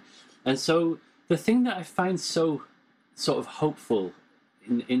 absolutely. And so the thing that I find so sort of hopeful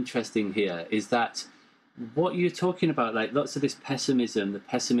and interesting here is that what you're talking about, like lots of this pessimism, the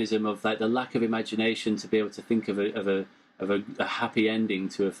pessimism of like the lack of imagination to be able to think of a happy ending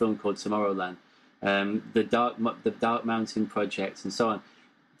to a film called Tomorrowland, the Dark Mountain Project and so on.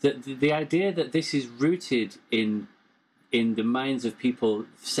 The idea that this is rooted in the minds of people,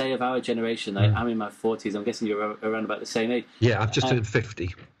 say of our generation, like I'm in my 40s, I'm guessing you're around about the same age. Yeah, I've just turned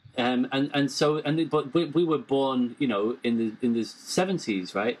 50. But we were born, in the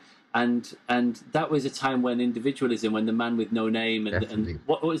 70s, right? And that was a time when individualism, when the man with no name, and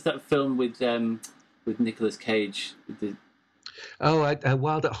what was that film with Nicolas Cage?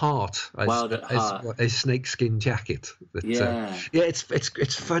 Wild at Heart. Wild at Heart. A snakeskin jacket. It's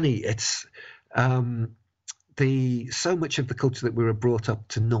funny. It's so much of the culture that we were brought up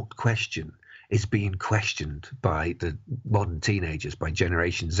to not question is being questioned by the modern teenagers, by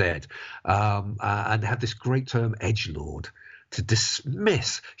Generation Z, and they have this great term, edgelord, to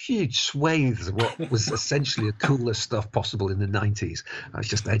dismiss huge swathes of what was essentially the coolest stuff possible in the 90s. It's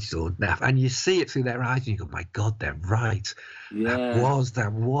just edgelord naff. And you see it through their eyes and you go, my God, they're right. Yeah.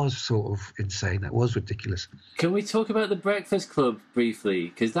 That was sort of insane. That was ridiculous. Can we talk about the Breakfast Club briefly?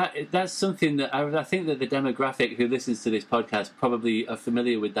 Because that's something that I think that the demographic who listens to this podcast probably are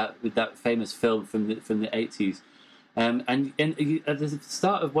familiar with that famous film from the 80s. And at the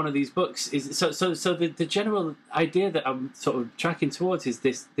start of one of these books is so the general idea that I'm sort of tracking towards is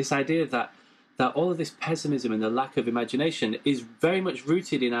this idea that all of this pessimism and the lack of imagination is very much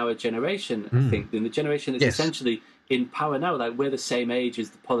rooted in our generation. I think in the generation that's essentially in power now. Like we're the same age as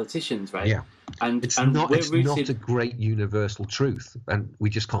the politicians, right? Yeah, and it's not a great universal truth, and we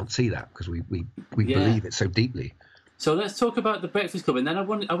just can't see that because we believe it so deeply. So let's talk about the Breakfast Club, and then I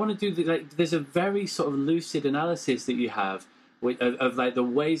want to do there's a very sort of lucid analysis that you have of like the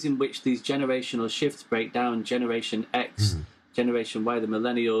ways in which these generational shifts break down. Generation X, Generation Y, the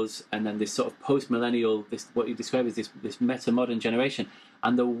millennials, and then this sort of post-millennial, this what you describe as this meta-modern generation,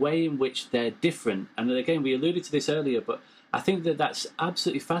 and the way in which they're different. And again, we alluded to this earlier, but I think that's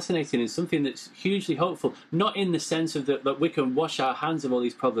absolutely fascinating and something that's hugely hopeful. Not in the sense of that we can wash our hands of all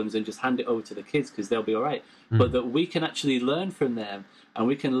these problems and just hand it over to the kids because they'll be all right, but that we can actually learn from them and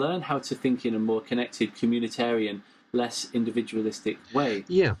we can learn how to think in a more connected, communitarian, less individualistic way.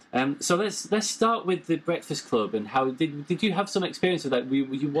 Yeah. So let's start with The Breakfast Club, and how did you have some experience with that?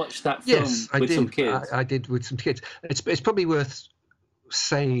 You watched that film with some kids? I did with some kids. It's probably worth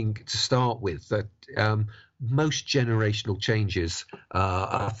saying to start with that most generational changes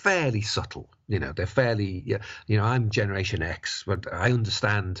are fairly subtle. They're fairly, I'm Generation X, but I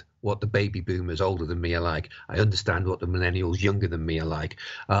understand what the baby boomers older than me are like. I understand what the millennials younger than me are like.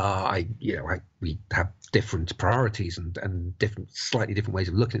 We have different priorities and slightly different ways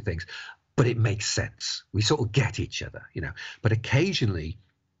of looking at things, but it makes sense. We sort of get each other, but occasionally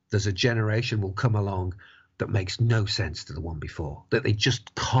there's a generation will come along that makes no sense to the one before, that they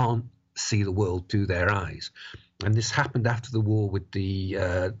just can't see the world through their eyes. And this happened after the war with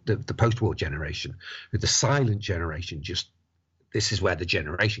the post-war generation, with the silent generation. This is where the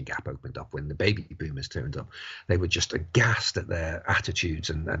generation gap opened up when the baby boomers turned up. They were just aghast at their attitudes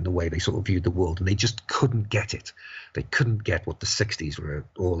and the way they sort of viewed the world, and they just couldn't get it. They couldn't get what the 60s were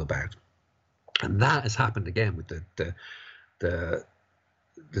all about. And that has happened again with the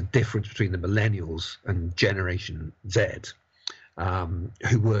difference between the millennials and Generation Z,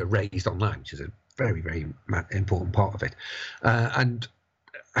 who were raised online, which is a very, very important part of it. And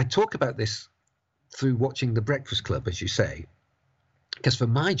I talk about this through watching The Breakfast Club, as you say, because for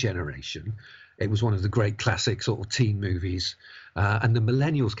my generation, it was one of the great classic sort of teen movies, and the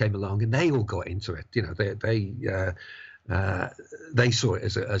millennials came along and they all got into it. They saw it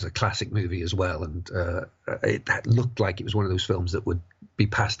as a classic movie as well, and it looked like it was one of those films that would be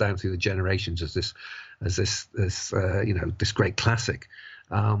passed down through the generations as this great classic,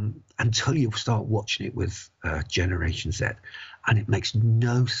 until you start watching it with Generation Z, and it makes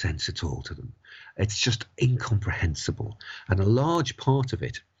no sense at all to them. It's just incomprehensible, and a large part of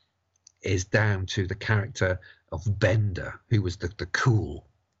it is down to the character of Bender, who was the cool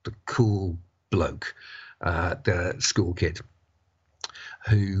bloke, the school kid,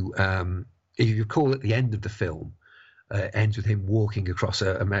 who, if you recall, at the end of the film, ends with him walking across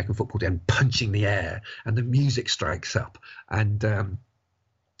an American football day and punching the air, and the music strikes up, and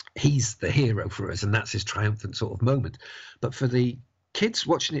he's the hero for us, and that's his triumphant sort of moment. But for the kids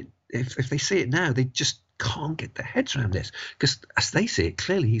watching it, if they see it now, they just can't get their heads around this, because as they see it,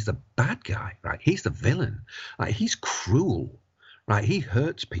 clearly he's the bad guy, right? He's the villain, right? He's cruel, right? He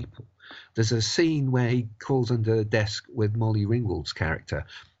hurts people. There's a scene where he crawls under the desk with Molly Ringwald's character,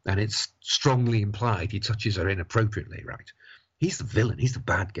 and it's strongly implied he touches her inappropriately, right? He's the villain. He's the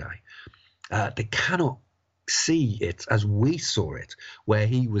bad guy. They cannot see it as we saw it, where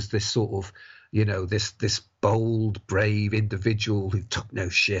he was this sort of, this bold, brave individual who took no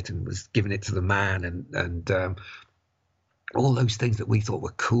shit and was giving it to the man, and all those things that we thought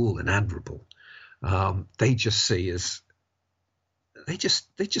were cool and admirable. They just see as they just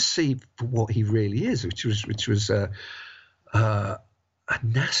see for what he really is, which was a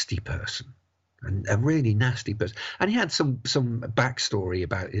nasty person, and a really nasty person. And he had some backstory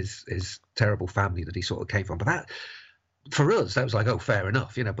about his terrible family that he sort of came from. But that, for us, that was like, oh, fair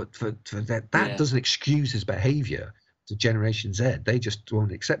enough, But for that doesn't excuse his behaviour to Generation Z. They just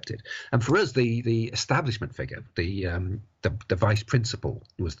won't accept it. And for us, the establishment figure, the vice principal,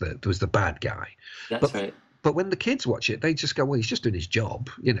 was the bad guy. That's right. But when the kids watch it, they just go, well, he's just doing his job.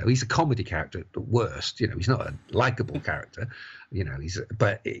 He's a comedy character at worst. He's not a likable character.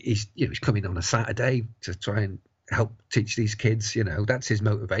 He's coming on a Saturday to try and help teach these kids. That's his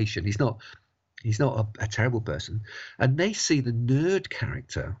motivation. He's not a terrible person. And they see the nerd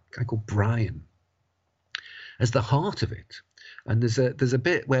character, a guy called Brian, as the heart of it. And there's a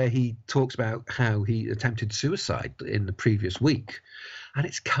bit where he talks about how he attempted suicide in the previous week, and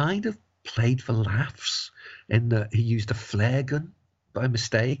it's kind of played for laughs, in that he used a flare gun by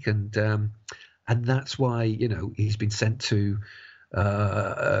mistake, and that's why he's been sent to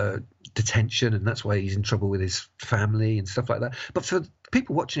detention, and that's why he's in trouble with his family and stuff like that. But for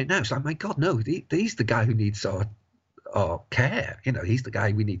people watching it now, it's like, my God, no, he's the guy who needs our care. He's the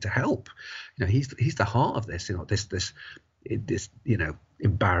guy we need to help. He's the heart of this. This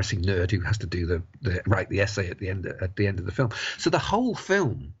embarrassing nerd who has to do write the essay at the end of the film. So the whole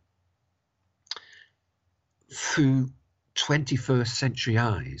film, through 21st century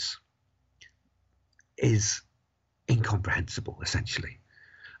eyes, is incomprehensible, essentially.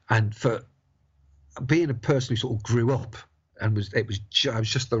 And for being a person who sort of grew up and I was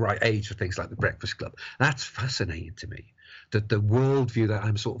just the right age for things like The Breakfast Club, that's fascinating to me. That the worldview that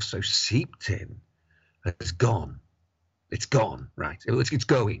I'm sort of so seeped in has gone. It's gone, right? It's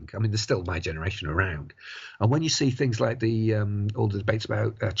going. I mean, there's still my generation around. And when you see things like all the debates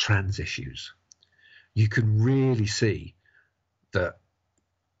about trans issues, you can really see that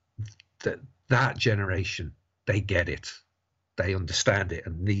generation they get it, they understand it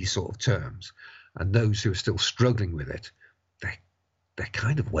in these sort of terms, and those who are still struggling with it, they're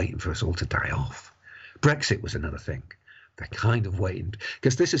kind of waiting for us all to die off. Brexit was another thing. They're kind of waiting,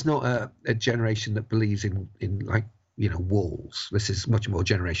 because this is not a generation that believes in like, you know, walls. This is much more a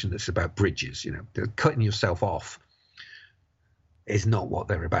generation that's about bridges. You know, cutting yourself off is not what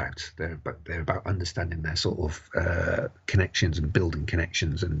they're about. They're about understanding their sort of connections and building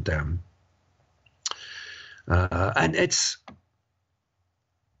connections, and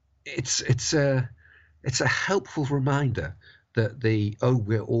it's a helpful reminder that the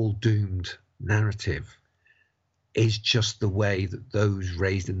we're all doomed narrative is just the way that those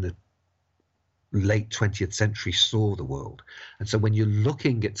raised in the late 20th century saw the world. And so when you're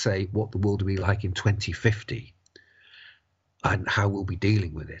looking at, say, what the world will be like in 2050 and how we'll be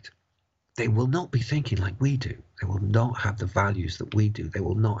dealing with it, they will not be thinking like we do. They will not have the values that we do. They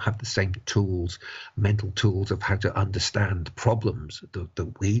will not have the same tools, mental tools of how to understand problems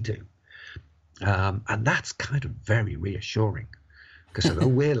that we do. And that's kind of very reassuring, because although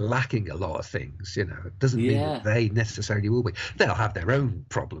we're lacking a lot of things, you know, it doesn't mean that they necessarily will be. They'll have their own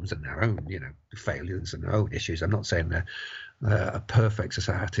problems and their own, you know, failures and their own issues. I'm not saying they're a perfect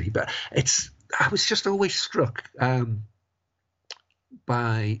society, but I was just always struck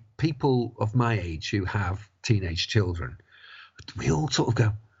by people of my age who have teenage children. We all sort of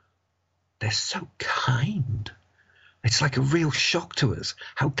go, they're so kind. It's like a real shock to us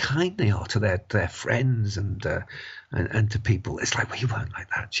how kind they are to their friends and to people. It's like, we weren't like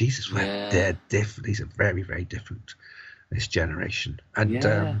that. Jesus, they're different. These are very, very different, this generation.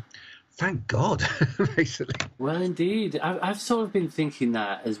 And thank God, basically. Well, indeed. I've sort of been thinking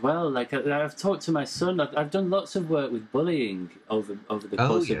that as well. Like, I've talked to my son. I've done lots of work with bullying over the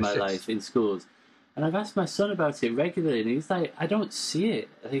course of my life in schools. And I've asked my son about it regularly, and he's like, I don't see it.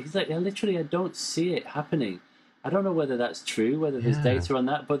 He's like, literally, I don't see it happening. I don't know whether that's true, whether there's data on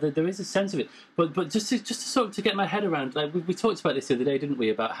that, but there is a sense of it. But just to sort of to get my head around, like we talked about this the other day, didn't we?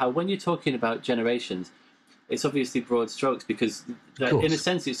 About how when you're talking about generations, it's obviously broad strokes, because in a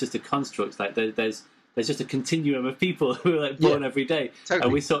sense it's just a construct. Like there's just a continuum of people who are like born every day, totally.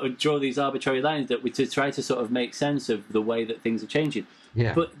 And we sort of draw these arbitrary lines that we to try to sort of make sense of the way that things are changing.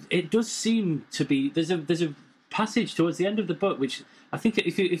 Yeah. But it does seem to be there's a passage towards the end of the book which I think,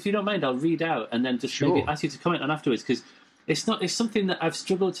 if you don't mind, I'll read out and then just maybe ask you to comment on afterwards, because it's something that I've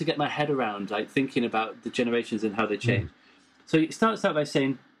struggled to get my head around, like thinking about the generations and how they change. So it starts out by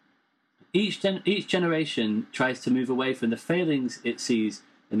saying, each generation tries to move away from the failings it sees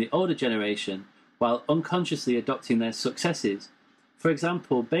in the older generation while unconsciously adopting their successes. For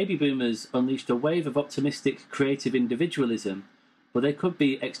example, baby boomers unleashed a wave of optimistic, creative individualism, but they could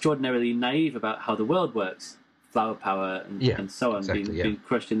be extraordinarily naive about how the world works. Flower power and so on, being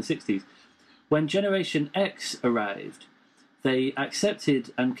crushed in the 60s. When Generation X arrived, they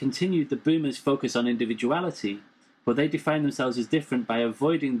accepted and continued the boomers' focus on individuality, but they defined themselves as different by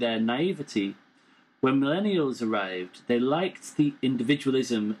avoiding their naivety. When millennials arrived, they liked the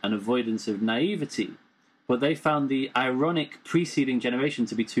individualism and avoidance of naivety, but they found the ironic preceding generation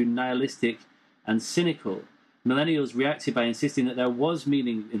to be too nihilistic and cynical. Millennials reacted by insisting that there was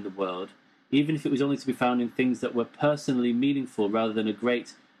meaning in the world, even if it was only to be found in things that were personally meaningful rather than a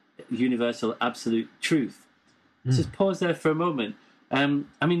great universal absolute truth. Just pause there for a moment. I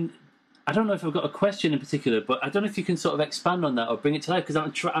mean, I don't know if I've got a question in particular, but I don't know if you can sort of expand on that or bring it to life, because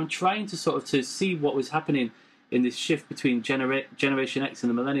I'm trying to sort of to see what was happening in this shift between Generation X and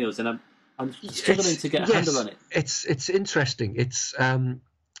the millennials, and I'm struggling to get a handle on it. It's interesting. It's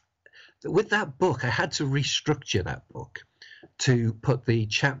with that book, I had to restructure that book to put the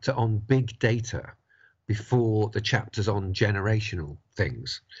chapter on big data before the chapters on generational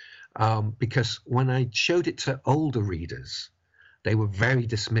things, because when I showed it to older readers, they were very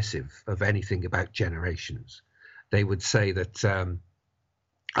dismissive of anything about generations. They would say that,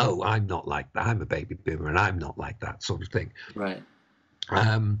 oh, I'm not like that. I'm a baby boomer and I'm not like that, sort of thing. Right.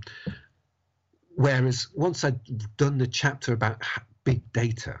 Whereas once I'd done the chapter about big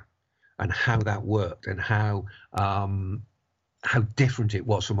data and how that worked and how different it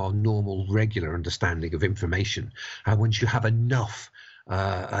was from our normal, regular understanding of information. And once you have enough,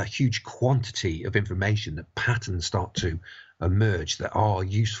 a huge quantity of information, that patterns start to emerge that are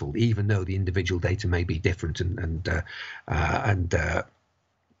useful, even though the individual data may be different and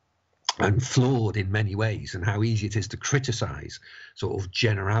flawed in many ways, and how easy it is to criticize sort of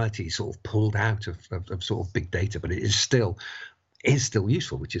generalities sort of pulled out of sort of big data, but it is still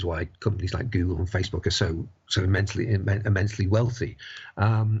useful, which is why companies like Google and Facebook are so immensely wealthy.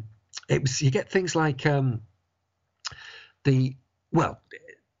 You get things like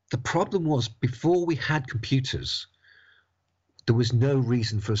the problem was, before we had computers, there was no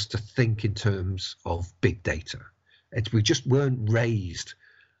reason for us to think in terms of big data. We just weren't raised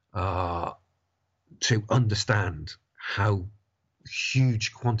to understand how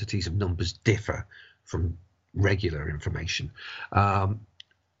huge quantities of numbers differ from regular information.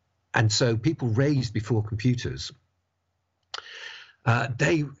 And so people raised before computers,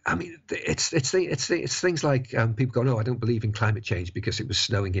 it's things like people go, no, I don't believe in climate change because it was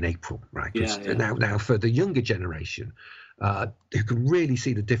snowing in April, right? Now for the younger generation, who can really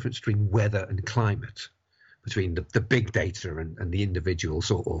see the difference between weather and climate, between the big data and the individual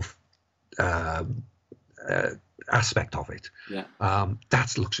sort of aspect of it.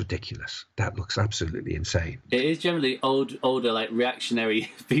 That looks ridiculous. That looks absolutely insane. It is generally older, like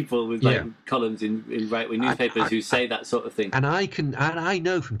reactionary people with columns in right-wing newspapers who say that sort of thing. And I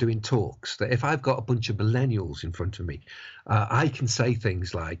know from doing talks that if I've got a bunch of millennials in front of me, I can say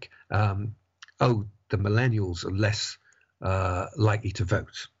things like, the millennials are less likely to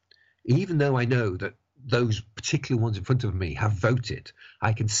vote. Even though I know that those particular ones in front of me have voted,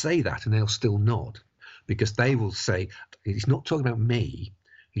 I can say that and they'll still nod, because they will say, he's not talking about me,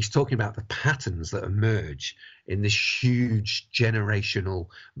 he's talking about the patterns that emerge in this huge generational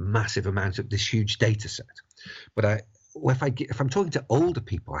massive amount of this huge data set. But if I'm talking to older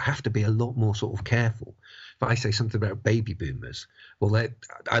people, I have to be a lot more sort of careful. If I say something about baby boomers, well,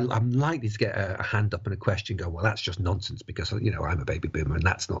 I'm likely to get a hand up and a question go, well, that's just nonsense because, I'm a baby boomer and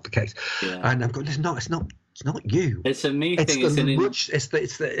that's not the case. And I'm going, it's not you. It's a me thing. It's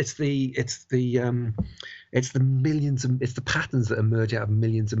the millions and it's the patterns that emerge out of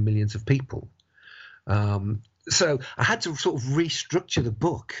millions and millions of people. So I had to sort of restructure the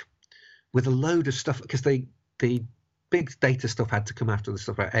book with a load of stuff, because the big data stuff had to come after the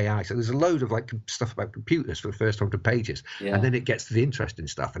stuff about AI. So there's a load of stuff about computers for the first 100 pages. And then it gets to the interesting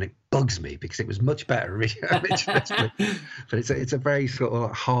stuff and it bugs me because it was much better originally. But it's a very sort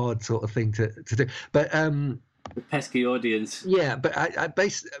of hard sort of thing to do. But the pesky audience. Yeah, but I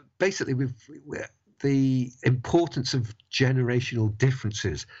basically the importance of generational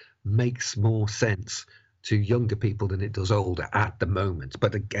differences makes more sense to younger people than it does older at the moment.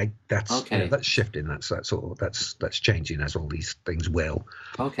 But that's that's shifting. That's changing, as all these things will.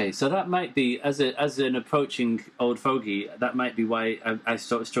 Okay, so that might be, as an approaching old fogey, that might be why I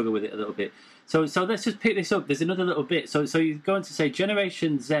sort of struggle with it a little bit. So let's just pick this up. There's another little bit. So you're going to say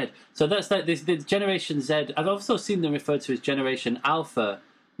Generation Z. So that's like this. The Generation Z. I've also seen them referred to as Generation Alpha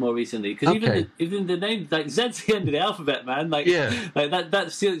more recently, because even the name, like, Z's the end of the alphabet, man. Like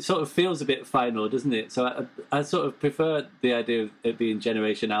that sort of feels a bit final, doesn't it? So I sort of prefer the idea of it being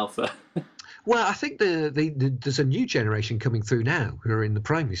Generation Alpha. Well, I think there's a new generation coming through now who are in the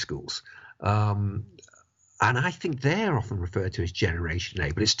primary schools. And I think they're often referred to as Generation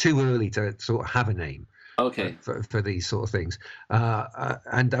A, but it's too early to sort of have a name. Okay. For these sort of things.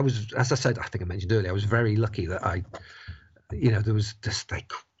 And I was, as I said, I think I mentioned earlier, I was very lucky that there was just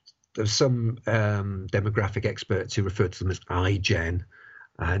there's some demographic experts who referred to them as iGen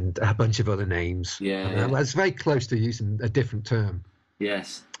and a bunch of other names. I was very close to using a different term.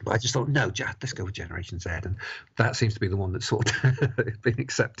 Yes. But I just thought, no, let's go with Generation Z. And that seems to be the one that's sort of been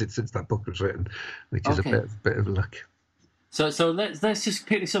accepted since that book was written, which is a bit of luck. So let's just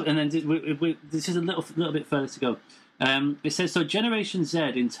pick this up, and then this is a little bit further to go. It says, so Generation Z,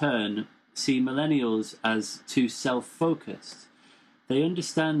 in turn, see millennials as too self-focused. They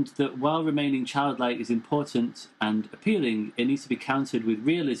understand that while remaining childlike is important and appealing, it needs to be countered with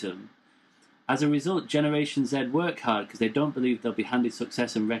realism. As a result, Generation Z work hard because they don't believe they'll be handed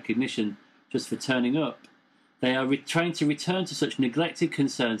success and recognition just for turning up. They are trying to return to such neglected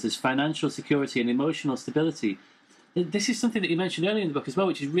concerns as financial security and emotional stability. This is something that you mentioned earlier in the book as well,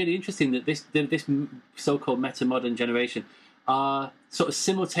 which is really interesting, that this so-called meta-modern generation are sort of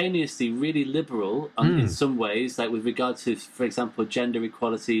simultaneously really liberal in some ways, like with regard to, for example, gender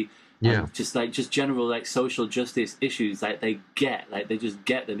equality, and just general like social justice issues. Like they just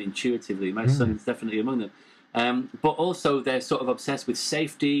get them intuitively. My son is definitely among them. But also they're sort of obsessed with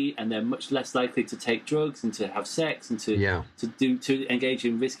safety, and they're much less likely to take drugs and to have sex and to engage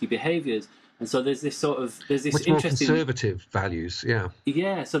in risky behaviours. And so there's this much more conservative values.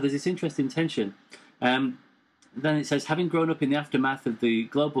 Yeah. So there's this interesting tension. Then it says, having grown up in the aftermath of the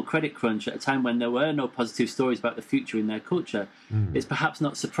global credit crunch at a time when there were no positive stories about the future in their culture, it's perhaps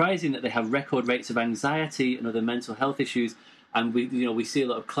not surprising that they have record rates of anxiety and other mental health issues. And we see a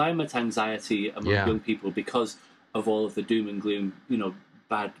lot of climate anxiety among young people because of all of the doom and gloom,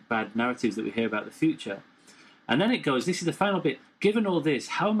 bad narratives that we hear about the future. And then it goes, this is the final bit. Given all this,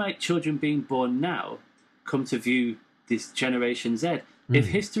 how might children being born now come to view this Generation Z? If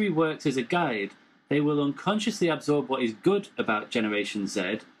history works as a guide, they will unconsciously absorb what is good about Generation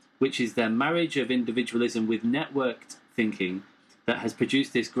Z, which is their marriage of individualism with networked thinking that has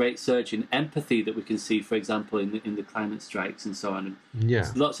produced this great surge in empathy that we can see, for example, in the climate strikes and so on.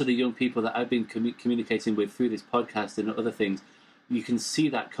 And lots of the young people that I've been communicating with through this podcast and other things, you can see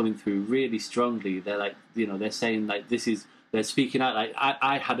that coming through really strongly. They're like, they're saying like they're speaking out like,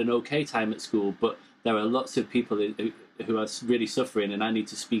 I had an okay time at school, but there are lots of people who are really suffering, and I need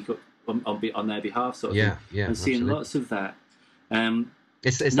to speak up on their behalf, sort of thing. And seeing lots of that.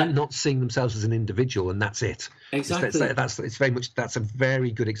 It's that not seeing themselves as an individual, and that's it. Exactly. That's a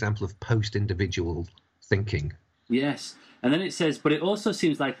very good example of post-individual thinking. Yes. And then it says, but it also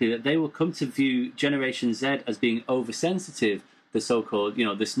seems likely that they will come to view Generation Z as being oversensitive, the so-called, the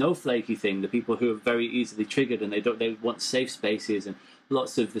snowflakey thing, the people who are very easily triggered, and they want safe spaces, and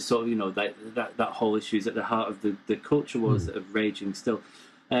lots of the sort of, that whole issue is at the heart of the culture wars that are raging still.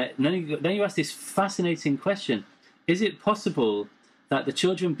 And then you ask this fascinating question: is it possible that the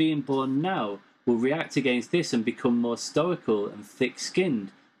children being born now will react against this and become more stoical and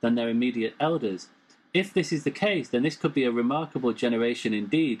thick-skinned than their immediate elders? If this is the case, then this could be a remarkable generation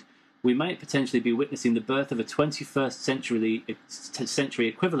indeed. We might potentially be witnessing the birth of a 21st century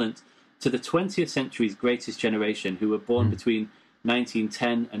equivalent to the 20th century's greatest generation, who were born between 1910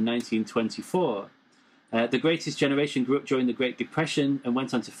 and 1924. The greatest generation grew up during the Great Depression and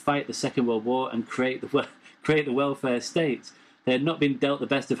went on to fight the Second World War and create the welfare state. They had not been dealt the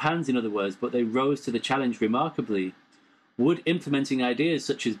best of hands, in other words, but they rose to the challenge remarkably. Would implementing ideas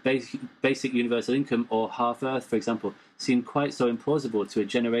such as basic universal income or half Earth, for example, seem quite so implausible to a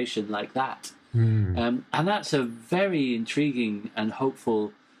generation like that? And that's a very intriguing and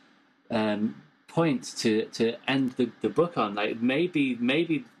hopeful point to end the book on. Like maybe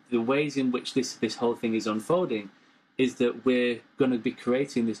the ways in which this whole thing is unfolding is that we're going to be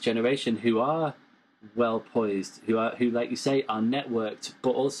creating this generation who are well poised, who like you say are networked,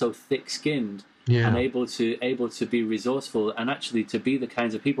 but also thick-skinned. And able to be resourceful, and actually to be the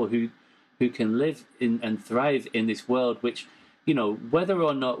kinds of people who can live in and thrive in this world, which, whether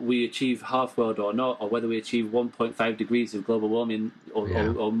or not we achieve half world or not, or whether we achieve 1.5 degrees of global warming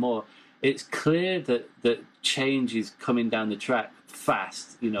or more, it's clear that change is coming down the track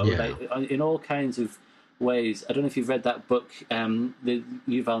fast, like in all kinds of ways. I don't know if you've read that book, the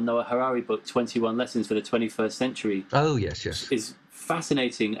Yuval Noah Harari book, 21 Lessons for the 21st Century. Oh, yes. Is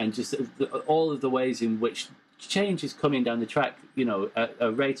fascinating, and just all of the ways in which change is coming down the track, at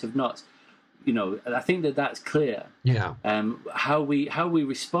a rate of knots. I think that's clear. How we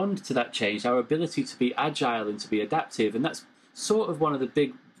respond to that change, our ability to be agile and to be adaptive, and that's sort of one of the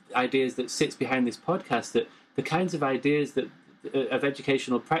big ideas that sits behind this podcast. That the kinds of ideas of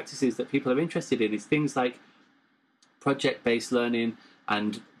educational practices that people are interested in is things like project-based learning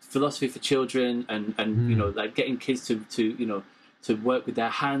and philosophy for children, and like getting kids to work with their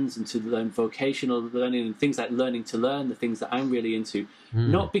hands and to learn vocational learning and things like learning to learn, the things that I'm really into.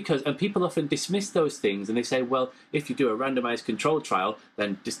 Not because, and people often dismiss those things and they say, well, if you do a randomized control trial,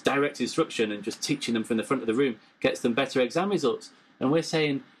 then just direct instruction and just teaching them from the front of the room gets them better exam results. And we're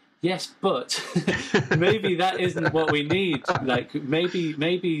saying, yes, but maybe that isn't what we need. Like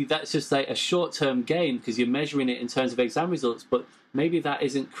maybe that's just like a short-term gain because you're measuring it in terms of exam results, but maybe that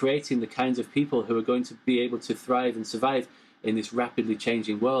isn't creating the kinds of people who are going to be able to thrive and survive in this rapidly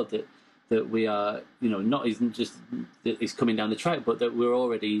changing world that we are, not even just that is coming down the track, but that we're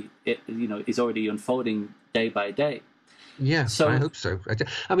already, is already unfolding day by day. Yeah, so I hope so.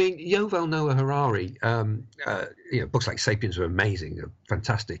 I mean, Yuval Noah Harari, books like *Sapiens* are amazing, a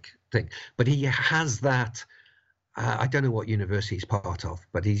fantastic thing. But he has that. I don't know what university he's part of,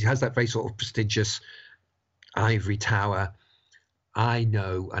 but he has that very sort of prestigious ivory tower. I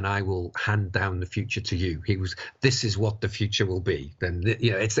know, and I will hand down the future to you. This is what the future will be. Then,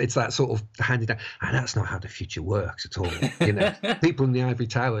 it's that sort of handed down, and that's not how the future works at all. People in the ivory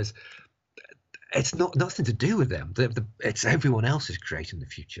towers, it's nothing to do with them. It's everyone else is creating the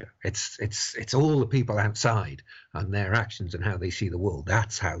future. It's all the people outside and their actions and how they see the world.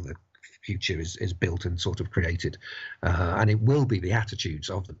 That's how the future is built and sort of created, and it will be the attitudes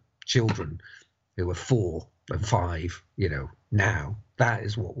of the children who are 4 and 5, now. That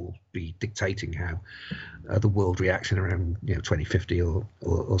is what will be dictating how the world reacts in around 2050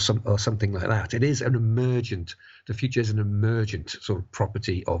 or something like that. It is the future is an emergent sort of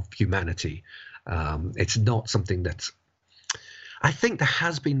property of humanity. It's not something that's, I think there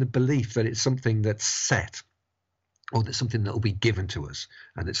has been the belief that it's something that's set, or that's something that will be given to us,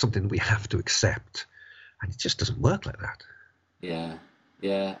 and it's something that we have to accept, and it just doesn't work like that.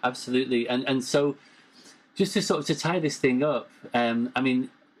 Yeah, absolutely. And so just to sort of to tie this thing up, I mean,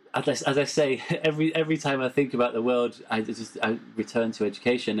 as I say, every time I think about the world, I return to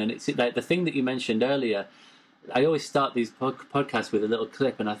education, and it's like the thing that you mentioned earlier. I always start these podcasts with a little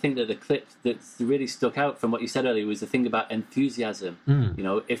clip, and I think that the clip that's really stuck out from what you said earlier was the thing about enthusiasm. You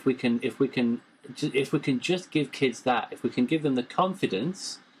know, if we can just give kids that, if we can give them the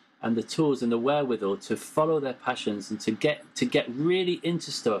confidence and the tools and the wherewithal to follow their passions and to get really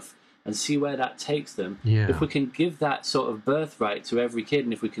into stuff and see where that takes them. Yeah. If we can give that sort of birthright to every kid,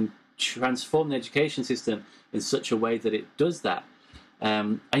 and if we can transform the education system in such a way that it does that.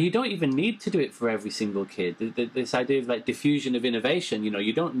 And you don't even need to do it for every single kid. This idea of like diffusion of innovation, you know,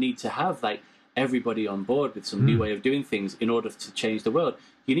 you don't need to have like everybody on board with some new way of doing things in order to change the world.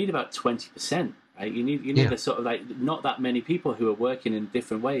 You need about 20%, right? You need a sort of like not that many people who are working in a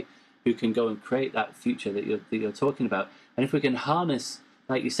different way who can go and create that future that you're talking about. And if we can harness,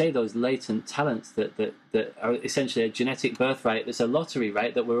 like you say, those latent talents that are essentially a genetic birthright, that's a lottery,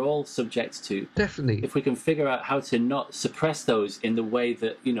 right, that we're all subject to. Definitely. If we can figure out how to not suppress those in the way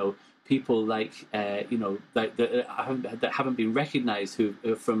that, you know, people like, you know, like that haven't been recognized, who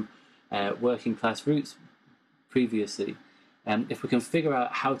are from working class roots previously, if we can figure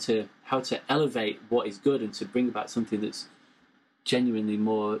out how to elevate what is good and to bring about something that's genuinely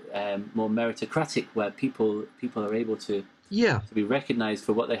more meritocratic, where people are able to be recognized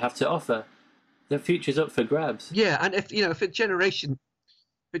for what they have to offer, the future's up for grabs. Yeah, and if a generation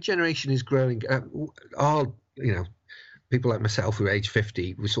is growing, people like myself who are age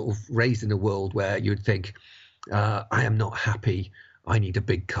 50 were sort of raised in a world where you'd think, I am not happy, I need a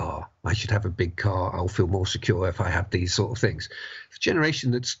big car, I should have a big car, I'll feel more secure if I have these sort of things. The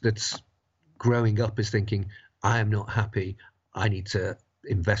generation that's growing up is thinking, I am not happy, I need to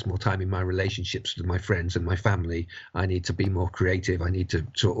invest more time in my relationships with my friends and my family, I need to be more creative, I need to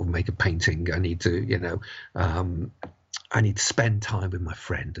sort of make a painting, I need to I need to spend time with my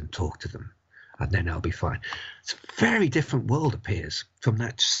friend and talk to them, and then I'll be fine. It's a very different world appears from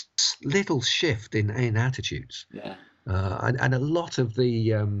that little shift in attitudes. Yeah. And a lot of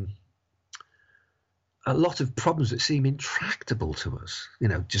problems that seem intractable to us, you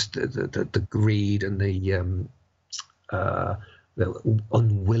know, just the greed and the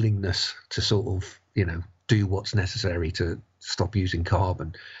unwillingness to sort of, you know, do what's necessary to stop using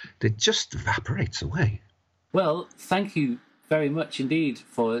carbon, it just evaporates away. Well, thank you very much indeed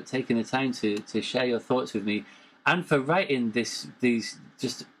for taking the time to share your thoughts with me, and for writing these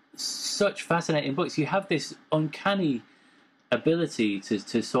just such fascinating books. You have this uncanny ability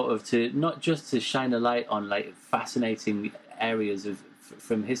to sort of to not just to shine a light on like fascinating areas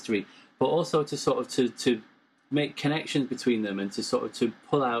from history, but also to sort of to make connections between them, and to sort of to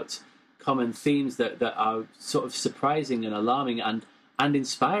pull out common themes that are sort of surprising and alarming and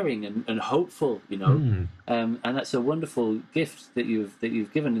inspiring and hopeful, you know. And that's a wonderful gift that you've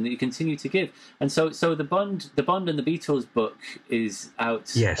given and that you continue to give. And so the Bond and the Beatles book is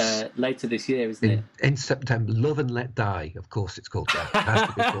out later this year, isn't it? In September. Love and Let Die, of course it's called that. It has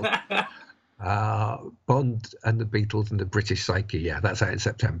to be called Bond and the Beatles and the British Psyche. Yeah, that's out in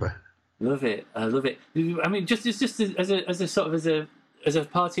September. Love it. I love it. I mean, just as a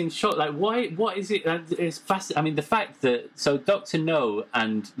parting shot, like what is it? It's fascinating. I mean, the fact that Dr. No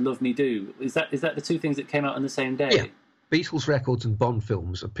and Love Me Do, is that the two things that came out on the same day? Yeah. Beatles records and Bond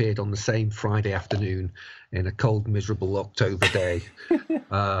films appeared on the same Friday afternoon in a cold, miserable October day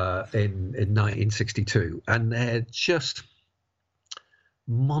in 1962, and they're just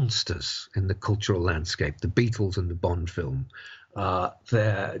monsters in the cultural landscape. The Beatles and the Bond film.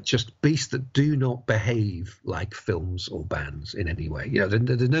 They're just beasts that do not behave like films or bands in any way. You know,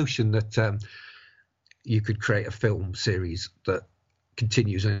 the notion that you could create a film series that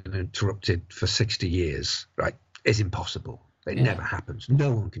continues uninterrupted for 60 years, right, is impossible. It never happens.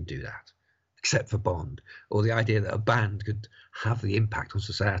 No one can do that except for Bond. Or the idea that a band could have the impact on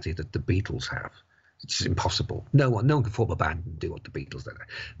society that the Beatles have. It's impossible. No one can form a band and do what the Beatles did.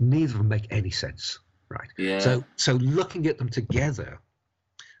 Neither of them make any sense. Right. Yeah. So looking at them together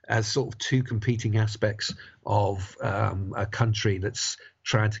as sort of two competing aspects of a country that's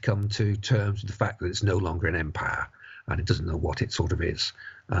trying to come to terms with the fact that it's no longer an empire and it doesn't know what it sort of is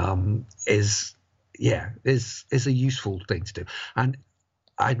a useful thing to do. And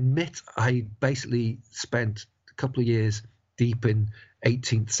I admit I basically spent a couple of years deep in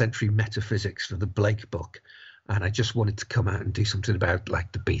 18th century metaphysics for the Blake book. And I just wanted to come out and do something about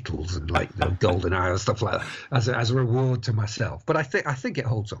like the Beatles and like the Golden Hour and stuff like that as a reward to myself. But I think it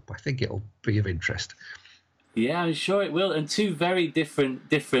holds up. I think it'll be of interest. Yeah, I'm sure it will. And two very different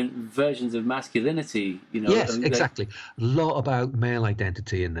versions of masculinity, you know. Yes, exactly. A lot about male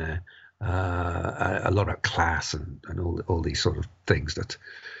identity in there. a lot of class and all these sort of things that,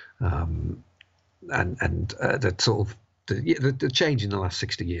 that sort of the change in the last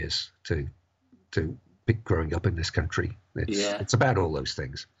 60 years to growing up in this country. It's about all those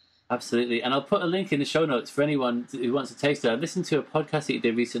things. Absolutely. And I'll put a link in the show notes for anyone who wants to taste it. I listened to a podcast that you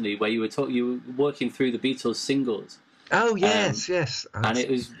did recently where you were working through the Beatles singles. Oh, yes. And it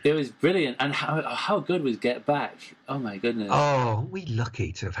was brilliant. And how good was Get Back? Oh, my goodness. Oh, we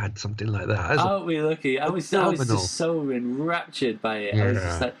lucky to have had something like that. Aren't we lucky? I was just so enraptured by it. Yeah. I was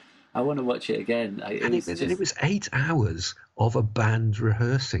just like, I want to watch it again. It was 8 hours of a band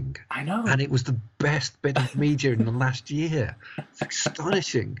rehearsing. I know. And it was the best bit of media in the last year. It's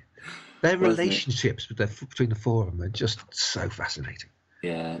astonishing. Their relationships between the four of them are just so fascinating.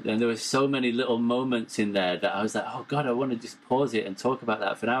 Yeah, and there were so many little moments in there that I was like, oh, God, I want to just pause it and talk about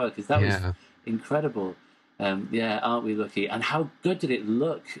that for an hour because that was incredible. Aren't we lucky? And how good did it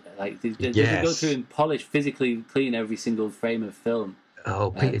look? Like, did you go through and polish, physically clean every single frame of film?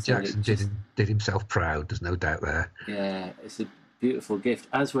 Oh, Peter Jackson did himself proud. There's no doubt there. Yeah, it's a beautiful gift,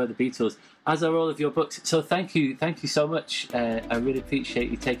 as were the Beatles, as are all of your books. So thank you so much. I really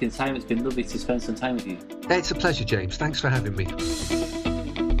appreciate you taking the time. It's been lovely to spend some time with you. It's a pleasure, James. Thanks for having me.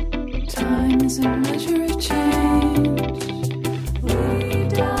 Time is a measure of change. We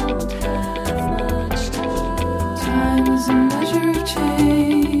don't have much time. Time is a measure of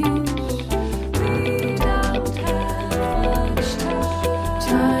change. We don't have much time.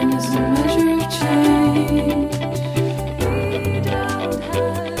 Time is a measure of change. We don't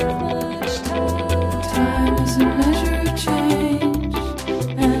have much time. Time is a measure of change.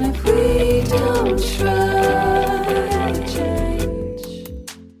 And if we don't try,